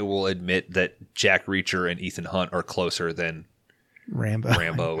admit that Jack Reacher and Ethan Hunt are closer than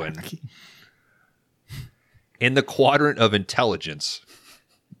Rambo and in the quadrant of intelligence.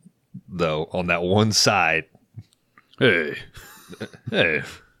 Though on that one side, Hey, hey,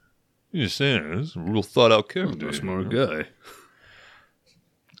 you saying this is a real thought out character, a smart guy.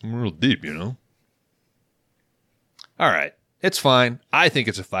 I'm real deep, you know. All right, it's fine. I think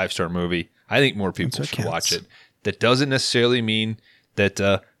it's a 5-star movie. I think more people what should counts. watch it. That doesn't necessarily mean that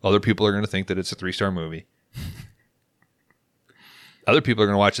other people are going to think that it's a 3-star movie. Other people are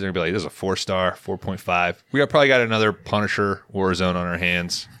going to watch it and be like, this is a 4-star, 4.5. We probably got another Punisher Warzone on our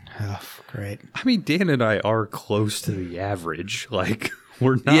hands. Oh, great. I mean, Dan and I are close to the average.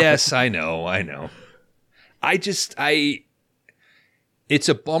 We're not. Yes, I know. it's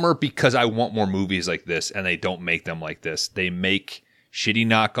a bummer because I want more movies like this, and they don't make them like this. They make shitty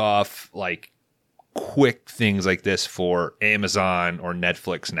knockoff, like quick things like this for Amazon or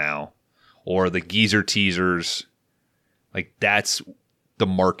Netflix now, or the geezer teasers. Like that's the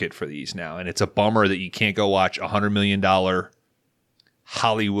market for these now, and it's a bummer that you can't go watch $100 million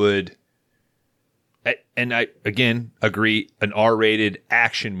Hollywood. And I again agree, an R-rated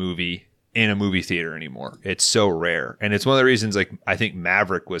action movie in a movie theater anymore. It's so rare, and it's one of the reasons. Like I think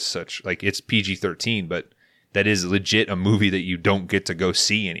Maverick was such like it's PG-13, but that is legit a movie that you don't get to go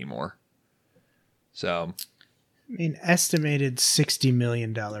see anymore. So, I mean, estimated $60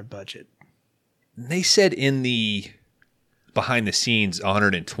 million budget. they said in the behind the scenes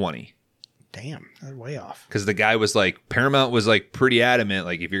 120. Damn, that's way off. Because the guy was like, Paramount was like pretty adamant,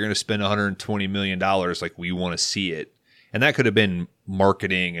 like if you're going to spend $120 million, like we want to see it. And that could have been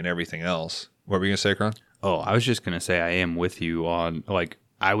marketing and everything else. What were you going to say, Kron? Oh, I was just gonna say I am with you on like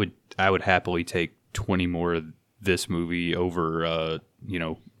I would happily take 20 more of this movie over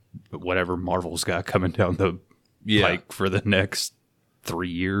whatever Marvel's got coming down the pike for the next 3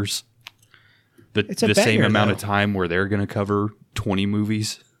 years. It's a the same banger, amount though. of time where they're gonna cover 20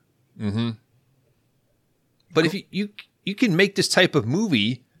 movies. Mm-hmm. But if you can make this type of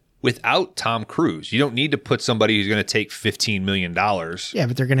movie without Tom Cruise. You don't need to put somebody who's going to take $15 million. Yeah,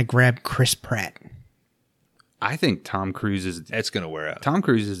 but they're going to grab Chris Pratt. I think Tom Cruise is That's going to wear out. Tom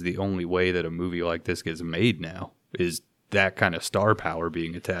Cruise is the only way that a movie like this gets made now, is that kind of star power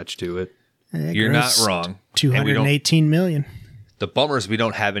being attached to it. It You're not grossed wrong. And we don't- $218 million. The bummer is we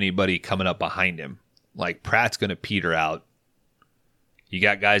don't have anybody coming up behind him. Like Pratt's going to peter out. You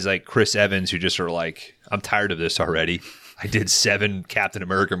got guys like Chris Evans who just are like, I'm tired of this already. I did 7 Captain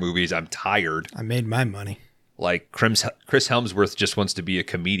America movies. I'm tired. I made my money. Like Chris Hemsworth just wants to be a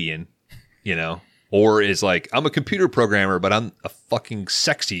comedian, or is like, I'm a computer programmer, but I'm a fucking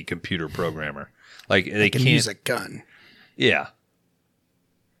sexy computer programmer. Like they I can can't use a gun. Yeah.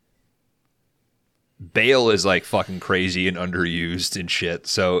 Bale is like fucking crazy and underused and shit.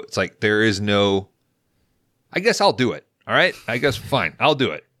 So it's like there is no. I guess I'll do it. All right. I guess fine. I'll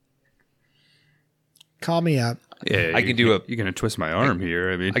do it. Call me up. Yeah, I can do a- You're gonna twist my arm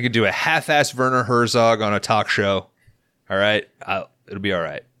here. I mean, I could do a half-ass Werner Herzog on a talk show. All right. It'll be all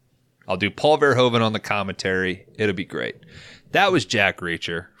right. I'll do Paul Verhoeven on the commentary. It'll be great. That was Jack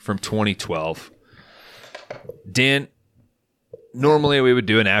Reacher from 2012. Dan, normally we would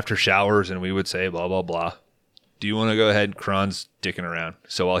do an after showers and we would say blah, blah, blah. Do you want to go ahead? Kron's dicking around.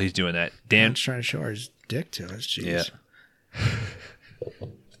 So while he's doing that, Dan, I'm trying to show his dick to us. Jeez.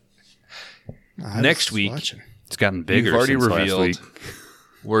 I Next was week, watching. it's gotten bigger. you've already since last revealed week.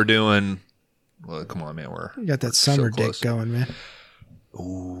 we're doing. Well, come on, man. You got that summer dick close. going, man.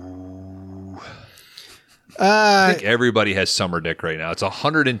 Ooh. I think everybody has summer dick right now. It's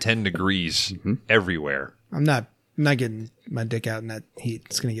 110 degrees everywhere. I'm not getting my dick out in that heat.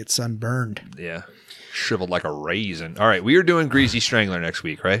 It's gonna get sunburned. Yeah. Shriveled like a raisin. All right. We are doing Greasy Strangler next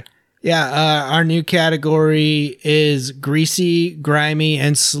week, right? Yeah, our new category is greasy, grimy,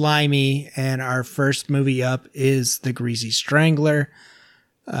 and slimy, and our first movie up is The Greasy Strangler.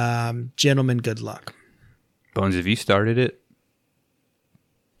 Gentlemen, good luck. Bones, have you started it?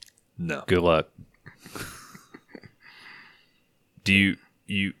 No. Good luck. Do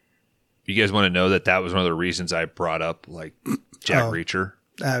you guys want to know that was one of the reasons I brought up like Jack Oh. Reacher?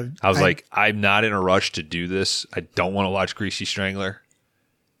 I was like, I'm not in a rush to do this. I don't want to watch Greasy Strangler.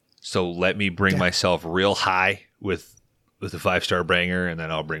 So let me bring myself real high with the 5-star banger, and then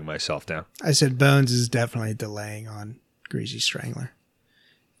I'll bring myself down. I said Bones is definitely delaying on Greasy Strangler.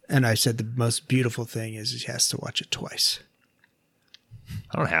 And I said the most beautiful thing is he has to watch it twice.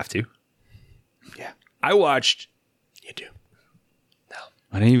 I don't have to. Yeah, I watched. you do.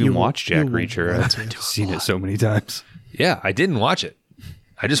 I didn't even You- watch Jack you Reacher. want I've to. seen it so many times. Yeah, I didn't watch it.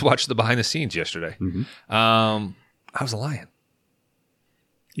 I just watched the behind the scenes yesterday. I was lying.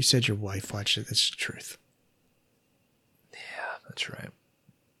 You said your wife watched it. That's the truth. That's right.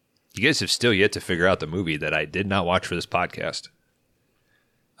 You guys have still yet to figure out the movie that I did not watch for this podcast.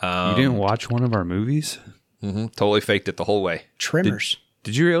 You didn't watch one of our movies? Totally faked it the whole way. Trimmers.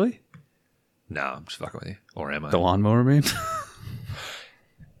 Did you really? No, I'm just fucking with you. Or am I? The Lawnmower Man?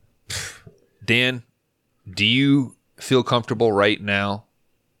 Dan, do you feel comfortable right now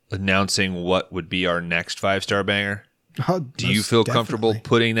announcing what would be our next 5-star banger? Oh, Do you most feel comfortable definitely.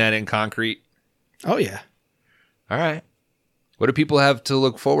 putting that in concrete? Oh, yeah. All right. What do people have to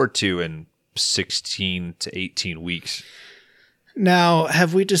look forward to in 16 to 18 weeks? Now,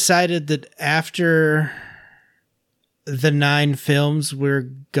 have we decided that after the 9 films, we're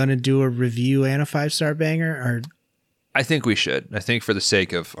going to do a review and a 5-star banger? Or I think we should. I think for the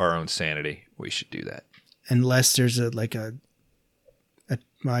sake of our own sanity, we should do that. Unless there's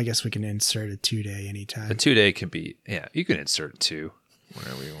well, I guess we can insert a 2-day anytime. A 2-day can be, yeah, you can insert 2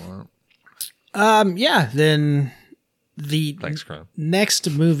 whenever you want. Yeah, then the Thanks, Cron. next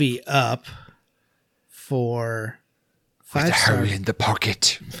movie up for 5-star in the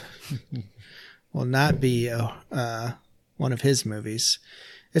pocket. will not be one of his movies.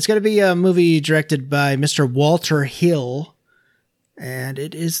 It's going to be a movie directed by Mr. Walter Hill, and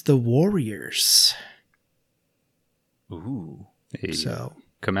it is The Warriors. Ooh. Hey, So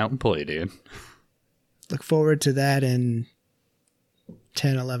come out and play, Dan. look forward to that in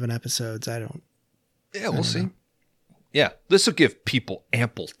 10, 11 episodes. Yeah, we'll see. Yeah, this will give people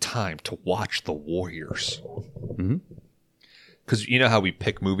ample time to watch The Warriors. Because you know how we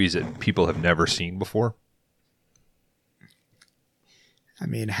pick movies that people have never seen before? I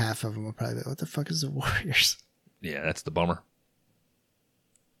mean, half of them will probably be, what the fuck is The Warriors? Yeah, that's the bummer.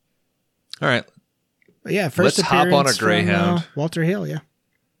 All right. But yeah, first Let's hop on a appearance from, Greyhound. Walter Hill, yeah.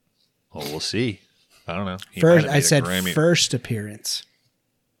 Well, we'll see. I don't know. He First, might have I made a said Grammy. first appearance.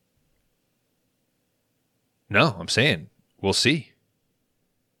 No, I'm saying we'll see.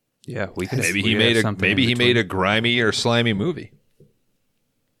 Yeah, we can. Maybe he made a grimy or slimy movie.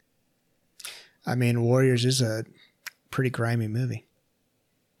 I mean, Warriors is a pretty grimy movie.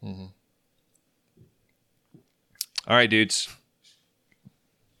 All right, dudes.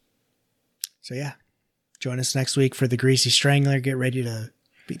 So yeah, join us next week for The Greasy Strangler. Get ready to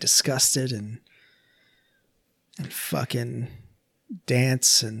be disgusted and fucking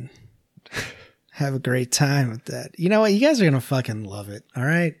dance and have a great time with that. You know what? You guys are going to fucking love it. All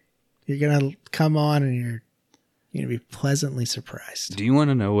right. You're going to come on and you're going to be pleasantly surprised. Do you want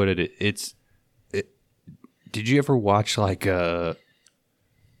to know what it is? Did you ever watch like on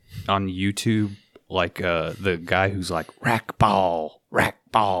YouTube like the guy who's like rack ball?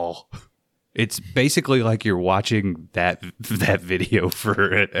 It's basically like you're watching that video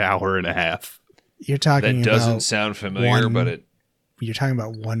for an hour and a half. You're talking That doesn't about sound familiar, but you're talking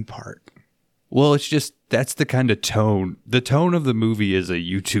about one part. Well, it's just that's the kind of tone. The tone of the movie is a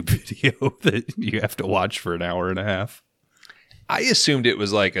YouTube video that you have to watch for an hour and a half. I assumed it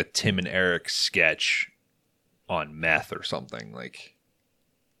was like a Tim and Eric sketch on meth or something, like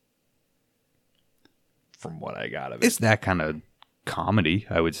from what I got of it. It's that kind of comedy,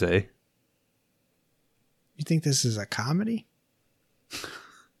 I would say. You think this is a comedy?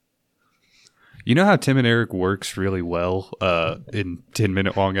 You know how Tim and Eric works really well in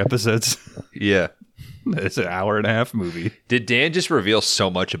 10-minute long episodes? Yeah. It's an hour and a half movie. Did Dan just reveal so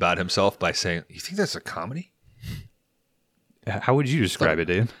much about himself by saying, "You think that's a comedy?" How would you describe it,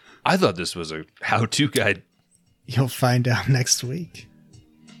 Dan? I thought this was a how-to guide. You'll find out next week.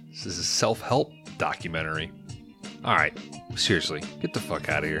 This is a self-help documentary. All right. Seriously, get the fuck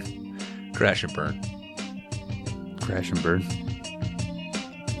out of here. Crash and burn. Crash and burn.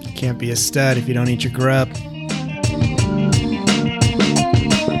 Can't be a stud if you don't eat your grub.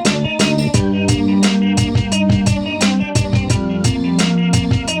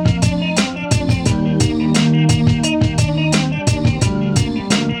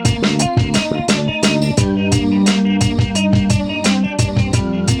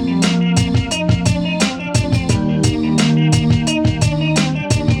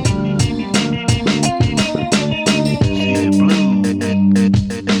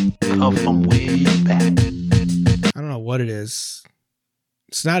 What it is.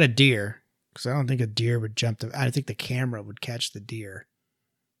 It's not a deer, because I don't think a deer would jump I think the camera would catch the deer.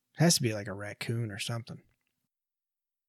 It has to be like a raccoon or something.